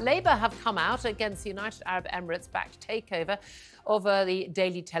talkTV. Now, Labour have come out against the United Arab Emirates-backed takeover of the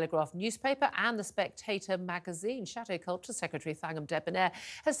Daily Telegraph newspaper and the Spectator magazine. Shadow Culture Secretary Thangam Debonair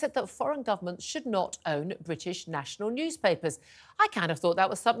has said that foreign governments should not own British national newspapers. I kind of thought that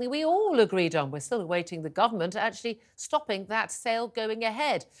was something we all agreed on. We're still awaiting the government actually stopping that sale going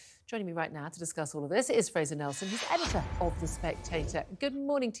ahead. Joining me right now to discuss all of this is Fraser Nelson, who's editor of The Spectator. Good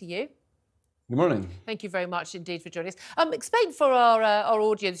morning to you. Good morning. Thank you very much indeed for joining us. Explain for our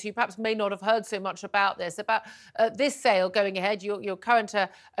audience who perhaps may not have heard so much about this sale going ahead. Your current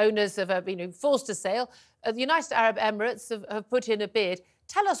owners have been forced to sale. The United Arab Emirates have put in a bid.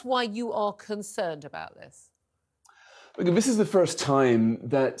 Tell us why you are concerned about this. This is the first time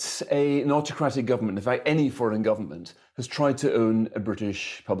that an autocratic government, in fact any foreign government, has tried to own a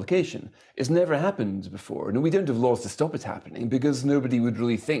British publication. It's never happened before. And we don't have laws to stop it happening because nobody would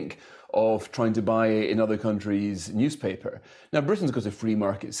really think of trying to buy another country's newspaper. Now, Britain's got a free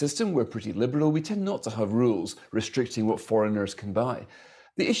market system. We're pretty liberal. We tend not to have rules restricting what foreigners can buy.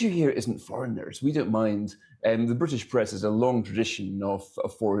 The issue here isn't foreigners. We don't mind. The British press has a long tradition of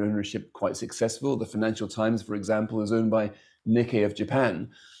foreign ownership, quite successful. The Financial Times, for example, is owned by Nikkei of Japan.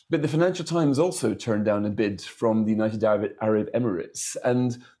 But the Financial Times also turned down a bid from the United Arab Emirates.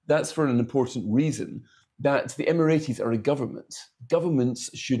 And that's for an important reason, that the Emiratis are a government.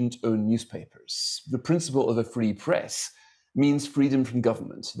 Governments shouldn't own newspapers. The principle of a free press means freedom from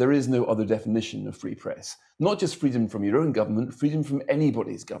government. There is no other definition of free press. Not just freedom from your own government, freedom from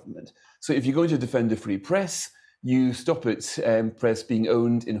anybody's government. So if you're going to defend a free press, you stop it, press being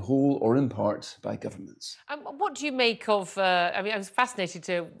owned in whole or in part by governments. What do you make of, I was fascinated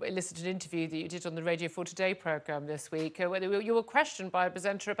to listen to an interview that you did on the Radio 4 Today programme this week, where you were questioned by a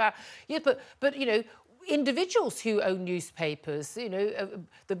presenter about, but individuals who own newspapers,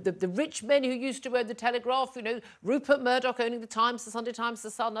 the rich men who used to own the Telegraph, Rupert Murdoch owning the Times, the Sunday Times, the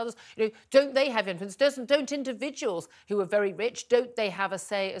Sun, others, don't they have influence? Don't individuals who are very rich, don't they have a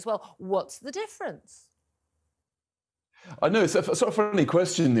say as well? What's the difference? I know, it's a sort of funny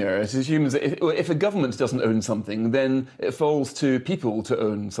question there. It assumes that if a government doesn't own something, then it falls to people to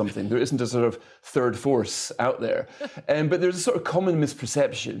own something. There isn't a sort of third force out there. But there's a sort of common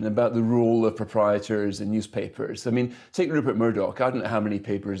misperception about the role of proprietors in newspapers. I mean, take Rupert Murdoch. I don't know how many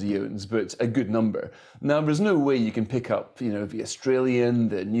papers he owns, but a good number. Now, there's no way you can pick up, the Australian,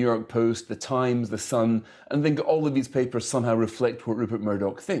 the New York Post, the Times, the Sun, and think all of these papers somehow reflect what Rupert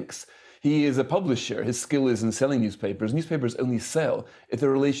Murdoch thinks. He is a publisher. His skill is in selling newspapers. Newspapers only sell if the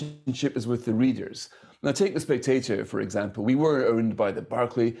relationship is with the readers. Now, take The Spectator, for example. We were owned by the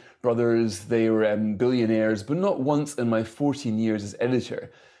Barclay brothers. They were billionaires, but not once in my 14 years as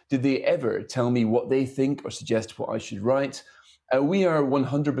editor did they ever tell me what they think or suggest what I should write. We are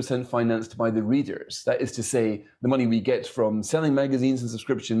 100% financed by the readers. That is to say, the money we get from selling magazines and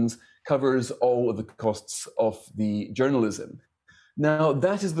subscriptions covers all of the costs of the journalism. Now,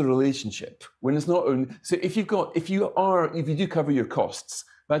 that is the relationship. When it's not owned, so if you do cover your costs,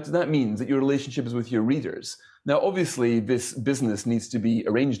 that means that your relationship is with your readers. Now, obviously, this business needs to be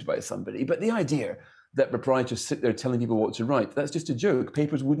arranged by somebody, but the idea that proprietors sit there telling people what to write, that's just a joke.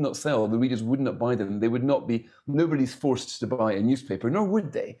 Papers would not sell, the readers would not buy them, nobody's forced to buy a newspaper, nor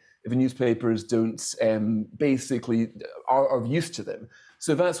would they, if the newspapers don't basically are of use to them.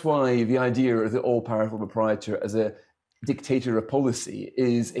 So that's why the idea of the all-powerful proprietor as a dictator of policy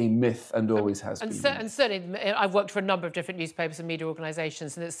is a myth and always has been. And certainly, I've worked for a number of different newspapers and media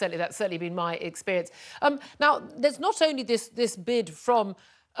organisations, and that's certainly been my experience. Now, there's not only this bid from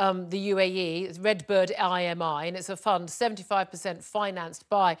the UAE, it's Redbird IMI, and it's a fund 75% financed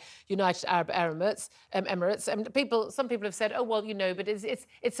by United Arab Emirates. And some people have said, oh well, but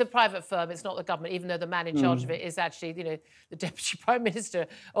it's a private firm, it's not the government, even though the man in charge of it is actually, the Deputy Prime Minister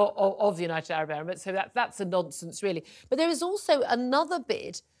of the United Arab Emirates. So that's a nonsense, really. But there is also another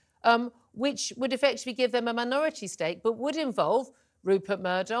bid, which would effectively give them a minority stake, but would involve Rupert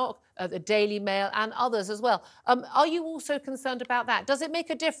Murdoch, the Daily Mail and others as well. Are you also concerned about that? Does it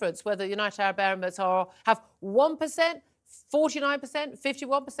make a difference whether the United Arab Emirates have 1%, 49%,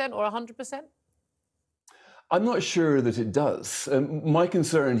 51% or 100%? I'm not sure that it does. My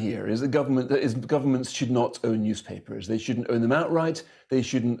concern here is that governments should not own newspapers. They shouldn't own them outright. They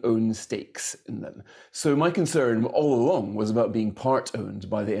shouldn't own stakes in them. So my concern all along was about being part-owned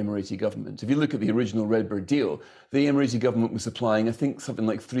by the Emirati government. If you look at the original Redbird deal, the Emirati government was supplying, I think, something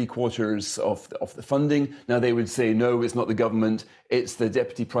like 3/4 of the funding. Now they would say, no, it's not the government, it's the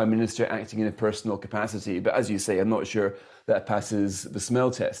Deputy Prime Minister acting in a personal capacity. But as you say, I'm not sure that passes the smell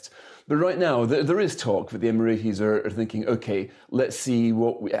test. But right now, there is talk that the Emiratis are thinking, OK, let's see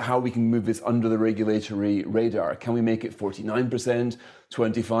how we can move this under the regulatory radar. Can we make it 49%,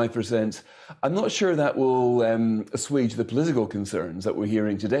 25%? I'm not sure that will assuage the political concerns that we're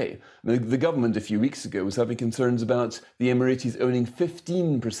hearing today. The government a few weeks ago was having concerns about the Emiratis owning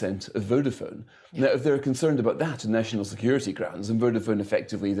 15% of Vodafone. Now, if they're concerned about that on national security grounds, and Vodafone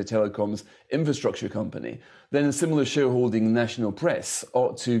effectively is a telecoms infrastructure company, then a similar shareholding national press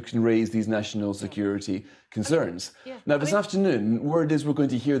ought to raise these national security concerns. Now, this afternoon, word is we're going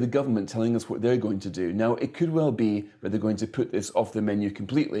to hear the government telling us what they're going to do. Now, it could well be that they're going to put this off the menu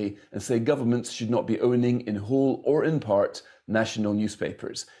completely and say governments should not be owning in whole or in part national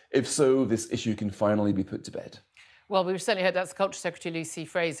newspapers. If so, this issue can finally be put to bed. Well, we've certainly heard that's Culture Secretary Lucy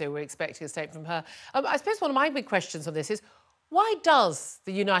Fraser. We're expecting a statement from her. I suppose one of my big questions on this is, why does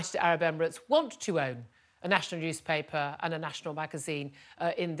the United Arab Emirates want to own a national newspaper and a national magazine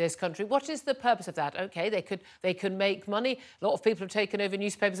in this country? What is the purpose of that? OK, they can make money. A lot of people have taken over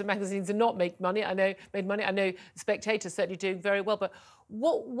newspapers and magazines and not made money. I know Spectator's certainly doing very well. But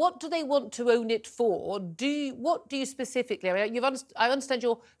what do they want to own it for? What do you specifically? I mean, I understand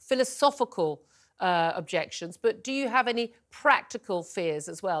your philosophical objections, but do you have any practical fears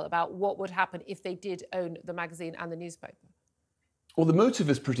as well about what would happen if they did own the magazine and the newspaper? Well, the motive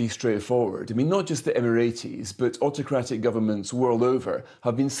is pretty straightforward. I mean, not just the Emiratis, but autocratic governments world over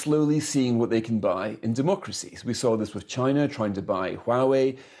have been slowly seeing what they can buy in democracies. We saw this with China trying to buy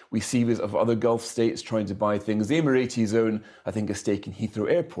Huawei. We see this of other Gulf states trying to buy things. The Emiratis own, I think, a stake in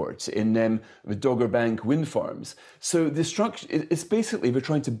Heathrow Airport, in the Dogger Bank wind farms. So the structure, it's basically they're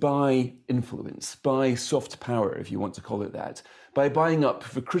trying to buy influence, buy soft power, if you want to call it that, by buying up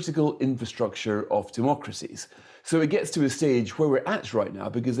the critical infrastructure of democracies. So it gets to a stage where we're at right now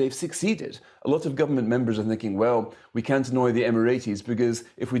because they've succeeded. A lot of government members are thinking, well, we can't annoy the Emiratis because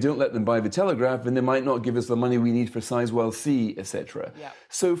if we don't let them buy the Telegraph, then they might not give us the money we need for Sizewell C, etc. Yeah.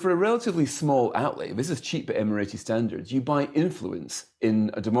 So for a relatively small outlay, this is cheap by Emirati standards, you buy influence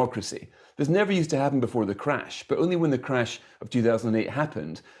in a democracy. This never used to happen before the crash, but only when the crash of 2008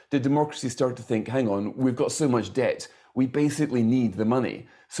 happened did democracy start to think, hang on, we've got so much debt, we basically need the money.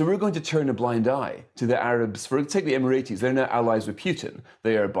 So we're going to turn a blind eye to the Arabs. Take the Emiratis, they're now allies with Putin.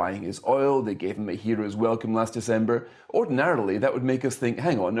 They are buying his oil, they gave him a hero's welcome last December. Ordinarily, that would make us think,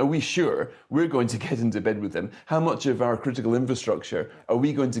 hang on, are we sure we're going to get into bed with them? How much of our critical infrastructure are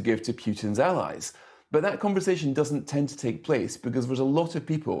we going to give to Putin's allies? But that conversation doesn't tend to take place because there's a lot of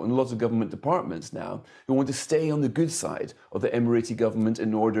people and a lot of government departments now who want to stay on the good side of the Emirati government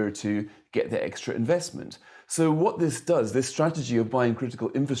in order to get the extra investment. So what this does, this strategy of buying critical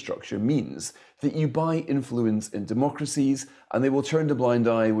infrastructure means that you buy influence in democracies and they will turn a blind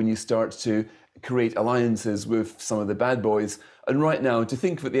eye when you start to create alliances with some of the bad boys. And right now, to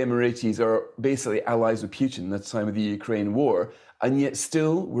think that the Emiratis are basically allies with Putin at the time of the Ukraine war, and yet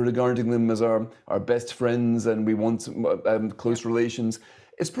still we're regarding them as our best friends and we want close relations,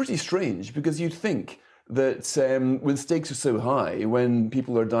 it's pretty strange because you'd think that when stakes are so high, when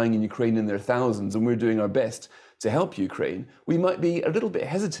people are dying in Ukraine in their thousands and we're doing our best to help Ukraine, we might be a little bit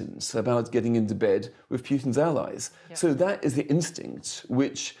hesitant about getting into bed with Putin's allies. Yep. So that is the instinct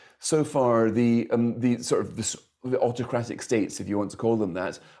which so far the autocratic states, if you want to call them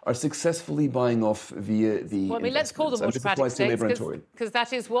that, are successfully buying off via the. Well, I mean, let's call them autocratic states because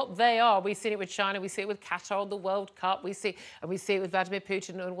that is what they are. We've seen it with China, we see it with Qatar, the World Cup, we see it with Vladimir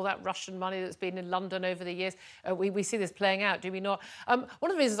Putin and all that Russian money that's been in London over the years. We see this playing out, do we not? One of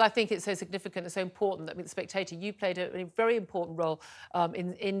the reasons I think it's so significant and so important that, I mean, The Spectator, you played a very important role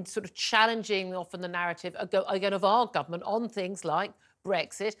in sort of challenging often the narrative again of our government on things like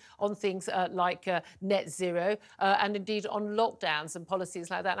Brexit, on things like net zero, and indeed on lockdowns and policies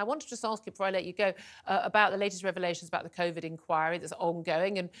like that. And I want to just ask you, before I let you go, about the latest revelations about the COVID inquiry that's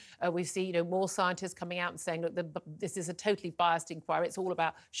ongoing. And we see, more scientists coming out and saying, look, this is a totally biased inquiry. It's all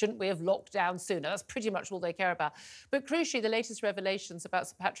about, shouldn't we have locked down sooner? That's pretty much all they care about. But crucially, the latest revelations about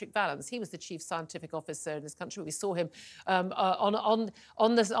Sir Patrick Vallance. He was the chief scientific officer in this country. We saw him on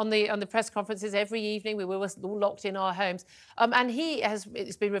the press conferences every evening. We were all locked in our homes, and he,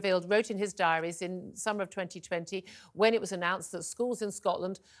 it's been revealed, wrote in his diaries in summer of 2020 when it was announced that schools in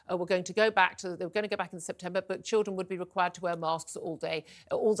Scotland were going to go back in September, but children would be required to wear masks all day,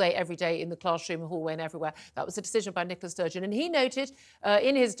 every day in the classroom, hallway and everywhere. That was a decision by Nicola Sturgeon. And he noted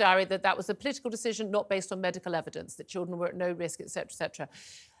in his diary that was a political decision not based on medical evidence, that children were at no risk, etc., etc.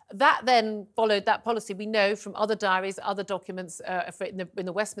 That then followed that policy. We know from other diaries, other documents in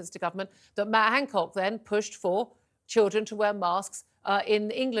the Westminster government, that Matt Hancock then pushed for children to wear masks in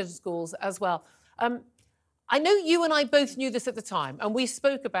England schools as well. I know you and I both knew this at the time, and we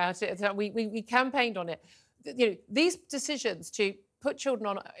spoke about it. We campaigned on it. These decisions to put children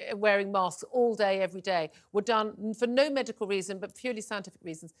on wearing masks all day, every day, were done for no medical reason, but purely scientific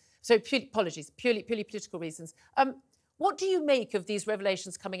reasons. So, purely political reasons. What do you make of these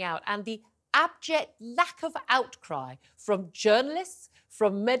revelations coming out and the abject lack of outcry from journalists,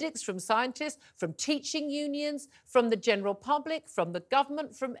 from medics, from scientists, from teaching unions, from the general public, from the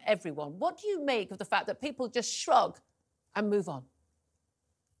government, from everyone? What do you make of the fact that people just shrug and move on?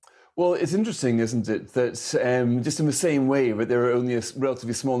 Well, it's interesting, isn't it, that just in the same way that there are only a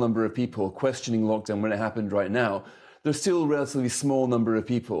relatively small number of people questioning lockdown when it happened right now, there's still a relatively small number of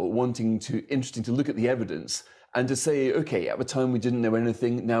people interesting to look at the evidence and to say, OK, at the time we didn't know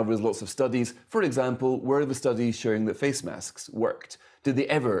anything, now there's lots of studies. For example, where are the studies showing that face masks worked? Did they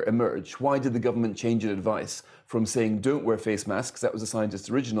ever emerge? Why did the government change its advice from saying don't wear face masks, that was the scientist's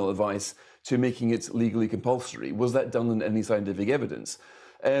original advice, to making it legally compulsory? Was that done on any scientific evidence?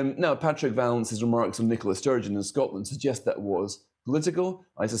 Now, Patrick Vallance's remarks on Nicola Sturgeon in Scotland suggest that was political.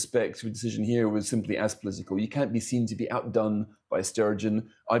 I suspect the decision here was simply as political. You can't be seen to be outdone by Sturgeon.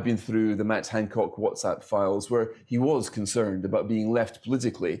 I've been through the Matt Hancock WhatsApp files where he was concerned about being left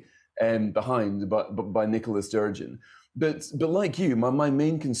politically behind by Nicola Sturgeon. But like you, my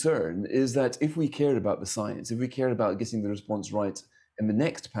main concern is that if we cared about the science, if we cared about getting the response right in the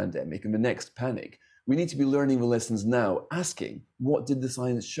next pandemic, in the next panic, we need to be learning the lessons now, asking, what did the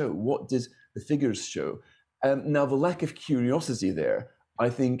science show? What did the figures show? Now, the lack of curiosity there, I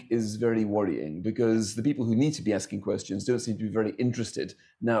think, is very worrying because the people who need to be asking questions don't seem to be very interested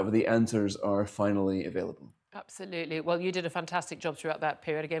now that the answers are finally available. Absolutely. Well, you did a fantastic job throughout that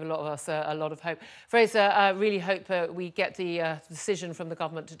period. It gave a lot of us a lot of hope. Fraser, I really hope we get the decision from the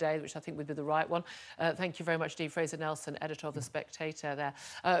government today, which I think would be the right one. Thank you very much, Dee. Fraser Nelson, editor of The Spectator there.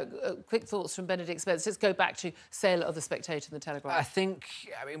 Quick thoughts from Benedict Spence. Let's go back to sale of The Spectator and The Telegraph.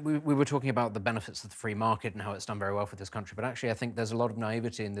 I mean, we were talking about the benefits of the free market and how it's done very well for this country, but actually I think there's a lot of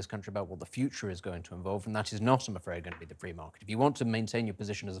naivety in this country about what the future is going to involve, and that is not, I'm afraid, going to be the free market. If you want to maintain your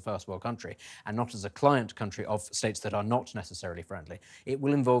position as a first world country and not as a client country of states that are not necessarily friendly, it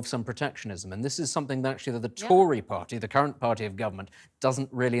will involve some protectionism. And this is something that actually the Tory party, the current party of government, doesn't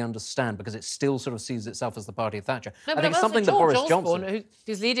really understand because it still sort of sees itself as the party of Thatcher. No, I think something that Boris Johnson,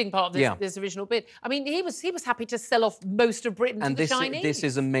 who's leading part of this original bid, I mean, he was happy to sell off most of Britain to the Chinese. This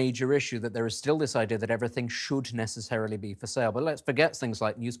is a major issue, that there is still this idea that everything should necessarily be for sale. But let's forget things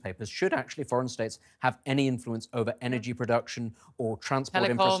like newspapers. Should actually foreign states have any influence over energy production or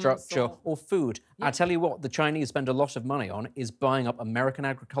transport infrastructure or food? I tell you what, the Chinese spend a lot of money on is buying up American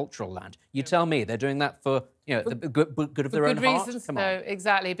agricultural land. You tell me they're doing that for the good of their own heart? Reasons, no,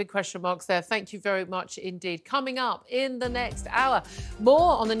 exactly. Big question marks there. Thank you very much indeed. Coming up in the next hour,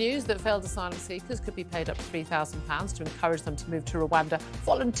 more on the news that failed asylum seekers could be paid up to £3,000 to encourage them to move to Rwanda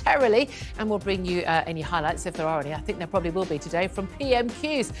voluntarily. And we'll bring you any highlights, if there are any. I think there probably will be today, from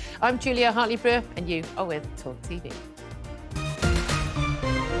PMQs. I'm Julia Hartley-Brewer, and you are with talkTV.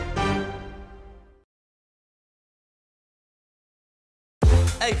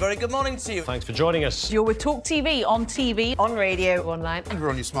 Hey, very good morning to you. Thanks for joining us. You're with talkTV, on radio, online. You're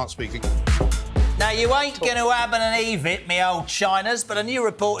on your smart speaker. Now, you ain't going to have an EVIT, me old Chinas, but a new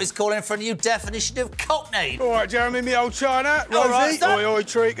report is calling for a new definition of cockney. All right, Jeremy, me old China. All right, Rosie, stop. oi, oi,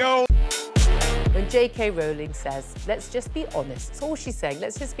 treacle. When J.K. Rowling says, let's just be honest, that's all she's saying,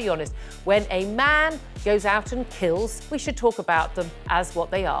 let's just be honest. When a man goes out and kills, we should talk about them as what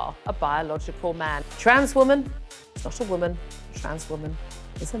they are, a biological man. Trans woman, it's not a woman. Trans woman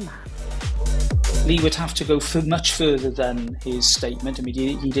is a man. Lee would have to go much further than his statement. I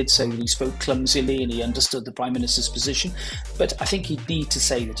mean, he did say that he spoke clumsily and he understood the Prime Minister's position, but I think he'd need to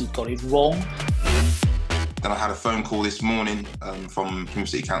say that he'd got it wrong. Then I had a phone call this morning from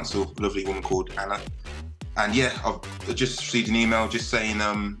City Council, a lovely woman called Anna. And yeah, I've just received an email just saying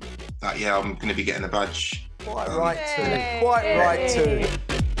that, yeah, I'm going to be getting a badge. Quite right too. Quite right too.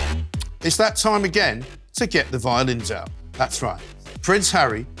 It's that time again to get the violins out. That's right. Prince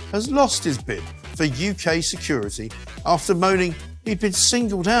Harry has lost his bid for UK security after moaning he'd been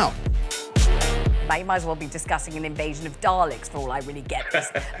singled out. You might as well be discussing an invasion of Daleks for all I really get this.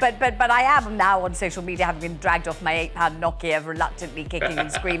 but I am now on social media, having been dragged off my £8 Nokia, reluctantly kicking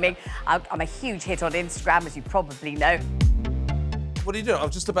and screaming. I'm a huge hit on Instagram, as you probably know. What are you doing? I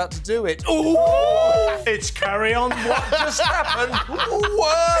was just about to do it. Oh! It's carry on. What just happened?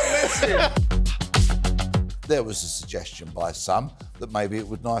 We're missing. There was a suggestion by some that maybe it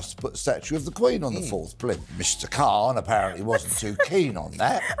would be nice to put a statue of the Queen on the fourth blimp. Mr. Khan apparently wasn't too keen on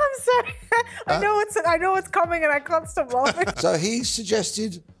that. I'm sorry. I know it's coming and I can't stop laughing. So he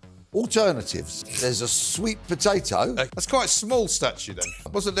suggested alternatives. There's a sweet potato. That's quite a small statue then.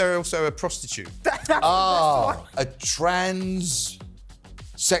 Wasn't there also a prostitute? A trans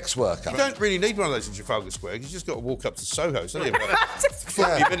sex worker. You don't really need one of those in Trafalgar Square. You just got to walk up to Soho. It's only about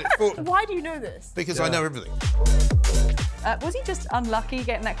 40 minutes. Why do you know this? Because I know everything. Was he just unlucky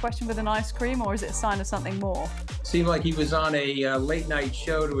getting that question with an ice cream, or is it a sign of something more? Seemed like he was on a late-night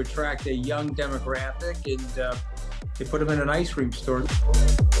show to attract a young demographic, and they put him in an ice cream store.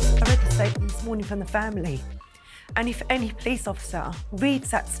 I read the statement this morning from the family. And if any police officer reads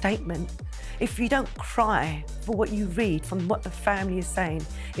that statement, if you don't cry for what you read from what the family is saying,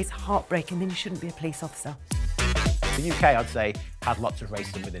 it's heartbreaking, then you shouldn't be a police officer. The UK, I'd say, has lots of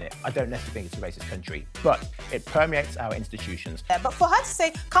racism within it. I don't necessarily think it's a racist country, but it permeates our institutions. Yeah, but for her to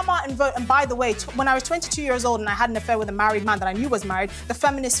say, come out and vote, and by the way, when I was 22 years old and I had an affair with a married man that I knew was married, the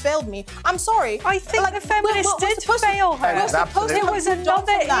feminists failed me. I'm sorry. I think the feminists did fail her. It was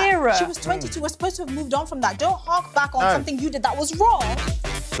another era. She was 22. We're supposed to have moved on from that. Don't hark back on something you did that was wrong.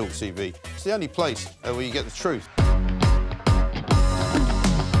 talkTV. It's the only place where you get the truth.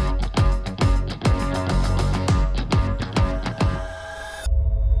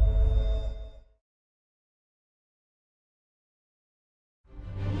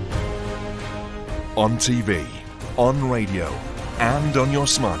 On TV, on radio, and on your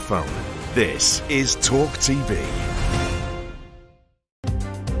smartphone. This is talkTV.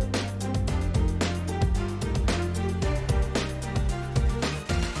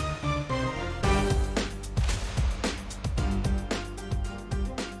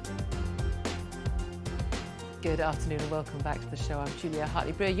 Good afternoon and welcome back to the show. I'm Julia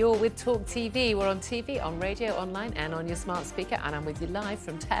Hartley-Brewer. You're with talkTV. We're on TV, on radio, online and on your smart speaker, and I'm with you live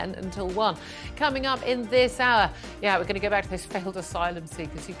from 10 until 1. Coming up in this hour, we're going to go back to those failed asylum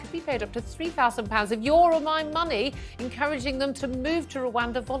seekers who could be paid up to £3,000 of your or my money, encouraging them to move to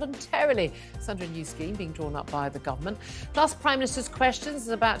Rwanda voluntarily. It's under a new scheme being drawn up by the government. Plus, Prime Minister's Questions is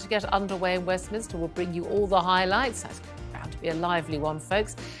about to get underway in Westminster. We'll bring you all the highlights. That's to be a lively one,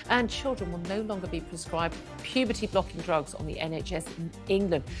 folks. And children will no longer be prescribed puberty-blocking drugs on the NHS in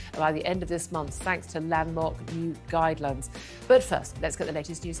England by the end of this month, thanks to landmark new guidelines. But first, let's get the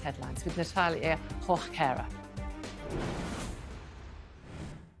latest news headlines with Natalia Hochkera.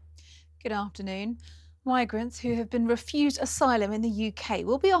 Good afternoon. Migrants who have been refused asylum in the UK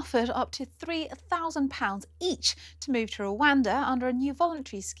will be offered up to £3,000 each to move to Rwanda under a new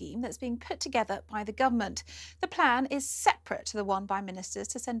voluntary scheme that's being put together by the government. The plan is separate to the one by ministers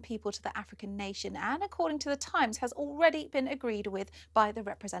to send people to the African nation and, according to The Times, has already been agreed with by the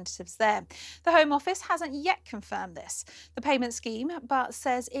representatives there. The Home Office hasn't yet confirmed this, the payment scheme, but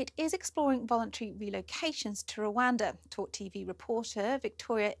says it is exploring voluntary relocations to Rwanda. talkTV reporter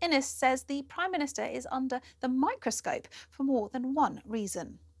Victoria Innes says the Prime Minister is under the microscope for more than one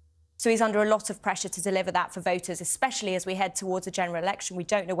reason. So he's under a lot of pressure to deliver that for voters, especially as we head towards a general election. We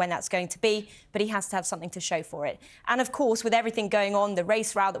don't know when that's going to be, but he has to have something to show for it. And, of course, with everything going on, the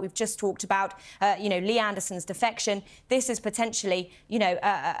race row that we've just talked about, you know, Lee Anderson's defection, this is potentially, you know,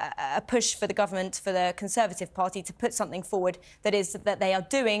 a push for the government, for the Conservative Party to put something forward that they are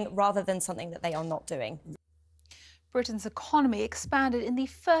doing rather than something that they are not doing. Britain's economy expanded in the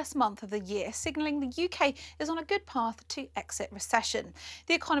first month of the year, signalling the UK is on a good path to exit recession.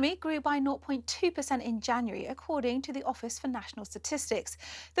 The economy grew by 0.2% in January, according to the Office for National Statistics.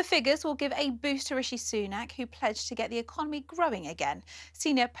 The figures will give a boost to Rishi Sunak, who pledged to get the economy growing again.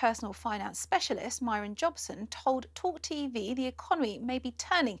 Senior personal finance specialist Myron Jobson told talkTV the economy may be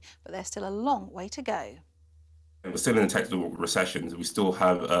turning, but there's still a long way to go. We're still in a technical recession. We still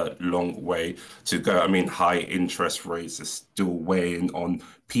have a long way to go. I mean, high interest rates are still weighing on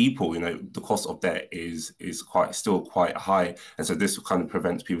people. You know, the cost of debt is still quite high, and so this kind of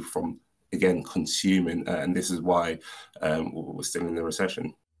prevents people from, again, consuming. And this is why we're still in the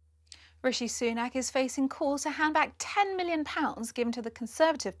recession. Rishi Sunak is facing calls to hand back £10 million given to the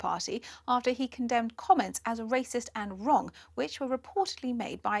Conservative Party after he condemned comments as racist and wrong, which were reportedly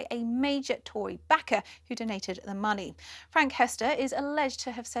made by a major Tory backer who donated the money. Frank Hester is alleged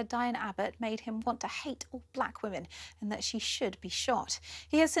to have said Diane Abbott made him want to hate all black women and that she should be shot.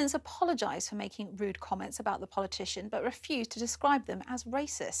 He has since apologised for making rude comments about the politician, but refused to describe them as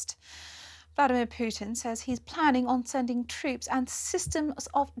racist. Vladimir Putin says he's planning on sending troops and systems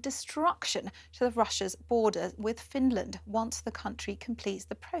of destruction to Russia's border with Finland once the country completes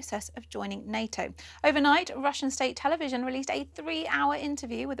the process of joining NATO. Overnight, Russian state television released a 3-hour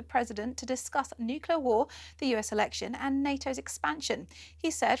interview with the president to discuss nuclear war, the US election and NATO's expansion.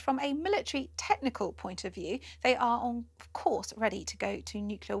 He said from a military technical point of view, they are of course ready to go to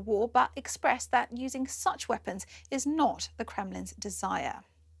nuclear war, but expressed that using such weapons is not the Kremlin's desire.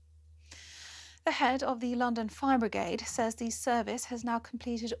 The head of the London Fire Brigade says the service has now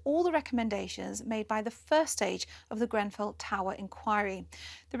completed all the recommendations made by the first stage of the Grenfell Tower inquiry.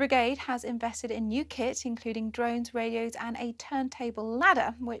 The brigade has invested in new kit, including drones, radios and a turntable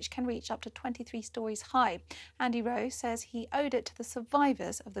ladder, which can reach up to 23 stories high. Andy Rowe says he owed it to the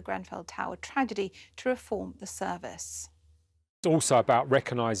survivors of the Grenfell Tower tragedy to reform the service. It's also about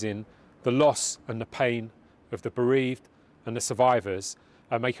recognising the loss and the pain of the bereaved and the survivors,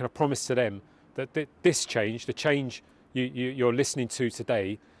 and making a promise to them that this change, the change you're listening to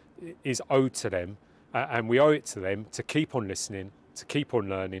today, is owed to them, and we owe it to them to keep on listening, to keep on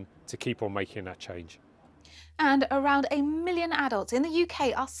learning, to keep on making that change. And around 1 million adults in the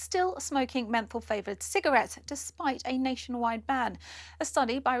UK are still smoking menthol-flavoured cigarettes despite a nationwide ban. A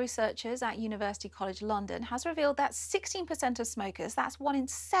study by researchers at University College London has revealed that 16% of smokers, that's 1 in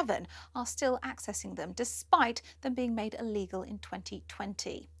 7, are still accessing them despite them being made illegal in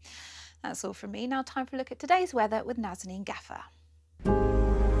 2020. That's all from me. Now time for a look at today's weather with Nazanin Gaffer.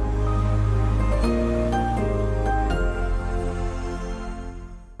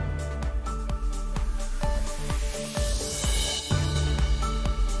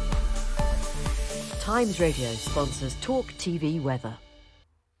 Times Radio sponsors talkTV weather.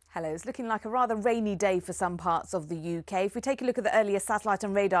 Hello, it's looking like a rather rainy day for some parts of the UK. If we take a look at the earlier satellite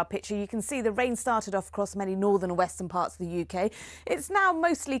and radar picture, you can see the rain started off across many northern and western parts of the UK. It's now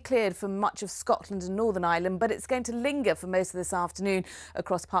mostly cleared for much of Scotland and Northern Ireland, but it's going to linger for most of this afternoon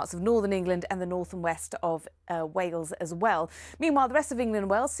across parts of northern England and the north and west of Wales as well. Meanwhile, the rest of England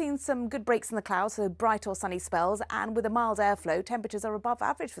and Wales seen some good breaks in the clouds, so bright or sunny spells, and with a mild airflow, temperatures are above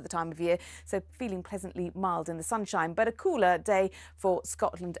average for the time of year, so feeling pleasantly mild in the sunshine. But a cooler day for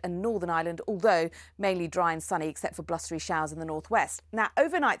Scotland and Northern Ireland, although mainly dry and sunny except for blustery showers in the northwest. Now,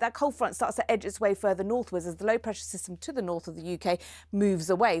 overnight, that cold front starts to edge its way further northwards as the low pressure system to the north of the UK moves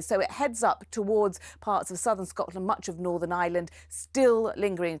away. So it heads up towards parts of southern Scotland, much of Northern Ireland, still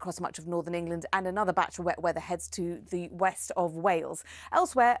lingering across much of northern England, and another batch of wet weather heads to the west of Wales.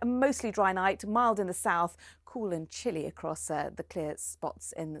 Elsewhere, a mostly dry night, mild in the south, cool and chilly across the clear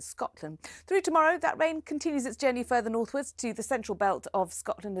spots in Scotland. Through tomorrow, that rain continues its journey further northwards to the central belt of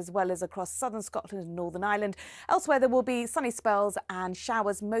Scotland as well as across southern Scotland and Northern Ireland. Elsewhere, there will be sunny spells and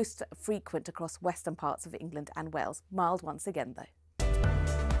showers most frequent across western parts of England and Wales. Mild once again, though.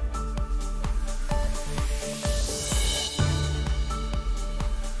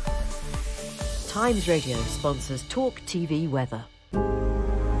 Times Radio sponsors talkTV weather.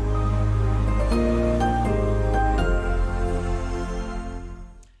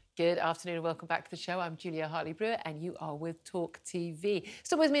 Good afternoon and welcome back to the show. I'm Julia Hartley-Brewer and you are with talkTV.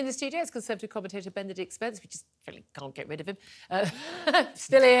 Still with me in the studio is Conservative commentator Benedict Spence. We just really can't get rid of him.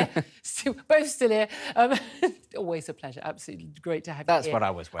 Still here. Both still here. Always a pleasure. Absolutely great to have you here. That's what I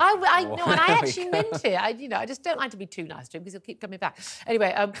was waiting I for. know, and I actually meant it. I just don't like to be too nice to him because he'll keep coming back.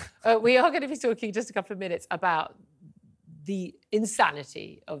 Anyway, we are going to be talking in just a couple of minutes about the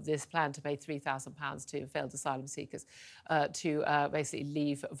insanity of this plan to pay £3,000 to failed asylum seekers to basically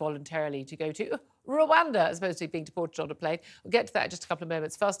leave voluntarily to go to Rwanda, as opposed to being deported on a plane. We'll get to that in just a couple of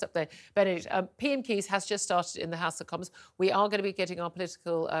moments. First up, though, Benedict, PMQs has just started in the House of Commons. We are going to be getting our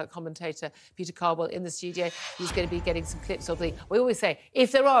political commentator, Peter Cardwell, in the studio. He's going to be getting some clips of the... We always say,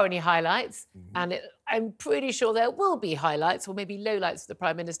 if there are any highlights, and I'm pretty sure there will be highlights, or maybe lowlights, for the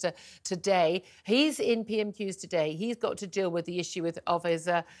Prime Minister today. He's in PMQs today. He's got to deal with the issue of his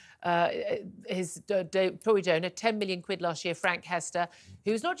Tory donor, 10 million quid last year, Frank Hester,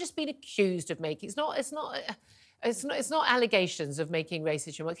 who's not just been accused of making... It's not allegations of making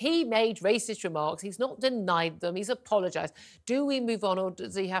racist remarks. He made racist remarks. He's not denied them. He's apologised. Do we move on, or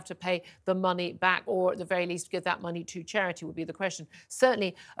does he have to pay the money back, or at the very least give that money to charity, would be the question.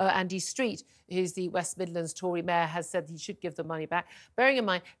 Certainly, Andy Street, who's the West Midlands Tory mayor, has said he should give the money back. Bearing in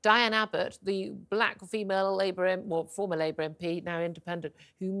mind, Diane Abbott, the black female former Labour MP, now independent,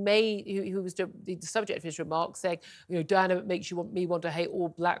 who was the subject of his remarks, saying, Diane Abbott makes me want to hate all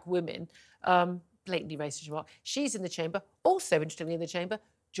black women. Blatantly racist remark. She's in the chamber. Also, interestingly, in the chamber,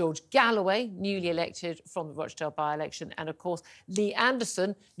 George Galloway, newly elected from the Rochdale by-election, and, of course, Lee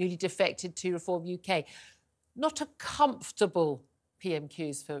Anderson, newly defected to Reform UK. Not a comfortable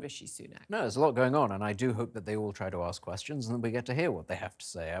PMQs for Rishi Sunak. No, there's a lot going on, and I do hope that they all try to ask questions and that we get to hear what they have to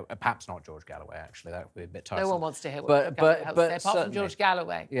say. Perhaps not George Galloway, actually. That would be a bit tiresome. No one wants to hear what George Galloway has to say, apart from George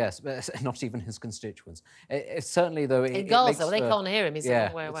Galloway. Yes, but not even his constituents. It certainly, though... In Gaza, they can't hear him. He's a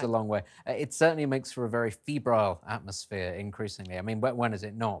long way away. It's a long way. It certainly makes for a very febrile atmosphere, increasingly. I mean, when is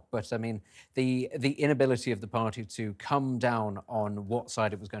it not? But, I mean, the inability of the party to come down on what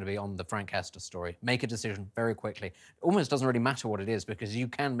side it was going to be on the Frank Hester story, make a decision very quickly. Almost doesn't really matter what it is, because you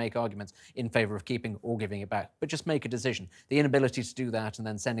can make arguments in favour of keeping or giving it back, but just make a decision. The inability to do that and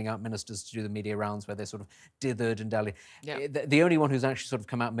then sending out ministers to do the media rounds where they're sort of dithered and dally. Yeah. The only one who's actually sort of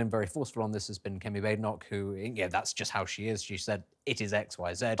come out and been very forceful on this has been Kemi Badenoch, who, that's just how she is. She said, it is X,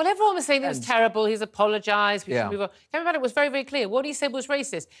 Y, Z. Well, everyone was saying it was terrible. He's apologised. We should move on. Kemi Badenoch was very, very clear. What he said was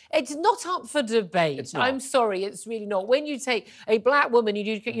racist. It's not up for debate. It's not. I'm sorry, it's really not. When you take a black woman,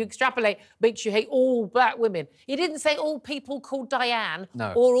 you extrapolate, makes you hate all black women. He didn't say all people called Diane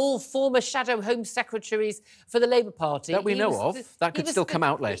or all former shadow Home Secretaries for the Labour Party. That we know of. That could still come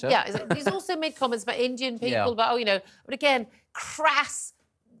out later. Yeah, he's also made comments about Indian people, about, but again, crass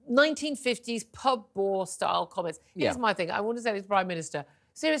 1950s pub bore style comments. Here's my thing. I want to say to the Prime Minister,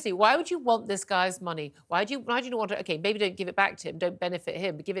 seriously, why would you want this guy's money? Why do you not want to... OK, maybe don't give it back to him, don't benefit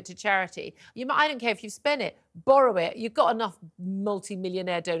him, but give it to charity. I don't care if you've spent it, borrow it. You've got enough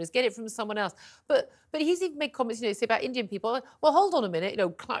multi-millionaire donors, get it from someone else. But he's even made comments, say about Indian people. Well, hold on a minute,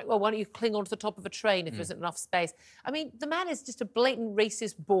 why don't you cling onto the top of a train if there isn't enough space? I mean, the man is just a blatant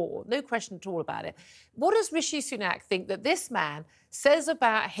racist bore, no question at all about it. What does Rishi Sunak think that this man says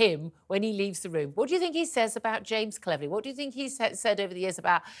about him when he leaves the room? What do you think he says about James Cleverly? What do you think he's said over the years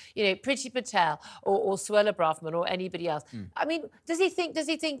about, Priti Patel or Suella Braverman or anybody else? I mean, does he think that,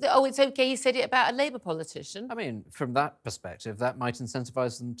 it's OK he said it about a Labour politician? I mean, from that perspective, that might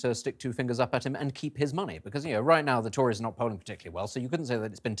incentivise them to stick two fingers up at him and keep his money. Because, right now, the Tories are not polling particularly well, so you couldn't say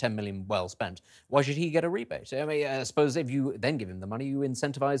that it's been 10 million well spent. Why should he get a rebate? I mean, I suppose if you then give him the money, you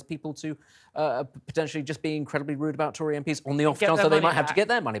incentivise people to potentially just be incredibly rude about Tory MPs on the off chance that they might have to get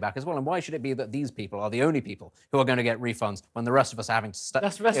their money back as well. And why should it be that these people are the only people who are going to get refunds when the rest of us are having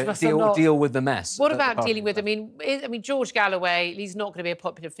to deal with the mess? What about dealing with... I mean, George Galloway, he's not going to be a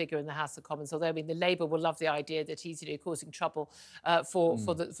popular figure in the House of Commons, although, the Labour will love the idea that he's, causing trouble for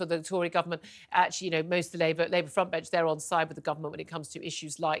the Tory government. Actually, most of the Labour frontbench, they're on side with the government when it comes to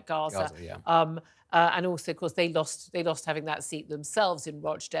issues like Gaza. And also, of course, they lost having that seat themselves in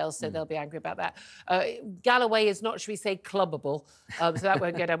Rochdale, so they'll be angry about that. Galloway is not, should we say, clubbable, so that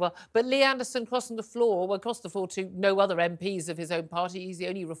won't go down well. But Lee Anderson crossed the floor to no other MPs of his own party. He's the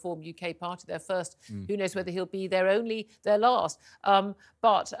only Reform UK party, their first. Who knows whether he'll be their last.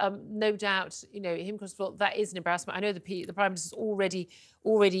 But no doubt, him crossing the floor, that is an embarrassment. I know the Prime Minister's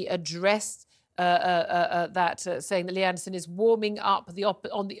already addressed saying that Lee Anderson is warming up the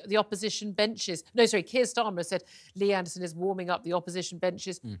opposition benches. No, sorry, Keir Starmer said Lee Anderson is warming up the opposition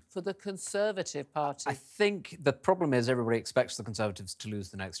benches for the Conservative Party. I think the problem is everybody expects the Conservatives to lose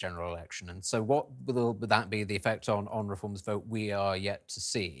the next general election, and so what will that be the effect on Reform's vote? We are yet to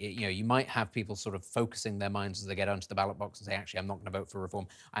see. You might have people sort of focusing their minds as they get onto the ballot box and say, actually, I'm not going to vote for Reform.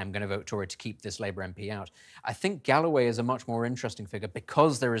 I'm going to vote Tory to keep this Labour MP out. I think Galloway is a much more interesting figure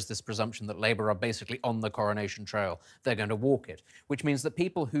because there is this presumption that Labour are basically on the coronation trail. They're going to walk it, which means that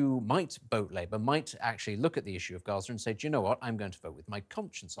people who might vote Labour might actually look at the issue of Gaza and say, do you know what? I'm going to vote with my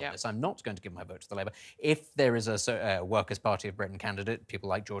conscience on this. I'm not going to give my vote to the Labour. If there is a Workers' Party of Britain candidate, people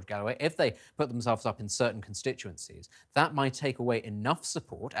like George Galloway, if they put themselves up in certain constituencies, that might take away enough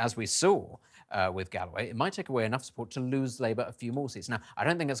support, as we saw with Galloway, it might take away enough support to lose Labour a few more seats. Now, I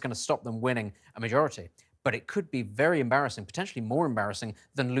don't think it's going to stop them winning a majority, but it could be very embarrassing, potentially more embarrassing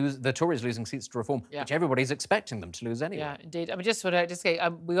than the Tories losing seats to Reform, which everybody's expecting them to lose anyway. Yeah, indeed. I mean, just want to say,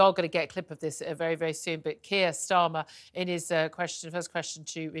 we are going to get a clip of this very, very soon, but Keir Starmer, in his first question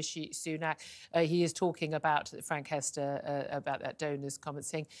to Rishi Sunak, he is talking about Frank Hester, about that donor's comment,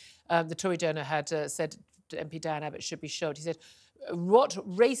 saying the Tory donor had said MP Diane Abbott should be shot. He said, what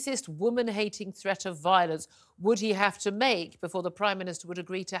racist, woman-hating threat of violence would he have to make before the Prime Minister would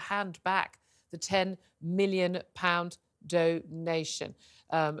agree to hand back the £10 million donation?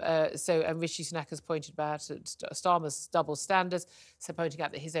 And Rishi Sunak has pointed out Starmer's double standards, so pointing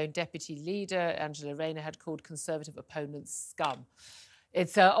out that his own deputy leader, Angela Rayner, had called Conservative opponents scum.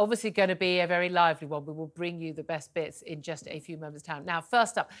 It's obviously going to be a very lively one. We will bring you the best bits in just a few moments' time. Now,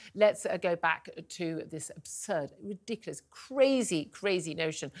 first up, let's go back to this absurd, ridiculous, crazy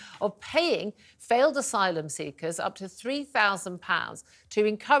notion of paying failed asylum seekers up to £3,000 to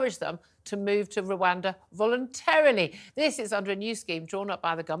encourage them to move to Rwanda voluntarily. This is under a new scheme drawn up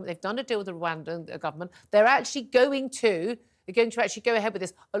by the government. They've done a deal with the Rwandan government. They're actually going to actually go ahead with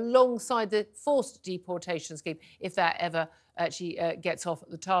this alongside the forced deportation scheme, if that ever actually gets off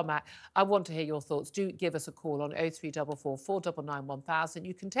the tarmac. I want to hear your thoughts. Do give us a call on 0344 499 1000.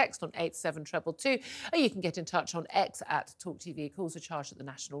 You can text on 87222, or you can get in touch on X at talkTV. Calls are charged at the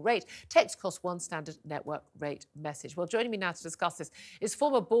national rate. Text costs one standard network rate message. Well, joining me now to discuss this is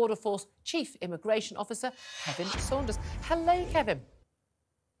former Border Force Chief Immigration Officer Kevin Saunders. Hello, Kevin.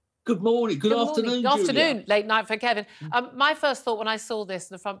 Good morning. Good afternoon, Julia. Afternoon. Late night for Kevin. My first thought when I saw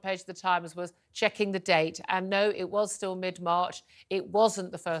this on the front page of the Times was checking the date. And no, it was still mid-March. It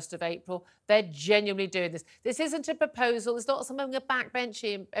wasn't the 1st of April. They're genuinely doing this. This isn't a proposal. It's not something a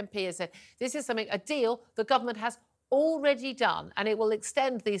backbench MP has said. This is a deal the government has already done, and it will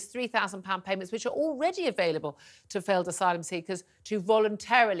extend these £3,000 payments, which are already available to failed asylum seekers, to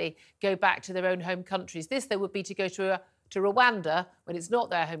voluntarily go back to their own home countries. This, they would be to go to Rwanda when it's not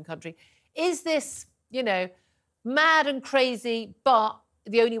their home country. Is this, mad and crazy, but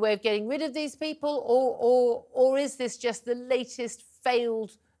the only way of getting rid of these people, or is this just the latest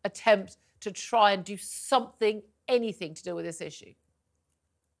failed attempt to try and do something, anything to deal with this issue?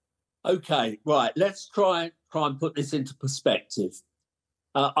 OK, right, let's try and put this into perspective.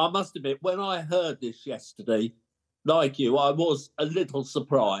 I must admit, when I heard this yesterday, like you, I was a little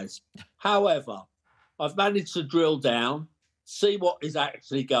surprised. However, I've managed to drill down, see what is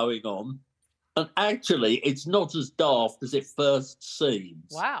actually going on, and actually it's not as daft as it first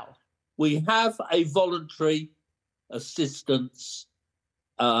seems. Wow. We have a voluntary assistance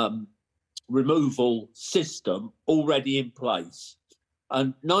removal system already in place,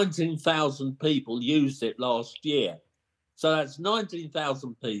 and 19,000 people used it last year. So that's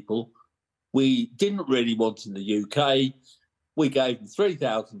 19,000 people we didn't really want in the UK. We gave them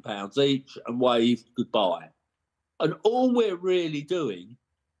 £3,000 each and waved goodbye. And all we're really doing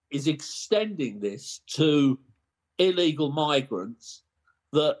is extending this to illegal migrants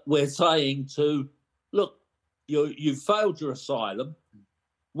that we're saying to, look, you've failed your asylum.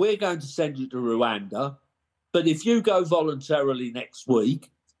 We're going to send you to Rwanda. But if you go voluntarily next week,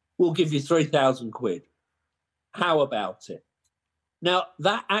 we'll give you 3,000 quid. How about it? Now,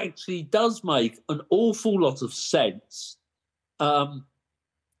 that actually does make an awful lot of sense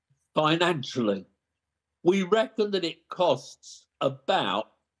financially. We reckon that it costs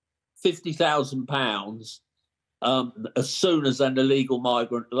about £50,000 as soon as an illegal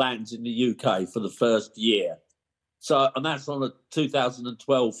migrant lands in the UK for the first year. So, and that's on a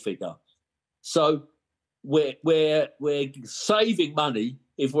 2012 figure. So we're saving money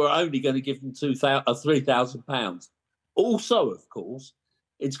if we're only going to give them £3,000. Also, of course,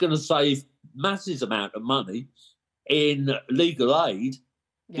 it's going to save massive amount of money in legal aid,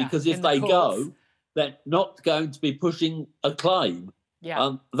 because if they go, they're not going to be pushing a claim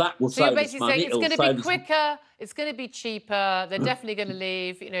Yeah. That will So you're save us basically money. saying it's It'll going to save be us- quicker, it's going to be cheaper, they're definitely going to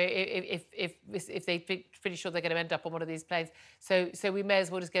leave, you know, if they're pretty sure they're going to end up on one of these planes. So we may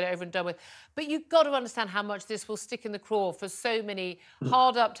as well just get it over and done with. But you've got to understand how much this will stick in the craw for so many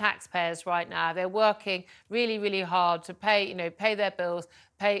hard-up taxpayers right now. They're working really, really hard to pay, you know, pay their bills,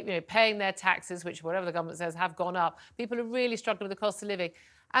 paying their taxes, which whatever the government says have gone up. People are really struggling with the cost of living.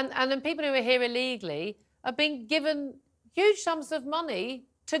 And then people who are here illegally are being given huge sums of money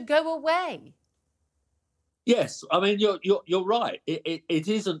to go away. Yes, I mean you're right. It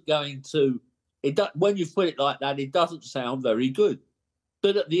isn't going to. When you put it like that, it doesn't sound very good.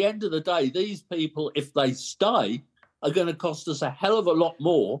 But at the end of the day, these people, if they stay, are going to cost us a hell of a lot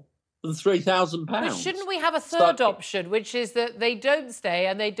more than £3,000. But shouldn't we have a third option, which is that they don't stay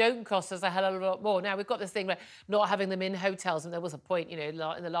and they don't cost us a hell of a lot more? Now, we've got this thing like not having them in hotels, and there was a point, you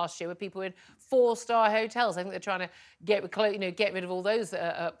know, in the last year where people were in 4-star hotels. I think they're trying to get rid of all those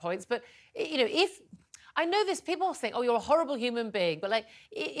points. But, you know, if... I know this. People think, "Oh, you're a horrible human being," but like,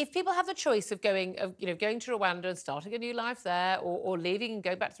 if people have the choice of going to Rwanda and starting a new life there, or leaving and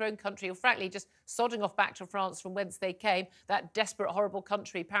going back to their own country, or frankly just sodding off back to France from whence they came, that desperate, horrible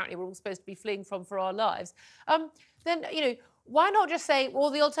country apparently we're all supposed to be fleeing from for our lives, then why not just say, well,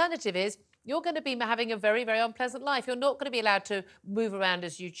 the alternative is you're going to be having a very, very unpleasant life. You're not going to be allowed to move around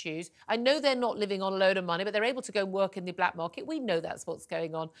as you choose. I know they're not living on a load of money, but they're able to go and work in the black market. We know that's what's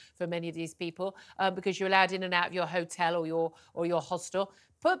going on for many of these people because you're allowed in and out of your hotel or your hostel.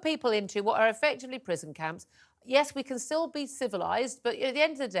 Put people into what are effectively prison camps. Yes, we can still be civilised, but at the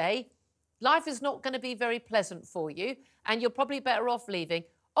end of the day, life is not going to be very pleasant for you, and you're probably better off leaving.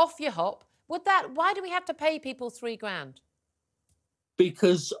 Off you hop. Why do we have to pay people £3,000?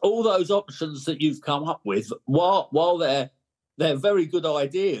 Because all those options that you've come up with, while they're very good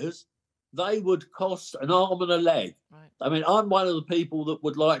ideas, they would cost an arm and a leg. Right. I mean, I'm one of the people that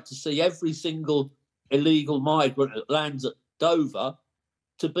would like to see every single illegal migrant that lands at Dover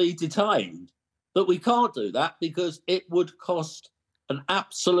to be detained. But we can't do that because it would cost an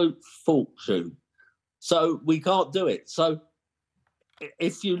absolute fortune. So we can't do it. So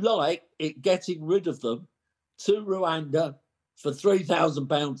if you like, getting rid of them to Rwanda for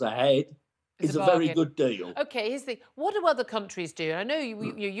 £3,000 a head is a very good deal. OK, here's the thing. What do other countries do? And I know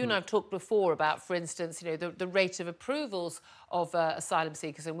you and I have talked before about, for instance, the rate of approvals of asylum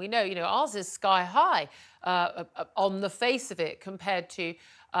seekers. And we know, ours is sky high on the face of it compared to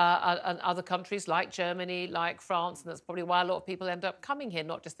other countries like Germany, like France. And that's probably why a lot of people end up coming here,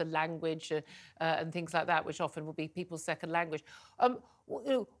 not just the language and things like that, which often will be people's second language.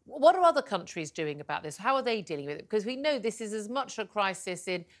 What are other countries doing about this? How are they dealing with it? Because we know this is as much a crisis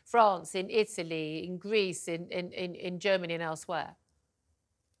in France, in Italy, in Greece, in Germany and elsewhere.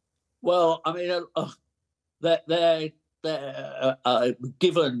 Well, I mean, they're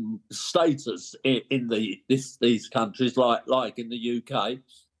given status in these countries, like in the UK,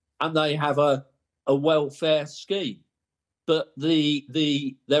 and they have a welfare scheme. But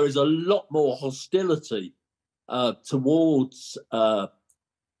there is a lot more hostility towards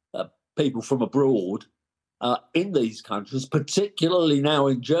people from abroad in these countries, particularly now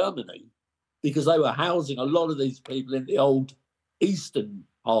in Germany, because they were housing a lot of these people in the old eastern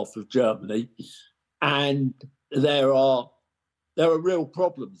half of Germany, and there are real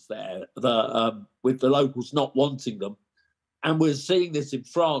problems there with the locals not wanting them, and we're seeing this in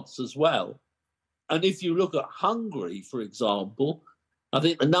France as well. And if you look at Hungary, for example, I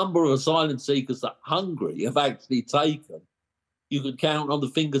think the number of asylum seekers that Hungary have actually taken, you can count on the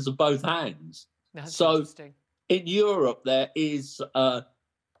fingers of both hands. That's so interesting. In Europe, there is a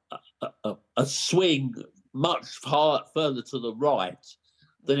swing much further to the right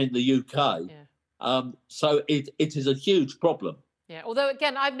than in the UK. Yeah. So it is a huge problem. Yeah, although,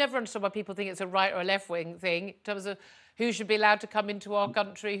 again, I've never understood why people think it's a right or a left-wing thing in terms of who should be allowed to come into our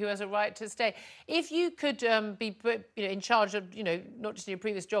country, who has a right to stay. If you could be put, in charge of, not just in your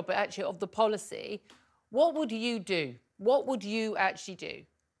previous job, but actually of the policy, what would you do? What would you actually do?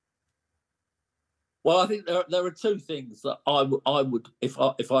 Well, I think there are two things that I would, if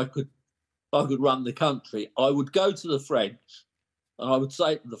I could run the country, I would go to the French and I would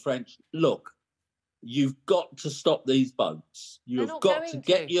say to the French, look, you've got to stop these boats. You've got to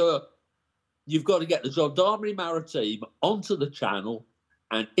get the Gendarmerie Maritime onto the channel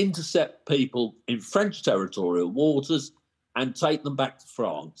and intercept people in French territorial waters and take them back to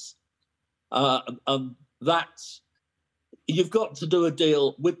France. You've got to do a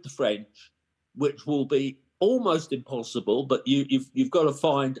deal with the French, which will be almost impossible, but you've got to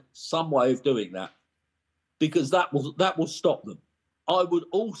find some way of doing that, because that will stop them. I would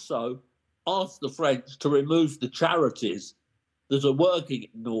also ask the French to remove the charities that are working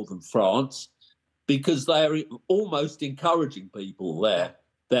in northern France because they're almost encouraging people there.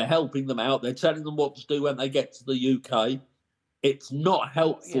 They're helping them out. They're telling them what to do when they get to the UK. It's not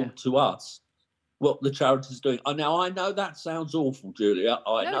helpful to us what the charity's doing. Now, I know that sounds awful, Julia.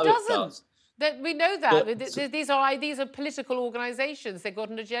 I know it doesn't. It does. We know that. But, these are political organisations. They've got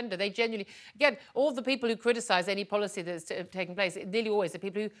an agenda. They genuinely... Again, all the people who criticise any policy that's taking place, nearly always the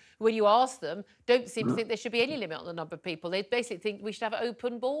people who, when you ask them, don't seem to think there should be any limit on the number of people. They basically think we should have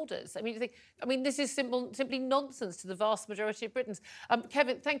open borders. I mean, this is simply nonsense to the vast majority of Britons.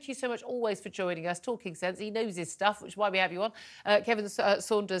 Kevin, thank you so much always for joining us, talking sense. He knows his stuff, which is why we have you on. Kevin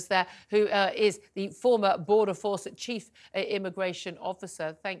Saunders there, who is the former Border Force Chief Immigration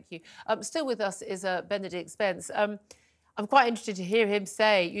Officer. Thank you. Still with us is Benedict Spence. I'm quite interested to hear him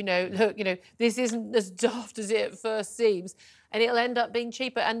say, look, this isn't as daft as it at first seems, and it'll end up being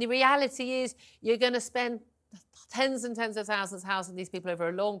cheaper. And the reality is you're going to spend tens and tens of thousands housing these people over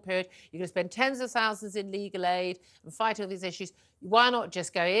a long period. You're going to spend tens of thousands in legal aid and fight all these issues. Why not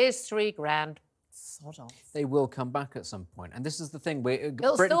just go, here's $3,000, sod off. They will come back at some point. And this is the thing.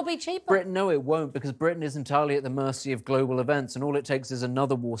 It'll still be cheaper. No, it won't, because Britain is entirely at the mercy of global events, and all it takes is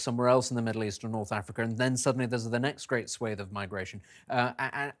another war somewhere else in the Middle East or North Africa, and then suddenly there's the next great swathe of migration.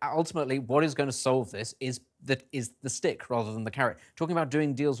 And ultimately, what is going to solve this is the stick rather than the carrot. Talking about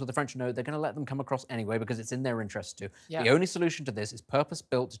doing deals with the French, no, they're going to let them come across anyway because it's in their interest to. Yeah. The only solution to this is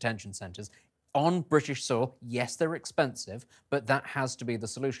purpose-built detention centres on British soil. Yes, they're expensive, but that has to be the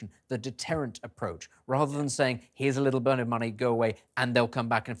solution, the deterrent approach, rather than saying, here's a little bit of money, go away, and they'll come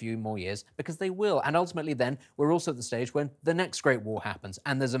back in a few more years, because they will. And ultimately then, we're also at the stage when the next great war happens,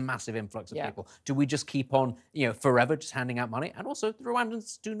 and there's a massive influx of people. Do we just keep on, forever just handing out money? And also, the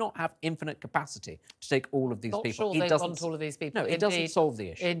Rwandans do not have infinite capacity to take all of these people. Sure, they want all of these people. No, it doesn't solve the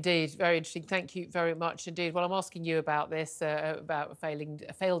issue. Indeed, very interesting. Thank you very much indeed. Well, I'm asking you about this, about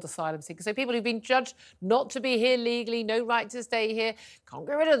failed asylum seekers. So people who've been judged not to be here legally, no right to stay here, can't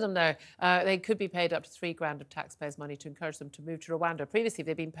get rid of them though. They could be paid up to $3,000 of taxpayers' money to encourage them to move to Rwanda. Previously,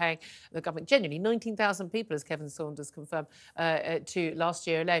 they've been paying the government genuinely 19,000 people, as Kevin Saunders confirmed, to last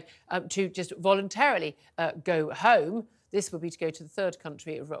year alone, to just voluntarily go home. This would be to go to the third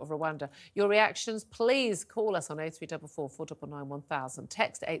country of Rwanda. Your reactions, please call us on 0344 499 1000.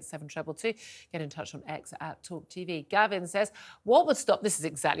 Text 87222. Get in touch on X at talkTV. Gavin says, what would stop, this is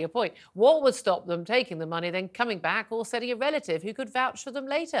exactly your point, what would stop them taking the money, then coming back or sending a relative who could vouch for them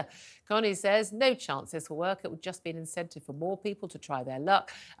later? Connie says, no chance this will work. It would just be an incentive for more people to try their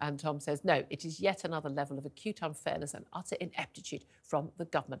luck. And Tom says, no, it is yet another level of acute unfairness and utter ineptitude from the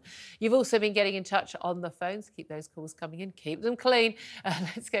government. You've also been getting in touch on the phones. Keep those calls coming in. Keep them clean.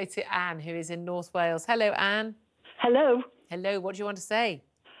 Let's go to Anne, who is in North Wales. Hello, Anne. Hello. Hello. What do you want to say?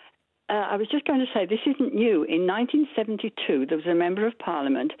 I was just going to say, this isn't new. In 1972, there was a member of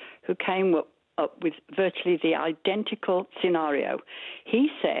Parliament who came up with virtually the identical scenario. He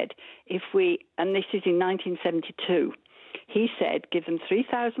said, and this is in 1972, he said, give them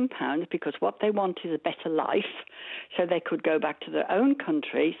 £3,000 because what they want is a better life, so they could go back to their own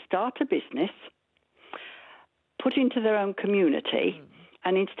country, start a business, put into their own community,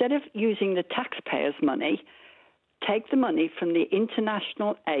 and instead of using the taxpayers' money, take the money from the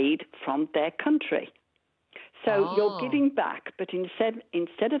international aid from their country. So you're giving back, but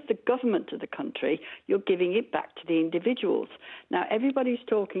instead of the government of the country, you're giving it back to the individuals. Now, everybody's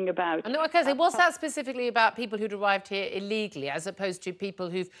talking about... No, okay, so what's that specifically about people who'd arrived here illegally, as opposed to people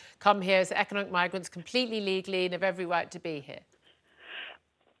who've come here as economic migrants completely legally and have every right to be here?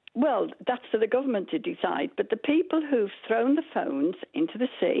 Well, that's for the government to decide. But the people who've thrown the phones into the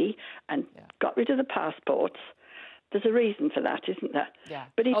sea and got rid of the passports, there's a reason for that, isn't there? Yeah.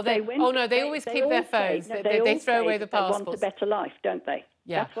 But if they always keep their phones. They throw away the passports. They want a better life, don't they?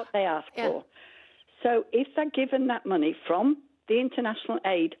 Yeah. That's what they ask for. So if they're given that money from the international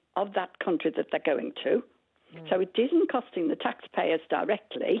aid of that country that they're going to, so it isn't costing the taxpayers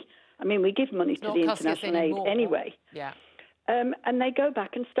directly. I mean, we give money to the international aid anyway. Yeah. And they go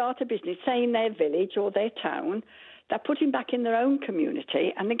back and start a business, say in their village or their town. They're putting back in their own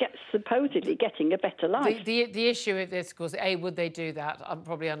community and they get supposedly getting a better life. The issue with this, of course, A, would they do that?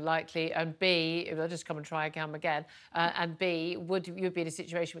 Probably unlikely. And B, they'll just come and try again. And B, would you be in a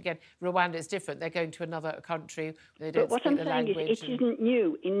situation, again, Rwanda is different. They're going to another country where they don't speak the language. But what I'm saying is, it isn't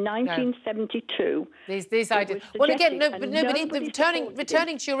new. In 1972... These ideas... Well, again,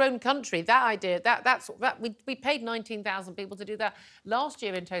 returning to your own country, that idea, we paid 19,000 people to do that last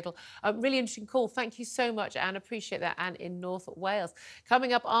year in total. Really interesting call. Thank you so much, Anne. Appreciate there and in North Wales.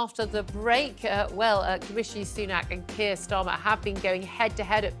 Coming up after the break, Rishi Sunak and Keir Starmer have been going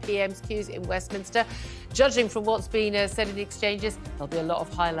head-to-head at PM's queues in Westminster. Judging from what's been said in the exchanges, there'll be a lot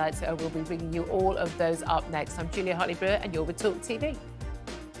of highlights. We'll be bringing you all of those up next. I'm Julia Hartley-Brewer and you're with talkTV.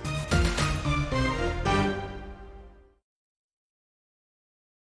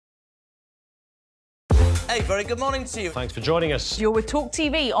 Hey, very good morning to you. Thanks for joining us. You're with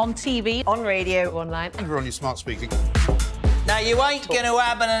talkTV, on radio, online. And we're on your smart speaker. Now, you ain't going to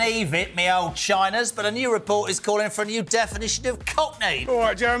ab and eve it, me old Chinas, but a new report is calling for a new definition of cockney. All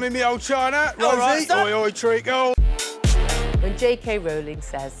right, Jeremy, me old China. All right, Rosie, oi, oi, treacle. When J.K. Rowling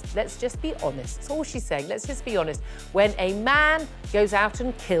says, let's just be honest, that's all she's saying, let's just be honest. When a man goes out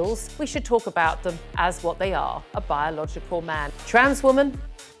and kills, we should talk about them as what they are, a biological man. Trans woman,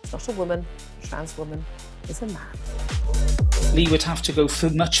 it's not a woman. Trans woman is a man. Lee would have to go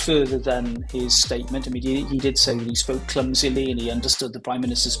much further than his statement. I mean, he did say that he spoke clumsily and he understood the Prime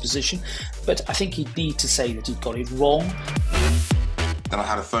Minister's position, but I think he'd need to say that he'd got it wrong. Then I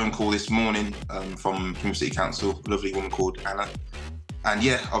had a phone call this morning from City Council, a lovely woman called Anna. And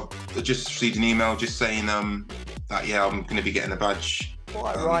yeah, I've just received an email just saying that, yeah, I'm going to be getting a badge.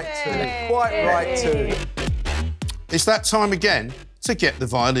 Quite right too. Quite right too. It's that time again to get the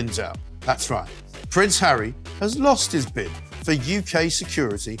violins out. That's right. Prince Harry has lost his bid for UK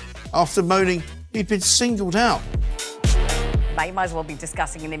security after moaning he'd been singled out. You might as well be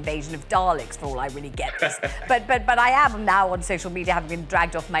discussing an invasion of Daleks for all I really get this. but I am now on social media, having been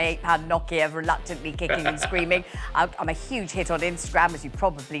dragged off my £8 Nokia, reluctantly kicking and screaming. I'm a huge hit on Instagram, as you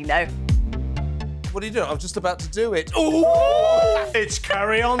probably know. What are you doing? I was just about to do it. Ooh! It's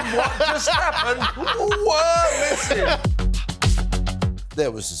carry on. What just happened? What? Listen. There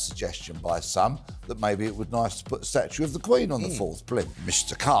was a suggestion by some that maybe it would be nice to put a statue of the Queen on the fourth blimp.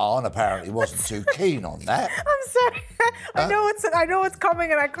 Mr. Khan apparently wasn't too keen on that. I'm sorry. I know it's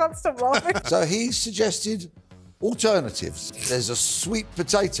coming and I can't stop laughing. So he suggested alternatives. There's a sweet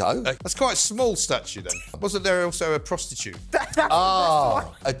potato. That's quite a small statue then. Wasn't there also a prostitute?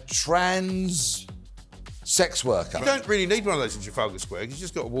 A trans sex worker. You don't really need one of those in Trafalgar Square. You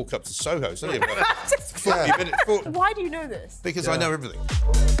just got to walk up to Soho. It's only about 40 minutes. Why do you know this? Because I know everything.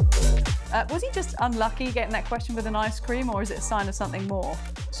 Was he just unlucky getting that question with an ice cream, or is it a sign of something more?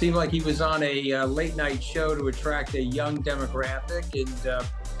 Seemed like he was on a late-night show to attract a young demographic, and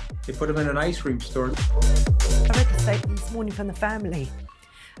they put him in an ice cream store. I read the statement this morning from the family.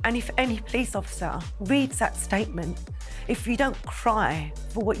 And if any police officer reads that statement, if you don't cry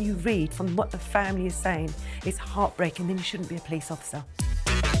for what you read from what the family is saying, it's heartbreaking, then you shouldn't be a police officer.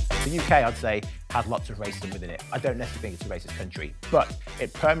 The UK, I'd say, has lots of racism within it. I don't necessarily think it's a racist country, but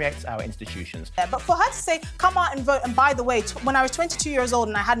it permeates our institutions. Yeah, but for her to say, come out and vote, and by the way, when I was 22 years old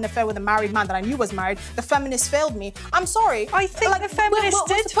and I had an affair with a married man that I knew was married, the feminists failed me. I'm sorry. I think the feminists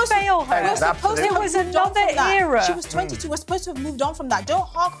did fail her. It was another era. She was 22. We're supposed to have moved on from that. Don't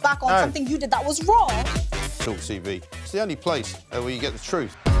hark back on something you did that was wrong. talkTV. It's the only place where you get the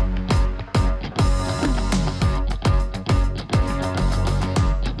truth.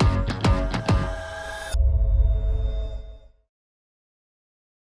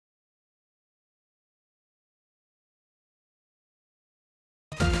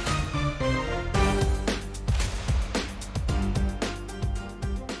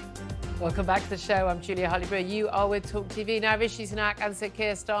 Welcome back to the show. I'm Julia Hartley-Brewer. You are with talkTV. Now, Rishi Sunak and Sir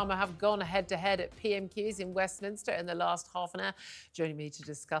Keir Starmer have gone head-to-head at PMQs in Westminster in the last half an hour. Joining me to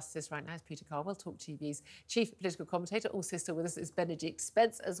discuss this right now is Peter Carwell, talkTV's chief political commentator. Also still with us is Benedict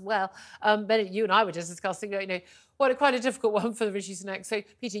Spence as well. Benedict, you and I were just discussing, quite a difficult one for Rishi Sunak. So,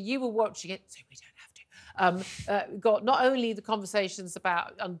 Peter, you were watching it, so we don't have to. Got not only the conversations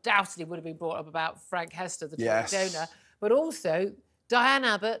about, undoubtedly would have been brought up about Frank Hester, the Tory donor, but also Diane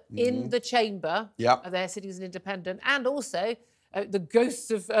Abbott in the chamber, there sitting as an independent, and also the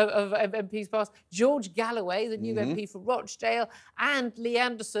ghosts of MPs past, George Galloway, the new MP for Rochdale, and Lee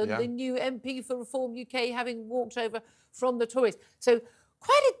Anderson, the new MP for Reform UK, having walked over from the Tories. So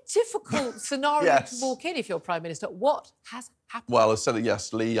quite a difficult scenario to walk in if you're Prime Minister. What has happened? Well, as said,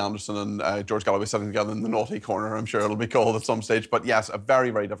 yes, Lee Anderson and George Galloway sitting together in the naughty corner, I'm sure it'll be called at some stage. But yes, a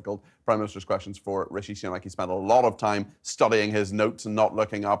very, very difficult Prime Minister's questions for Rishi Sunak. He spent a lot of time studying his notes and not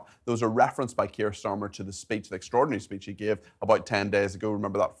looking up. There was a reference by Keir Starmer to the speech, the extraordinary speech he gave about 10 days ago.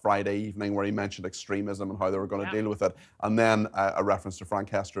 Remember that Friday evening where he mentioned extremism and how they were going to deal with it. And then a reference to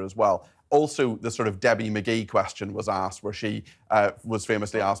Frank Hester as well. Also, the sort of Debbie McGee question was asked, where she was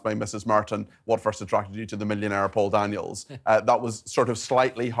famously asked by Mrs. Merton, what first attracted you to the millionaire Paul Daniels? That was sort of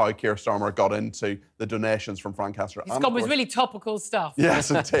slightly how Keir Starmer got into the donations from Frank Hester. He's gone with really topical stuff.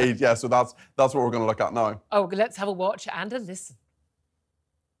 Yes, indeed. Yeah, so that's what we're going to look at now. Oh, let's have a watch and a listen.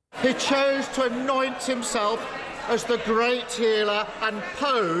 He chose to anoint himself as the great healer and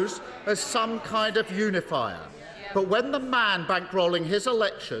pose as some kind of unifier. But when the man bankrolling his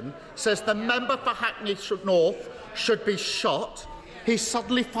election says the member for Hackney North should be shot, he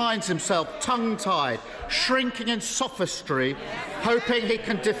suddenly finds himself tongue-tied, shrinking in sophistry, hoping he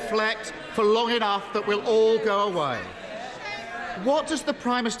can deflect for long enough that we'll all go away. What does the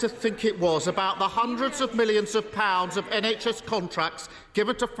Prime Minister think it was about the hundreds of millions of pounds of NHS contracts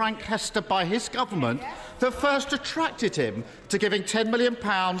given to Frank Hester by his government that first attracted him to giving £10 million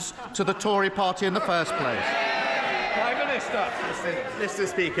to the Tory party in the first place? Prime Minister. Mr.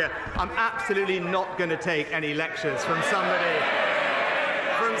 Speaker, I'm absolutely not going to take any lectures from somebody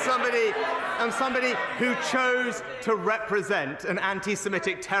somebody who chose to represent an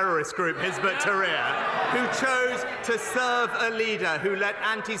anti-Semitic terrorist group, Hizb ut-Tahrir, who chose to serve a leader who let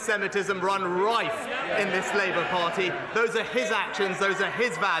anti-Semitism run rife in this Labour Party. Those are his actions, those are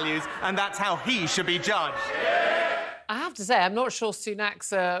his values, and that's how he should be judged. I have to say, I'm not sure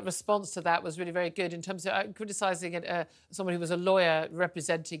Sunak's response to that was really very good in terms of criticising someone who was a lawyer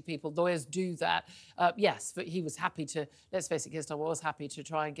representing people. Lawyers do that. Yes, but he was happy to, let's face it, Keir Starmer was happy to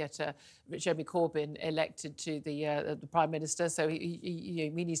try and get Jeremy Corbyn elected to the Prime Minister, so he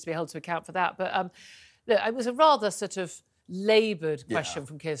needs to be held to account for that. But look, it was a rather sort of laboured question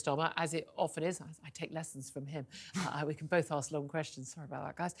from Keir Starmer, as it often is. I take lessons from him. We can both ask long questions. Sorry about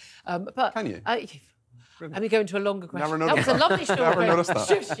that, guys. But can you? Let me go into a longer question. That was a lovely short question. Never noticed that.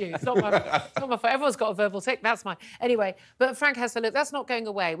 Shush you. It's not my fault. Everyone's got a verbal tick. That's mine. Anyway, but Frank Hester, look, that's not going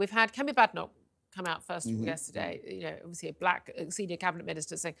away. We've had Kemi Badenoch come out first yesterday. You know, obviously a black senior cabinet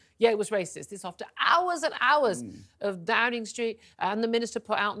minister saying, yeah, it was racist. This after hours and hours of Downing Street, and the minister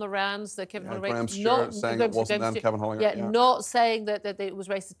put out on the rounds that Kevin Holland Graham Stewart saying it wasn't then Kevin Holland. Not saying that it was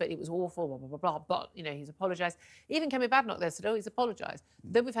racist, but it was awful, blah, blah, blah, blah. But, you know, he's apologised. Even Kemi Badenoch there said, oh, he's apologised.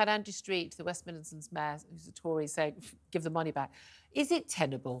 Then we've had Andy Street, the Westminster mayor, who's a Tory, saying, give the money back. Is it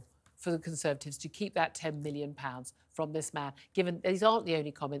tenable for the Conservatives to keep that £10 million from this man, given these aren't the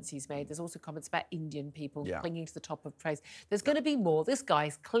only comments he's made? There's also comments about Indian people clinging to the top of praise. There's going to be more. This guy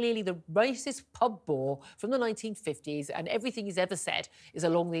is clearly the racist pub bore from the 1950s, and everything he's ever said is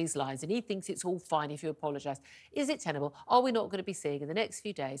along these lines, and he thinks it's all fine if you apologise. Is it tenable? Are we not going to be seeing in the next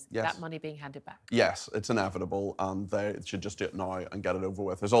few days that money being handed back? Yes, it's inevitable, and they should just do it now and get it over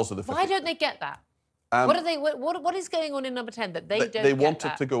with. There's also the... Why don't they get that? What is going on in number 10 that they don't get? They want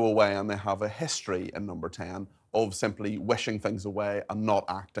it to go away, and they have a history in number 10 of simply wishing things away and not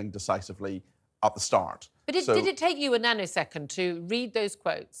acting decisively at the start. But did it take you a nanosecond to read those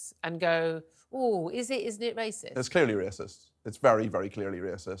quotes and go, oh, isn't it racist? It's clearly racist. It's very, very clearly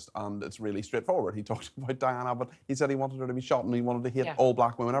racist, and it's really straightforward. He talked about Diane Abbott. He said he wanted her to be shot and he wanted to hate all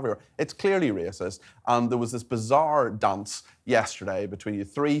black women everywhere. It's clearly racist, and there was this bizarre dance yesterday between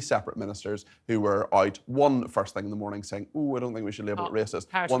three separate ministers who were out, one first thing in the morning saying, oh, I don't think we should label it racist,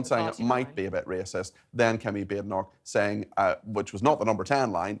 one saying it might be a bit racist, then Kemi Badenoch saying, which was not the number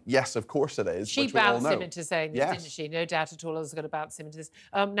 10 line, yes, of course it is, she which we all know. bounced him into saying this, didn't she? No doubt at all I was going to bounce him into this.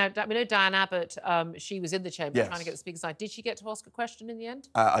 Now, we know Diane Abbott, she was in the chamber trying to get the Speaker's side. Did she get to ask a question in the end?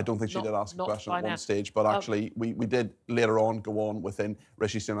 I don't think she did ask a question at one stage, but actually we did later on go on within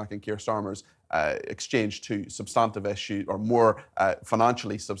Rishi Sunak and Keir Starmer's exchange to substantive issues, or more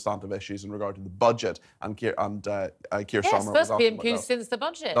financially substantive issues in regard to the budget, and Keir Starmer first was PMQ since the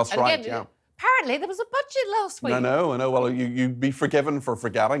budget. That's and right, again, apparently there was a budget last week. I know. Well, you'd be forgiven for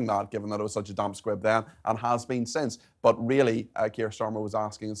forgetting that, given that it was such a damp squib then, and has been since. But really, Keir Starmer was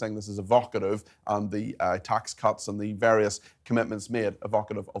asking and saying this is evocative, and the tax cuts and the various commitments made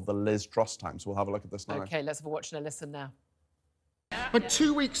evocative of the Liz Truss time. So we'll have a look at this now. OK, let's have a watch and a listen now. But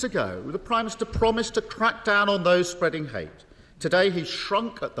 2 weeks ago, the Prime Minister promised to crack down on those spreading hate. Today, he's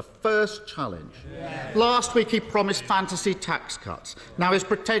shrunk at the first challenge. Last week, he promised fantasy tax cuts. Now he's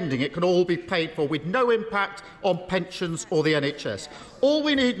pretending it can all be paid for with no impact on pensions or the NHS. All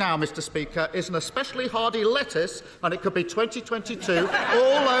we need now, Mr. Speaker, is an especially hardy lettuce, and it could be 2022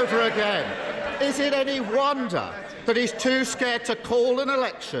 all over again. Is it any wonder that he's too scared to call an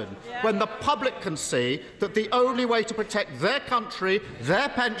election when the public can see that the only way to protect their country, their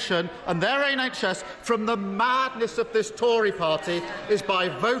pension and their NHS from the madness of this Tory party is by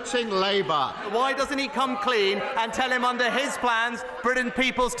voting Labour? Why doesn't he come clean and tell him under his plans Britain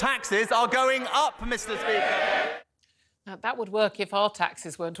people's taxes are going up, Mr. Speaker? That would work if our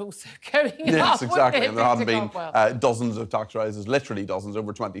taxes weren't also going up. Yes, exactly. And there hadn't been Well. dozens of tax rises, literally dozens,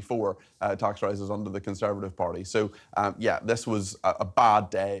 over 24 tax rises under the Conservative Party. So, yeah, this was a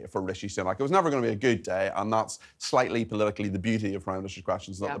bad day for Rishi Sunak. It was never going to be a good day, and that's slightly politically the beauty of Prime Minister's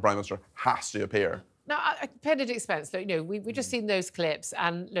questions, that the Prime Minister has to appear. Now, Pundit expense, look, you know, we've just seen those clips,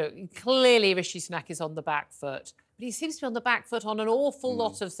 and look, clearly Rishi Sunak is on the back foot. But he seems to be on the back foot on an awful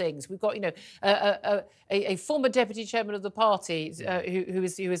lot of things. We've got, you know, a former deputy chairman of the party who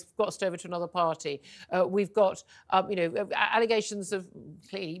has crossed over to another party. We've got, you know, allegations of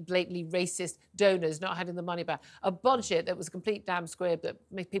clearly blatantly racist donors not having the money back. A budget that was a complete damn squib that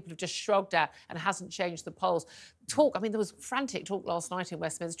people have just shrugged at and hasn't changed the polls. Talk, I mean, there was frantic talk last night in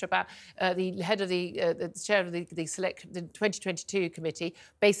Westminster about the head of the chair of the 2022 committee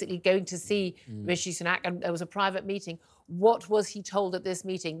basically going to see Rishi Sunak, and there was a private meeting. What was he told at this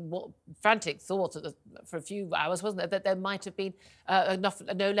meeting? What frantic thought for a few hours, wasn't there, that there might have been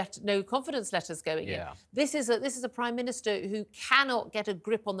no confidence letters going in. This is a Prime Minister who cannot get a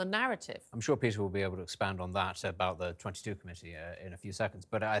grip on the narrative. I'm sure Peter will be able to expand on that about the 22 committee in a few seconds.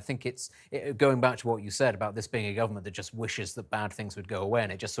 But I think it's going back to what you said about this being a government that just wishes that bad things would go away,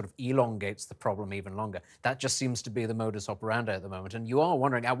 and it just sort of elongates the problem even longer. That just seems to be the modus operandi at the moment. And you are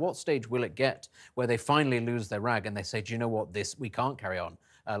wondering, at what stage will it get where they finally lose their rag and they say, do you know what, we can't carry on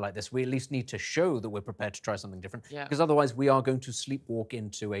like this. We at least need to show that we're prepared to try something different, because otherwise we are going to sleepwalk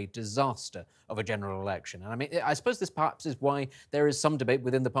into a disaster of a general election. And I mean, I suppose this perhaps is why there is some debate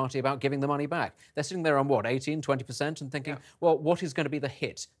within the party about giving the money back. They're sitting there on, what, 18, 20%, and thinking, well, what is going to be the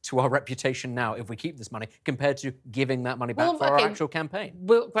hit to our reputation now if we keep this money compared to giving that money back for our actual campaign?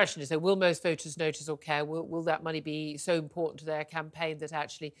 Question is, though, will most voters notice or care? Will that money be so important to their campaign that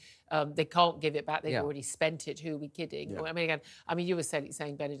actually they can't give it back? They've already spent it. Who are we kidding? I mean, again, you were saying,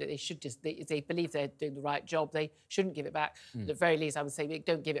 Benedict, they should just, if they believe they're doing the right job, they shouldn't give it back. At the very least, I would say,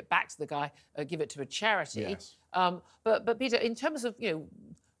 don't give it back to the guy, give it to a charity. But Peter, in terms of, you know,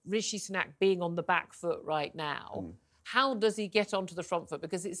 Rishi Sunak being on the back foot right now, how does he get onto the front foot?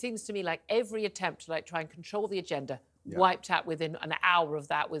 Because it seems to me like every attempt to try and control the agenda wiped out within an hour of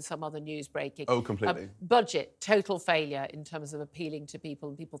that with some other news breaking. Oh, completely. Budget, total failure in terms of appealing to people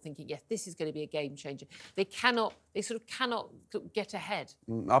and people thinking, yes, this is going to be a game changer. They sort of cannot get ahead.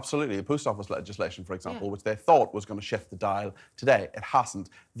 Absolutely. The post office legislation, for example, which they thought was going to shift the dial today, it hasn't.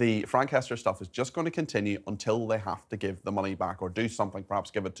 The Frank Hester stuff is just going to continue until they have to give the money back or do something, perhaps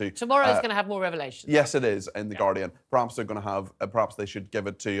give it to... Tomorrow's going to have more revelations. Yes, it is, in The Guardian. Perhaps they're going to have, perhaps they should give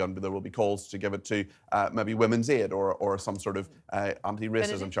it to, and there will be calls to give it to maybe Women's Aid or some sort of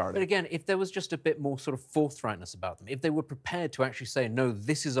anti-racism charity. But again, if there was just a bit more sort of forthrightness about them, if they were prepared to actually say, no,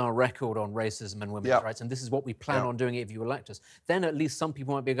 this is our record on racism and women's rights, and this is what we plan on doing if you elect us, then at least some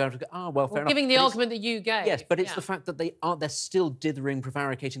people might be going to go, well, fair enough. Giving the argument that you gave. Yes, but it's the fact that they're still dithering,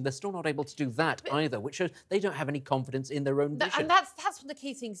 prevaricating. They're still not able to do that either, which shows they don't have any confidence in their own vision. And that's one of the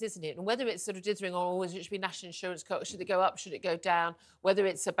key things, isn't it? And whether it's sort of dithering or whether it should be national insurance cut, should it go up, should it go down, whether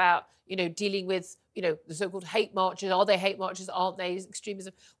it's about, you know, dealing with, you know, the so-called hate marches. Are they hate marches? Aren't they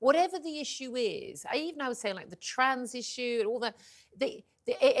extremism? Whatever the issue is, I was saying like the trans issue and all that,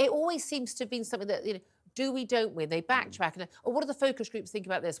 it always seems to have been something that, you know, do we, don't we? They backtrack. And, or what do the focus groups think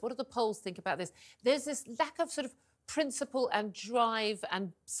about this? What do the polls think about this? There's this lack of sort of principle and drive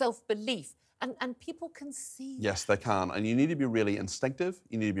and self-belief. And people can see that. Yes, they can. And you need to be really instinctive.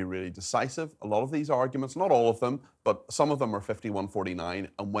 You need to be really decisive. A lot of these arguments, not all of them, but some of them are 51-49.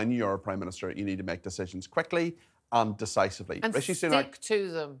 And when you're a Prime Minister, you need to make decisions quickly and decisively. And stick to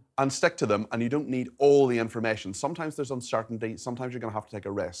them. And stick to them. And you don't need all the information. Sometimes there's uncertainty. Sometimes you're going to have to take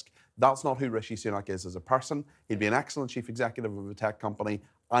a risk. That's not who Rishi Sunak is as a person. He'd be an excellent chief executive of a tech company,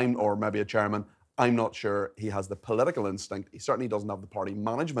 or maybe a chairman. I'm not sure he has the political instinct. He certainly doesn't have the party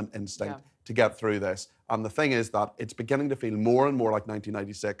management instinct to get through this. And the thing is that it's beginning to feel more and more like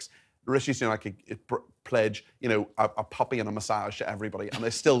 1996. Rishi Sunak pledge, you know, a puppy and a massage to everybody, and they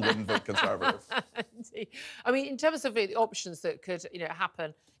still wouldn't vote Conservative. I mean, in terms of the options that could, you know,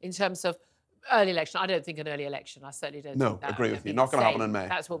 happen in terms of early election, I don't think an early election. I certainly don't think that. No, agree with you. Not going to happen in May.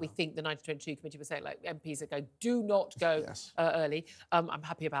 That's what we think the 1922 committee was saying, like MPs are going, do not go early. I'm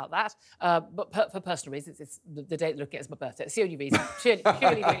happy about that. But for personal reasons, it's the day that look at is my birthday. It's the only reason.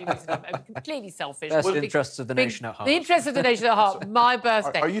 Purely reason. I'm completely selfish. Best interests of the nation at heart. The interests of the nation at heart. My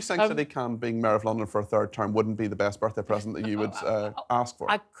birthday. Are you saying City Can being Mayor of London for a third term wouldn't be the best birthday present that you would ask for?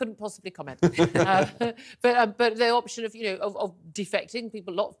 I couldn't possibly comment. But the option of, you know, of defecting,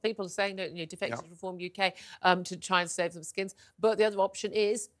 a lot of people are saying, you know, defected to Reform UK to try and save some skins. But the other option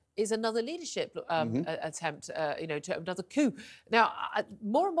is another leadership attempt, you know, to another coup. Now,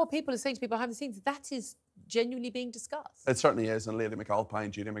 more and more people are saying to me behind the scenes, that is genuinely being discussed. It certainly is, and Julia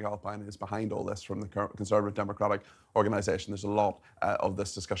McAlpine is behind all this from the Conservative Democratic organisation. There's a lot of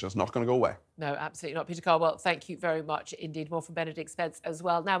this discussion. It's not going to go away. No, absolutely not. Peter Carwell, thank you very much indeed. More from Benedict Spence as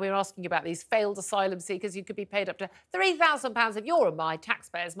well. Now, we're asking about these failed asylum seekers. You could be paid up to £3,000 of your and my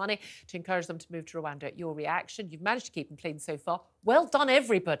taxpayers' money to encourage them to move to Rwanda. Your reaction? You've managed to keep them clean so far. Well done,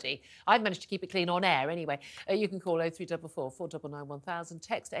 everybody. I've managed to keep it clean on air anyway. You can call 0344 499 1000,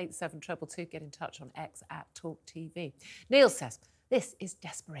 text 87222, get in touch on X at talkTV. Neil says, this is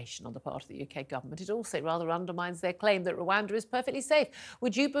desperation on the part of the UK government. It also rather undermines their claim that Rwanda is perfectly safe.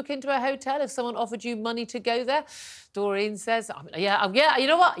 Would you book into a hotel if someone offered you money to go there? Doreen says, yeah, you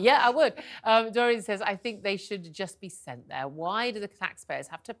know what? Yeah, I would. Doreen says, I think they should just be sent there. Why do the taxpayers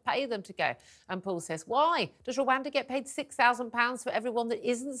have to pay them to go? And Paul says, why? Does Rwanda get paid £6,000 for everyone that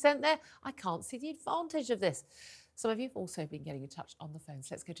isn't sent there? I can't see the advantage of this. Some of you have also been getting in touch on the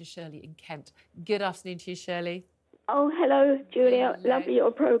phones. Let's go to Shirley in Kent. Good afternoon to you, Shirley. Oh, hello, Julia. Hello. Lovely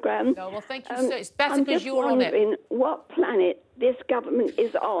your programme. Oh, well, thank you so much. It's better because you're on it. I'm just wondering what planet this government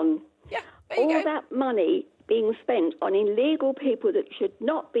is on. Yeah, there you All that money being spent on illegal people that should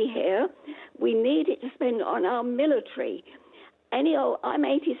not be here, we need it to spend on our military. I'm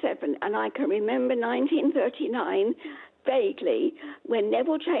 87, and I can remember 1939 vaguely when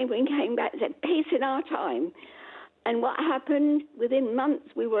Neville Chamberlain came back and said, peace in our time. And what happened? Within months,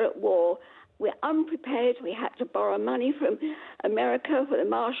 we were at war. We're unprepared. We had to borrow money from America for the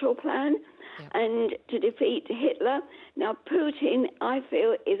Marshall Plan and to defeat Hitler. Now, Putin, I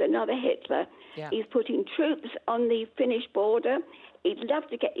feel, is another Hitler. Yeah. He's putting troops on the Finnish border. He'd love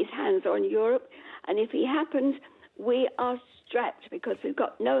to get his hands on Europe. And if he happens, we are strapped because we've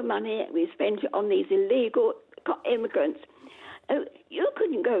got no money. We spent it on these illegal immigrants. You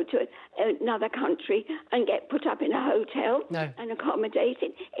couldn't go to another country and get put up in a hotel and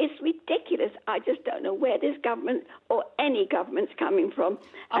accommodated. It's ridiculous. I just don't know where this government or any government's coming from,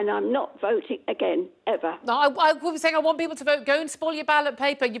 and I'm not voting again, ever. No, I was saying I want people to vote. Go and spoil your ballot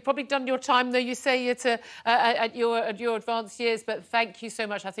paper. You've probably done your time, though you say it at your advanced years, but thank you so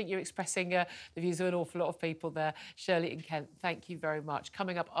much. I think you're expressing the views of an awful lot of people there. Shirley in Kent, thank you very much.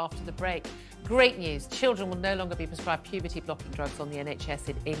 Coming up after the break, great news. Children will no longer be prescribed puberty-blocking drugs on the NHS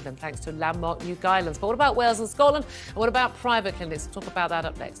in England, thanks to landmark new guidelines. But what about Wales and Scotland? And what about private clinics? We'll talk about that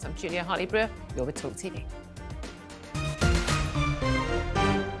up next. I'm Julia Hartley-Brewer. You're with talkTV.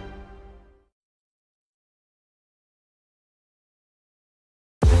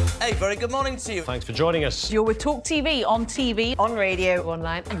 Hey, very good morning to you. Thanks for joining us. You're with talkTV, on radio,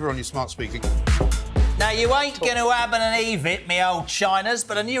 online. You're on your smart speaker. Now, you ain't going to have an Evit, me old Chinas,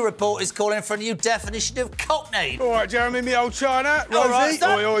 but a new report is calling for a new definition of cockney. All right, Jeremy, me old China. All right, Rosie,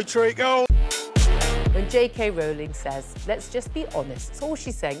 stop. oi, oi, treacle. When J.K. Rowling says, let's just be honest, that's all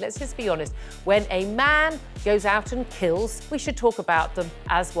she's saying, let's just be honest. When a man goes out and kills, we should talk about them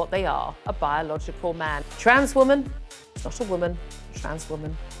as what they are, a biological man. Trans woman, it's not a woman. Trans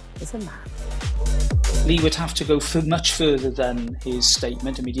woman is a man. Lee would have to go much further than his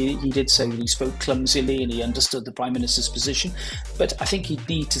statement. I mean, he did say that he spoke clumsily and he understood the Prime Minister's position, but I think he'd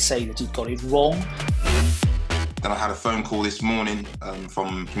need to say that he'd got it wrong. Then I had a phone call this morning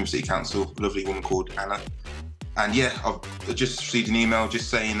from City Council, a lovely woman called Anna. And yeah, I've just received an email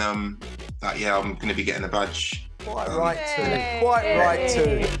just saying that, yeah, I'm going to be getting a badge. Quite right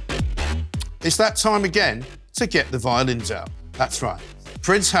too. It's that time again to get the violins out. That's right.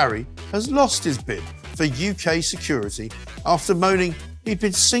 Prince Harry has lost his bid for UK security after moaning he'd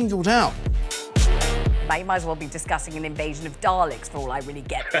been singled out. You might as well be discussing an invasion of Daleks for all I really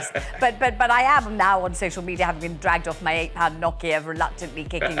get this. but I am now on social media, having been dragged off my £8 Nokia, reluctantly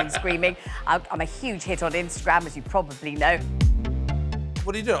kicking and screaming. I'm a huge hit on Instagram, as you probably know.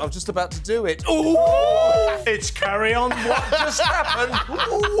 What are you doing? I was just about to do it. Ooh! It's carry on. What just happened?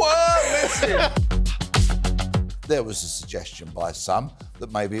 We're missing. There was a suggestion by some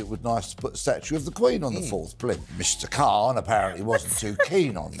that maybe it would be nice to put a statue of the Queen on the fourth blimp. Mr. Khan apparently wasn't too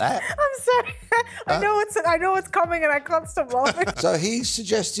keen on that. I'm sorry. I know it's coming and I can't stop laughing. So he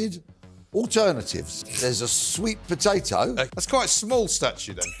suggested alternatives. There's a sweet potato. That's quite a small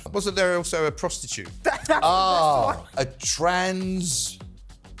statue then. Wasn't there also a prostitute? A trans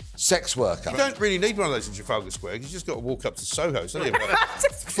sex worker. You don't really need one of those in Trafalgar Square. You just got to walk up to Soho. It's only about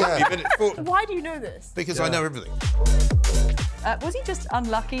 40 minutes. Why do you know this? Because I know everything. Was he just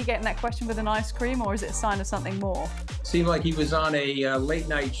unlucky getting that question with an ice cream, or is it a sign of something more? Seemed like he was on a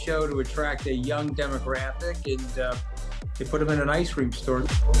late-night show to attract a young demographic, and they put him in an ice cream store. I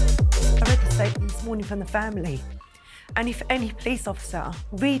read the statement this morning from the family, And if any police officer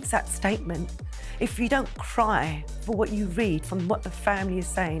reads that statement, if you don't cry for what you read from what the family is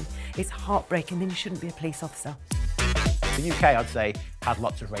saying, it's heartbreaking, then you shouldn't be a police officer. The UK, I'd say, has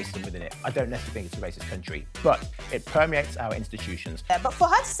lots of racism within it. I don't necessarily think it's a racist country, but it permeates our institutions. Yeah, but for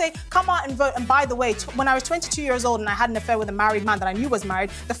her to say, come out and vote, and by the way, when I was 22 years old and I had an affair with a married man that I knew was married,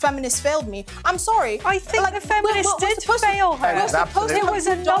 the feminists failed me. I'm sorry. I think the feminists did fail her. It was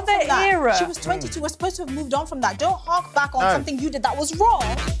another era. She was 22. We're supposed to have moved on from that. Don't hark back on something you did that was wrong.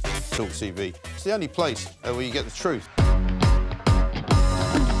 talkTV. It's the only place where you get the truth.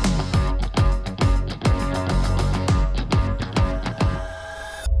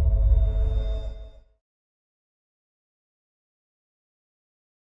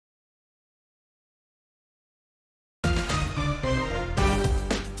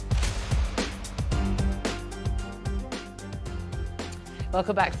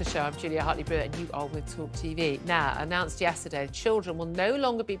 Welcome back to the show. I'm Julia Hartley-Brewer and you are with talkTV. Now, announced yesterday, children will no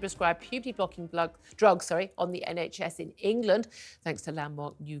longer be prescribed puberty-blocking drugs on the NHS in England, thanks to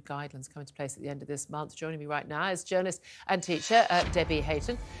landmark new guidelines coming into place at the end of this month. Joining me right now is journalist and teacher Debbie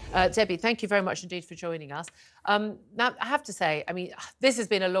Hayton. Debbie, thank you very much indeed for joining us. Now, I have to say, I mean, this has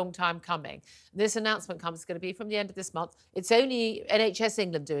been a long time coming. This announcement is going to be from the end of this month. It's only NHS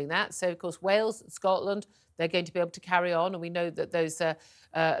England doing that. So, of course, Wales, Scotland, they're going to be able to carry on, and we know that those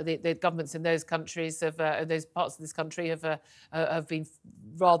the governments in those countries, those parts of this country, have been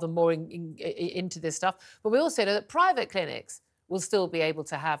rather more into this stuff. But we also know that private clinics will still be able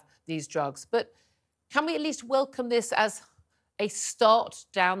to have these drugs. But can we at least welcome this as a start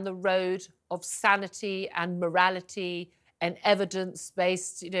down the road of sanity and morality and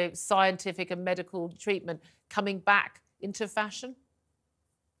evidence-based, scientific and medical treatment coming back into fashion?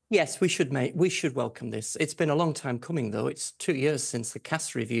 Yes, we should welcome this. It's been a long time coming, though. It's 2 years since the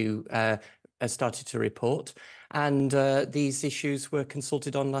Cass review started to report, and these issues were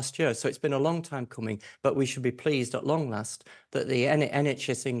consulted on last year. So it's been a long time coming, but we should be pleased at long last that the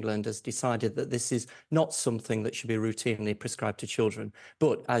NHS England has decided that this is not something that should be routinely prescribed to children.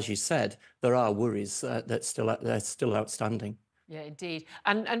 But as you said, there are worries that's still outstanding. Yeah, indeed.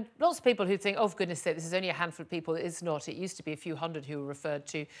 And lots of people who think, oh, for goodness sake, this is only a handful of people. It's not. It used to be a few hundred who were referred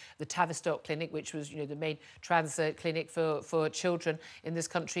to the Tavistock Clinic, which was, the main trans clinic for children in this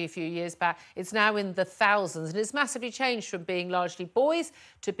country a few years back. It's now in the thousands, and it's massively changed from being largely boys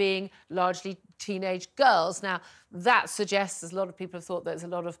to being largely teenage girls. Now, that suggests, as a lot of people have thought, there's a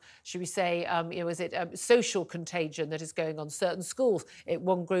lot of, should we say, social contagion that is going on. Certain schools,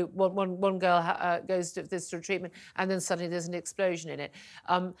 one girl goes to this sort of treatment, and then suddenly there's an explosion in it.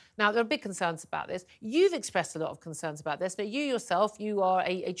 Now, there are big concerns about this. You've expressed a lot of concerns about this. Now, you yourself, you are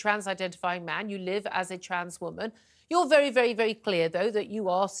a trans-identifying man. You live as a trans woman. You're very, very, very clear, though, that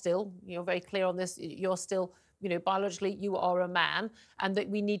you're very clear on this. You're still, biologically, you are a man, and that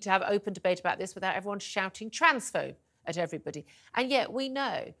we need to have open debate about this without everyone shouting transphobe at everybody. And yet we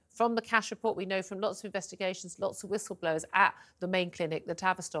know from the Cash report, we know from lots of investigations, lots of whistleblowers at the main clinic, the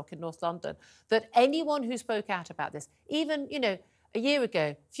Tavistock in North London, that anyone who spoke out about this, even, a year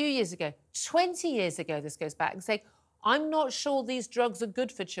ago, a few years ago, 20 years ago, this goes back, and saying, I'm not sure these drugs are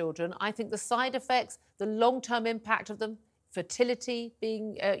good for children. I think the side effects, the long-term impact of them, fertility,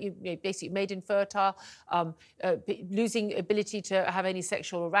 being basically made infertile, losing ability to have any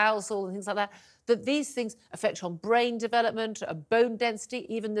sexual arousal and things like that these things affect on brain development, bone density,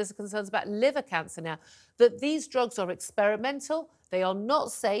 even there's concerns about liver cancer now, that these drugs are experimental, they are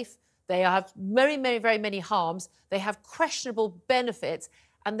not safe, they have very, very, very many harms, they have questionable benefits,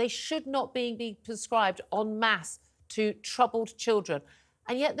 and they should not be prescribed en masse to troubled children.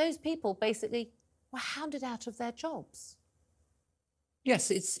 And yet those people basically were hounded out of their jobs.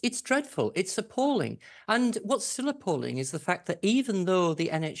 Yes, it's dreadful. It's appalling. And what's still appalling is the fact that even though the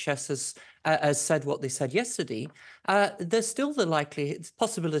NHS has said what they said yesterday, there's still the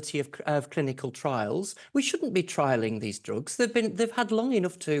possibility of clinical trials. We shouldn't be trialling these drugs. They've had long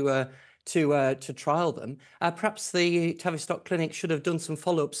enough to trial them. Perhaps the Tavistock Clinic should have done some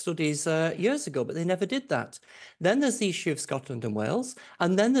follow-up studies years ago, but they never did that. Then there's the issue of Scotland and Wales,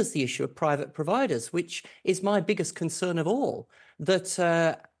 and then there's the issue of private providers, which is my biggest concern of all,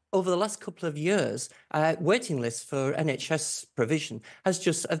 that over the last couple of years, waiting lists for NHS provision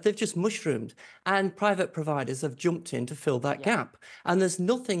they've just mushroomed, and private providers have jumped in to fill that gap. And there's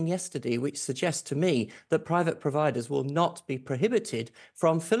nothing yesterday which suggests to me that private providers will not be prohibited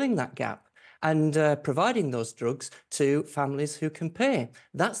from filling that gap and providing those drugs to families who can pay.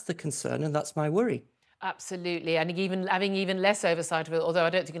 That's the concern, and that's my worry. Absolutely, and even having even less oversight of it, although I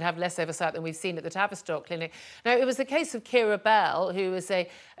don't think you can have less oversight than we've seen at the Tavistock Clinic. Now, it was the case of Kira Bell, who was a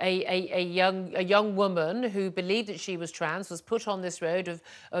young woman who believed that she was trans, was put on this road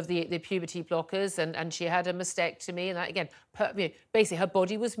of the puberty blockers, and she had a mastectomy, and that, again, basically her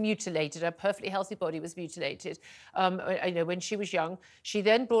body was mutilated, her perfectly healthy body was mutilated, when she was young. She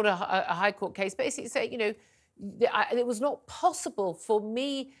then brought a High Court case, basically saying, it was not possible for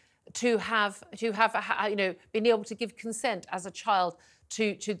me to have been able to give consent as a child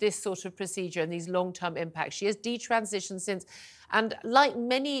to this sort of procedure and these long-term impacts. She has detransitioned since. And like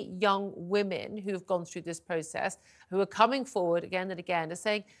many young women who have gone through this process, who are coming forward again and again, are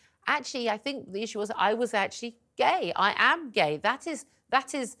saying, actually, I think the issue was I was actually gay. I am gay. That is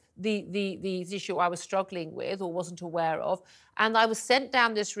the issue I was struggling with or wasn't aware of. And I was sent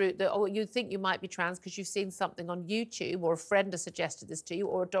down this route that, oh, you think you might be trans because you've seen something on YouTube, or a friend has suggested this to you,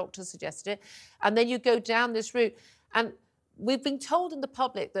 or a doctor suggested it. And then you go down this route. And we've been told in the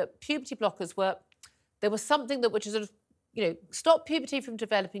public that puberty blockers there was something that would sort of, stop puberty from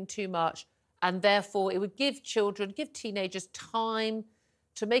developing too much. And therefore it would give teenagers time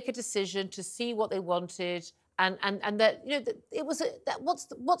to make a decision, to see what they wanted. And that, it was,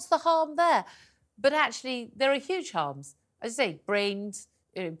 what's the harm there? But actually, there are huge harms. As I say, brains,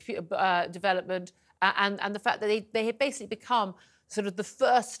 development, and the fact that they have basically become sort of the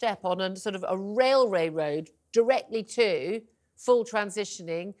first step on a sort of a railway road directly to full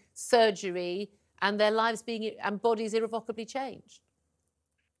transitioning, surgery, and their lives and bodies irrevocably changed.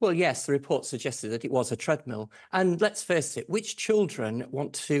 Well, yes, the report suggested that it was a treadmill. And let's face it, which children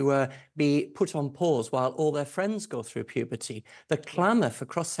want to be put on pause while all their friends go through puberty? The clamour for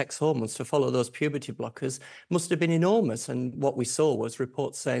cross-sex hormones to follow those puberty blockers must have been enormous. And what we saw was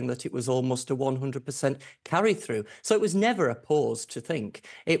reports saying that it was almost a 100% carry-through. So it was never a pause to think.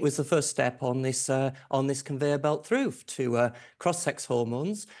 It was the first step on this conveyor belt through to cross-sex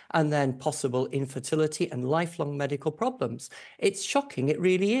hormones and then possible infertility and lifelong medical problems. It's shocking, it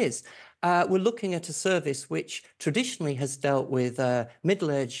really is. We're looking at a service which traditionally has dealt with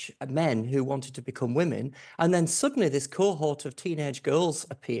middle-aged men who wanted to become women, and then suddenly this cohort of teenage girls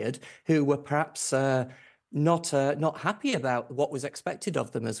appeared who were perhaps not happy about what was expected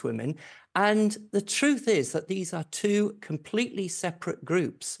of them as women. And the truth is that these are two completely separate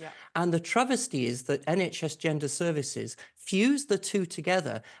groups. Yeah. And the travesty is that NHS Gender Services fused the two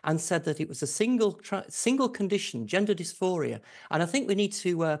together and said that it was a single condition, gender dysphoria. And I think we need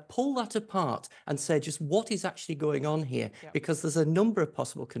to pull that apart and say just what is actually going on here, because there's a number of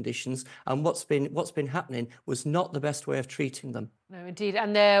possible conditions, and what's been happening was not the best way of treating them. No, indeed.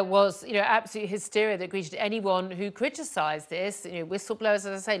 And there was, absolute hysteria that greeted anyone who criticised this. Whistleblowers,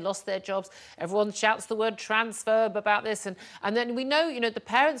 as I say, lost their jobs. Everyone shouts the word transphobe about this. And then we know, the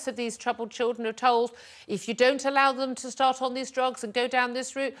parents of these troubled children are told if you don't allow them to start on these drugs and go down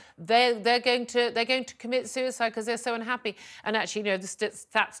this route, they're going to commit suicide because they're so unhappy. And actually, the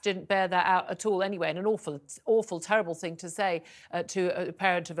stats didn't bear that out at all anyway. And an awful, terrible thing to say to a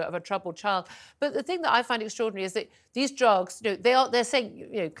parent of a troubled child. But the thing that I find extraordinary is that these drugs, they're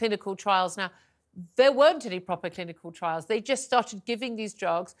saying, clinical trials now. There weren't any proper clinical trials. They just started giving these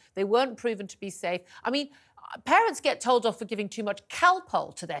drugs. They weren't proven to be safe. I mean, parents get told off for giving too much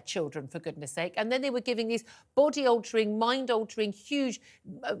Calpol to their children, for goodness sake, and then they were giving these body-altering, mind-altering, huge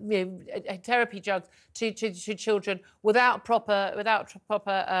therapy drugs to children without proper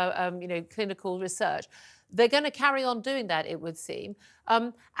clinical research. They're going to carry on doing that, it would seem.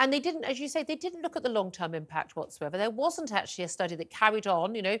 And they didn't, as you say, they didn't look at the long-term impact whatsoever. There wasn't actually a study that carried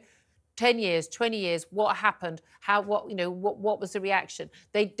on, 10 years, 20 years, what happened, what was the reaction?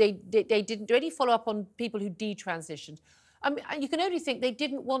 They didn't do any follow-up on people who detransitioned. I mean, you can only think they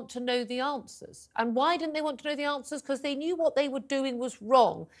didn't want to know the answers. And why didn't they want to know the answers? Because they knew what they were doing was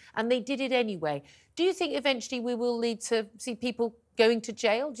wrong, and they did it anyway. Do you think eventually we will need to see people going to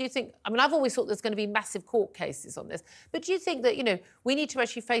jail? Do you think, I mean, I've always thought there's going to be massive court cases on this, but do you think that, we need to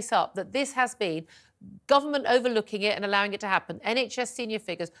actually face up that this has been government overlooking it and allowing it to happen, NHS senior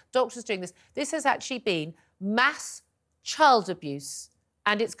figures, doctors doing this, this has actually been mass child abuse,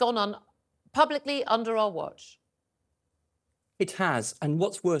 and it's gone on publicly under our watch? It has, and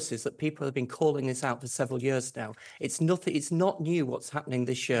what's worse is that people have been calling this out for several years now. It's not new what's happening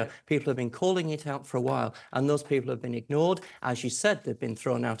this year. People have been calling it out for a while, and those people have been ignored. As you said, they've been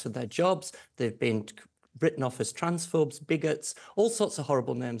thrown out of their jobs. They've been written off as transphobes, bigots, all sorts of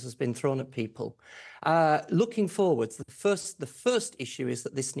horrible names has been thrown at people. Looking forwards, the first issue is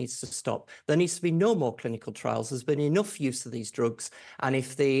that this needs to stop. There needs to be no more clinical trials. There's been enough use of these drugs, and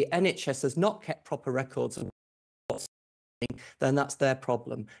if the NHS has not kept proper records of then that's their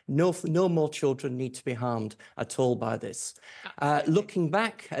problem. No more children need to be harmed at all by this. Looking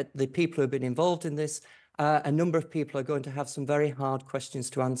back at the people who have been involved in this, a number of people are going to have some very hard questions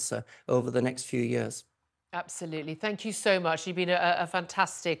to answer over the next few years. Absolutely. Thank you so much. You've been a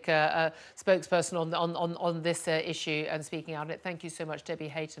fantastic spokesperson on this issue and speaking out on it. Thank you so much, Debbie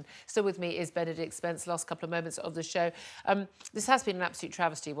Hayton. Still with me is Benedict Spence. Last couple of moments of the show. This has been an absolute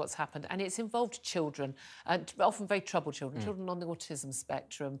travesty, what's happened, and it's involved children, and often very troubled children, children on the autism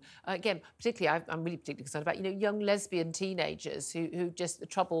spectrum. Again, particularly, I'm really particularly concerned about, young lesbian teenagers who just are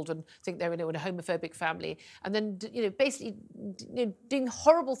troubled and think they're in a homophobic family, and then, basically doing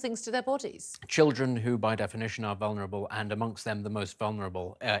horrible things to their bodies. Children who, by definition, are vulnerable, and amongst them the most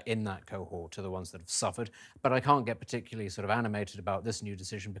vulnerable in that cohort are the ones that have suffered. But I can't get particularly sort of animated about this new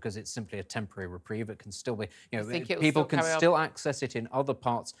decision because it's simply a temporary reprieve. It can still be, people can still access it in other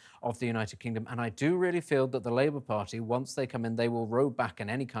parts of the United Kingdom. And I do really feel that the Labour Party, once they come in, they will row back in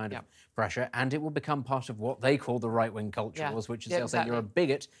any kind of pressure, and it will become part of what they call the right-wing culture wars, which is they'll say you're a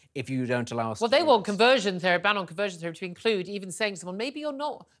bigot if you don't allow us. Well, they want conversion therapy, ban on conversion therapy, to include even saying to someone, maybe you're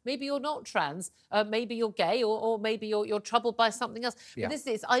not trans, maybe you're gay, or maybe you're troubled by something else. But this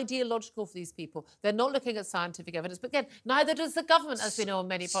is ideological for these people. They're not looking at scientific evidence. But again, neither does the government, as we know, on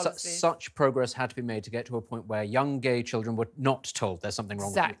many policies. Such progress had to be made to get to a point where young gay children were not told there's something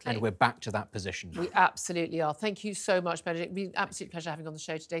wrong with you, and we're back to that position now. We absolutely are. Thank you so much, Benedict. It's been an absolute pleasure having you on the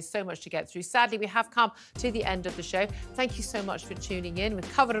show today. So much to get through. Sadly, we have come to the end of the show. Thank you so much for tuning in.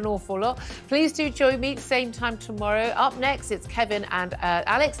 We've covered an awful lot. Please do join me same time tomorrow. Up next, it's Kevin and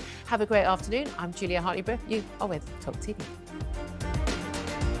Alex. Have a great afternoon. I'm Julia Hartley-Brewer. You are with talkTV.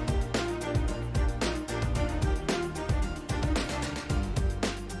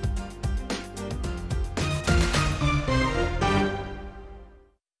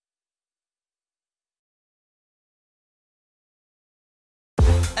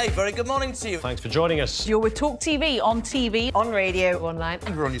 Hey, very good morning to you. Thanks for joining us. You're with talkTV, on radio, online.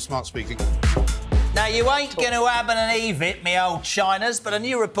 And we're on your smart speaker. Now, you ain't going to have an Evit, me old Chinas, but a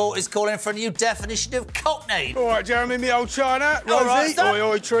new report is calling for a new definition of cockney. All right, Jeremy, me old China. All right, Rosie,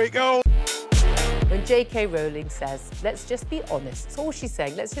 oi, treacle. When J.K. Rowling says, let's just be honest, that's all she's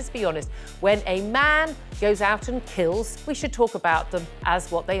saying, let's just be honest. When a man goes out and kills, we should talk about them as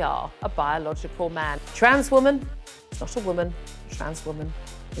what they are, a biological man. Trans woman, it's not a woman. Trans woman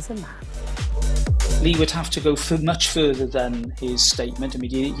is a man. Lee would have to go much further than his statement. I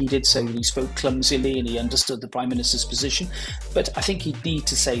mean, he did say that he spoke clumsily and he understood the Prime Minister's position, but I think he'd need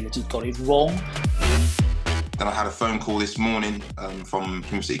to say that he'd got it wrong. Then I had a phone call this morning from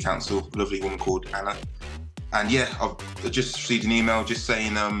City Council, a lovely woman called Anna. And yeah, I've just received an email just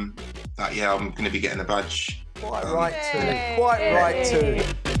saying that, I'm going to be getting a badge. Quite right too.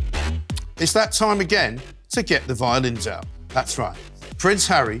 It's that time again to get the violins out. That's right. Prince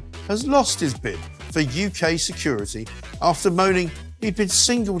Harry has lost his bid for UK security after moaning he'd been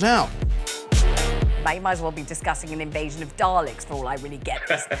singled out. They might as well be discussing an invasion of Daleks for all I really get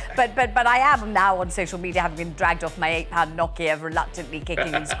this. but I am now on social media, having been dragged off my £8 Nokia, reluctantly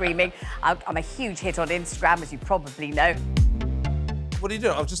kicking and screaming. I'm a huge hit on Instagram, as you probably know. What are you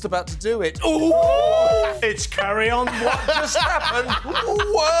doing? I'm just about to do it. Ooh! It's carry on. What just happened?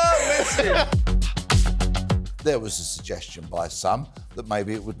 Whoa, listen. There was a suggestion by some that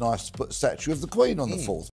maybe it would be nice to put a statue of the Queen on the 4th.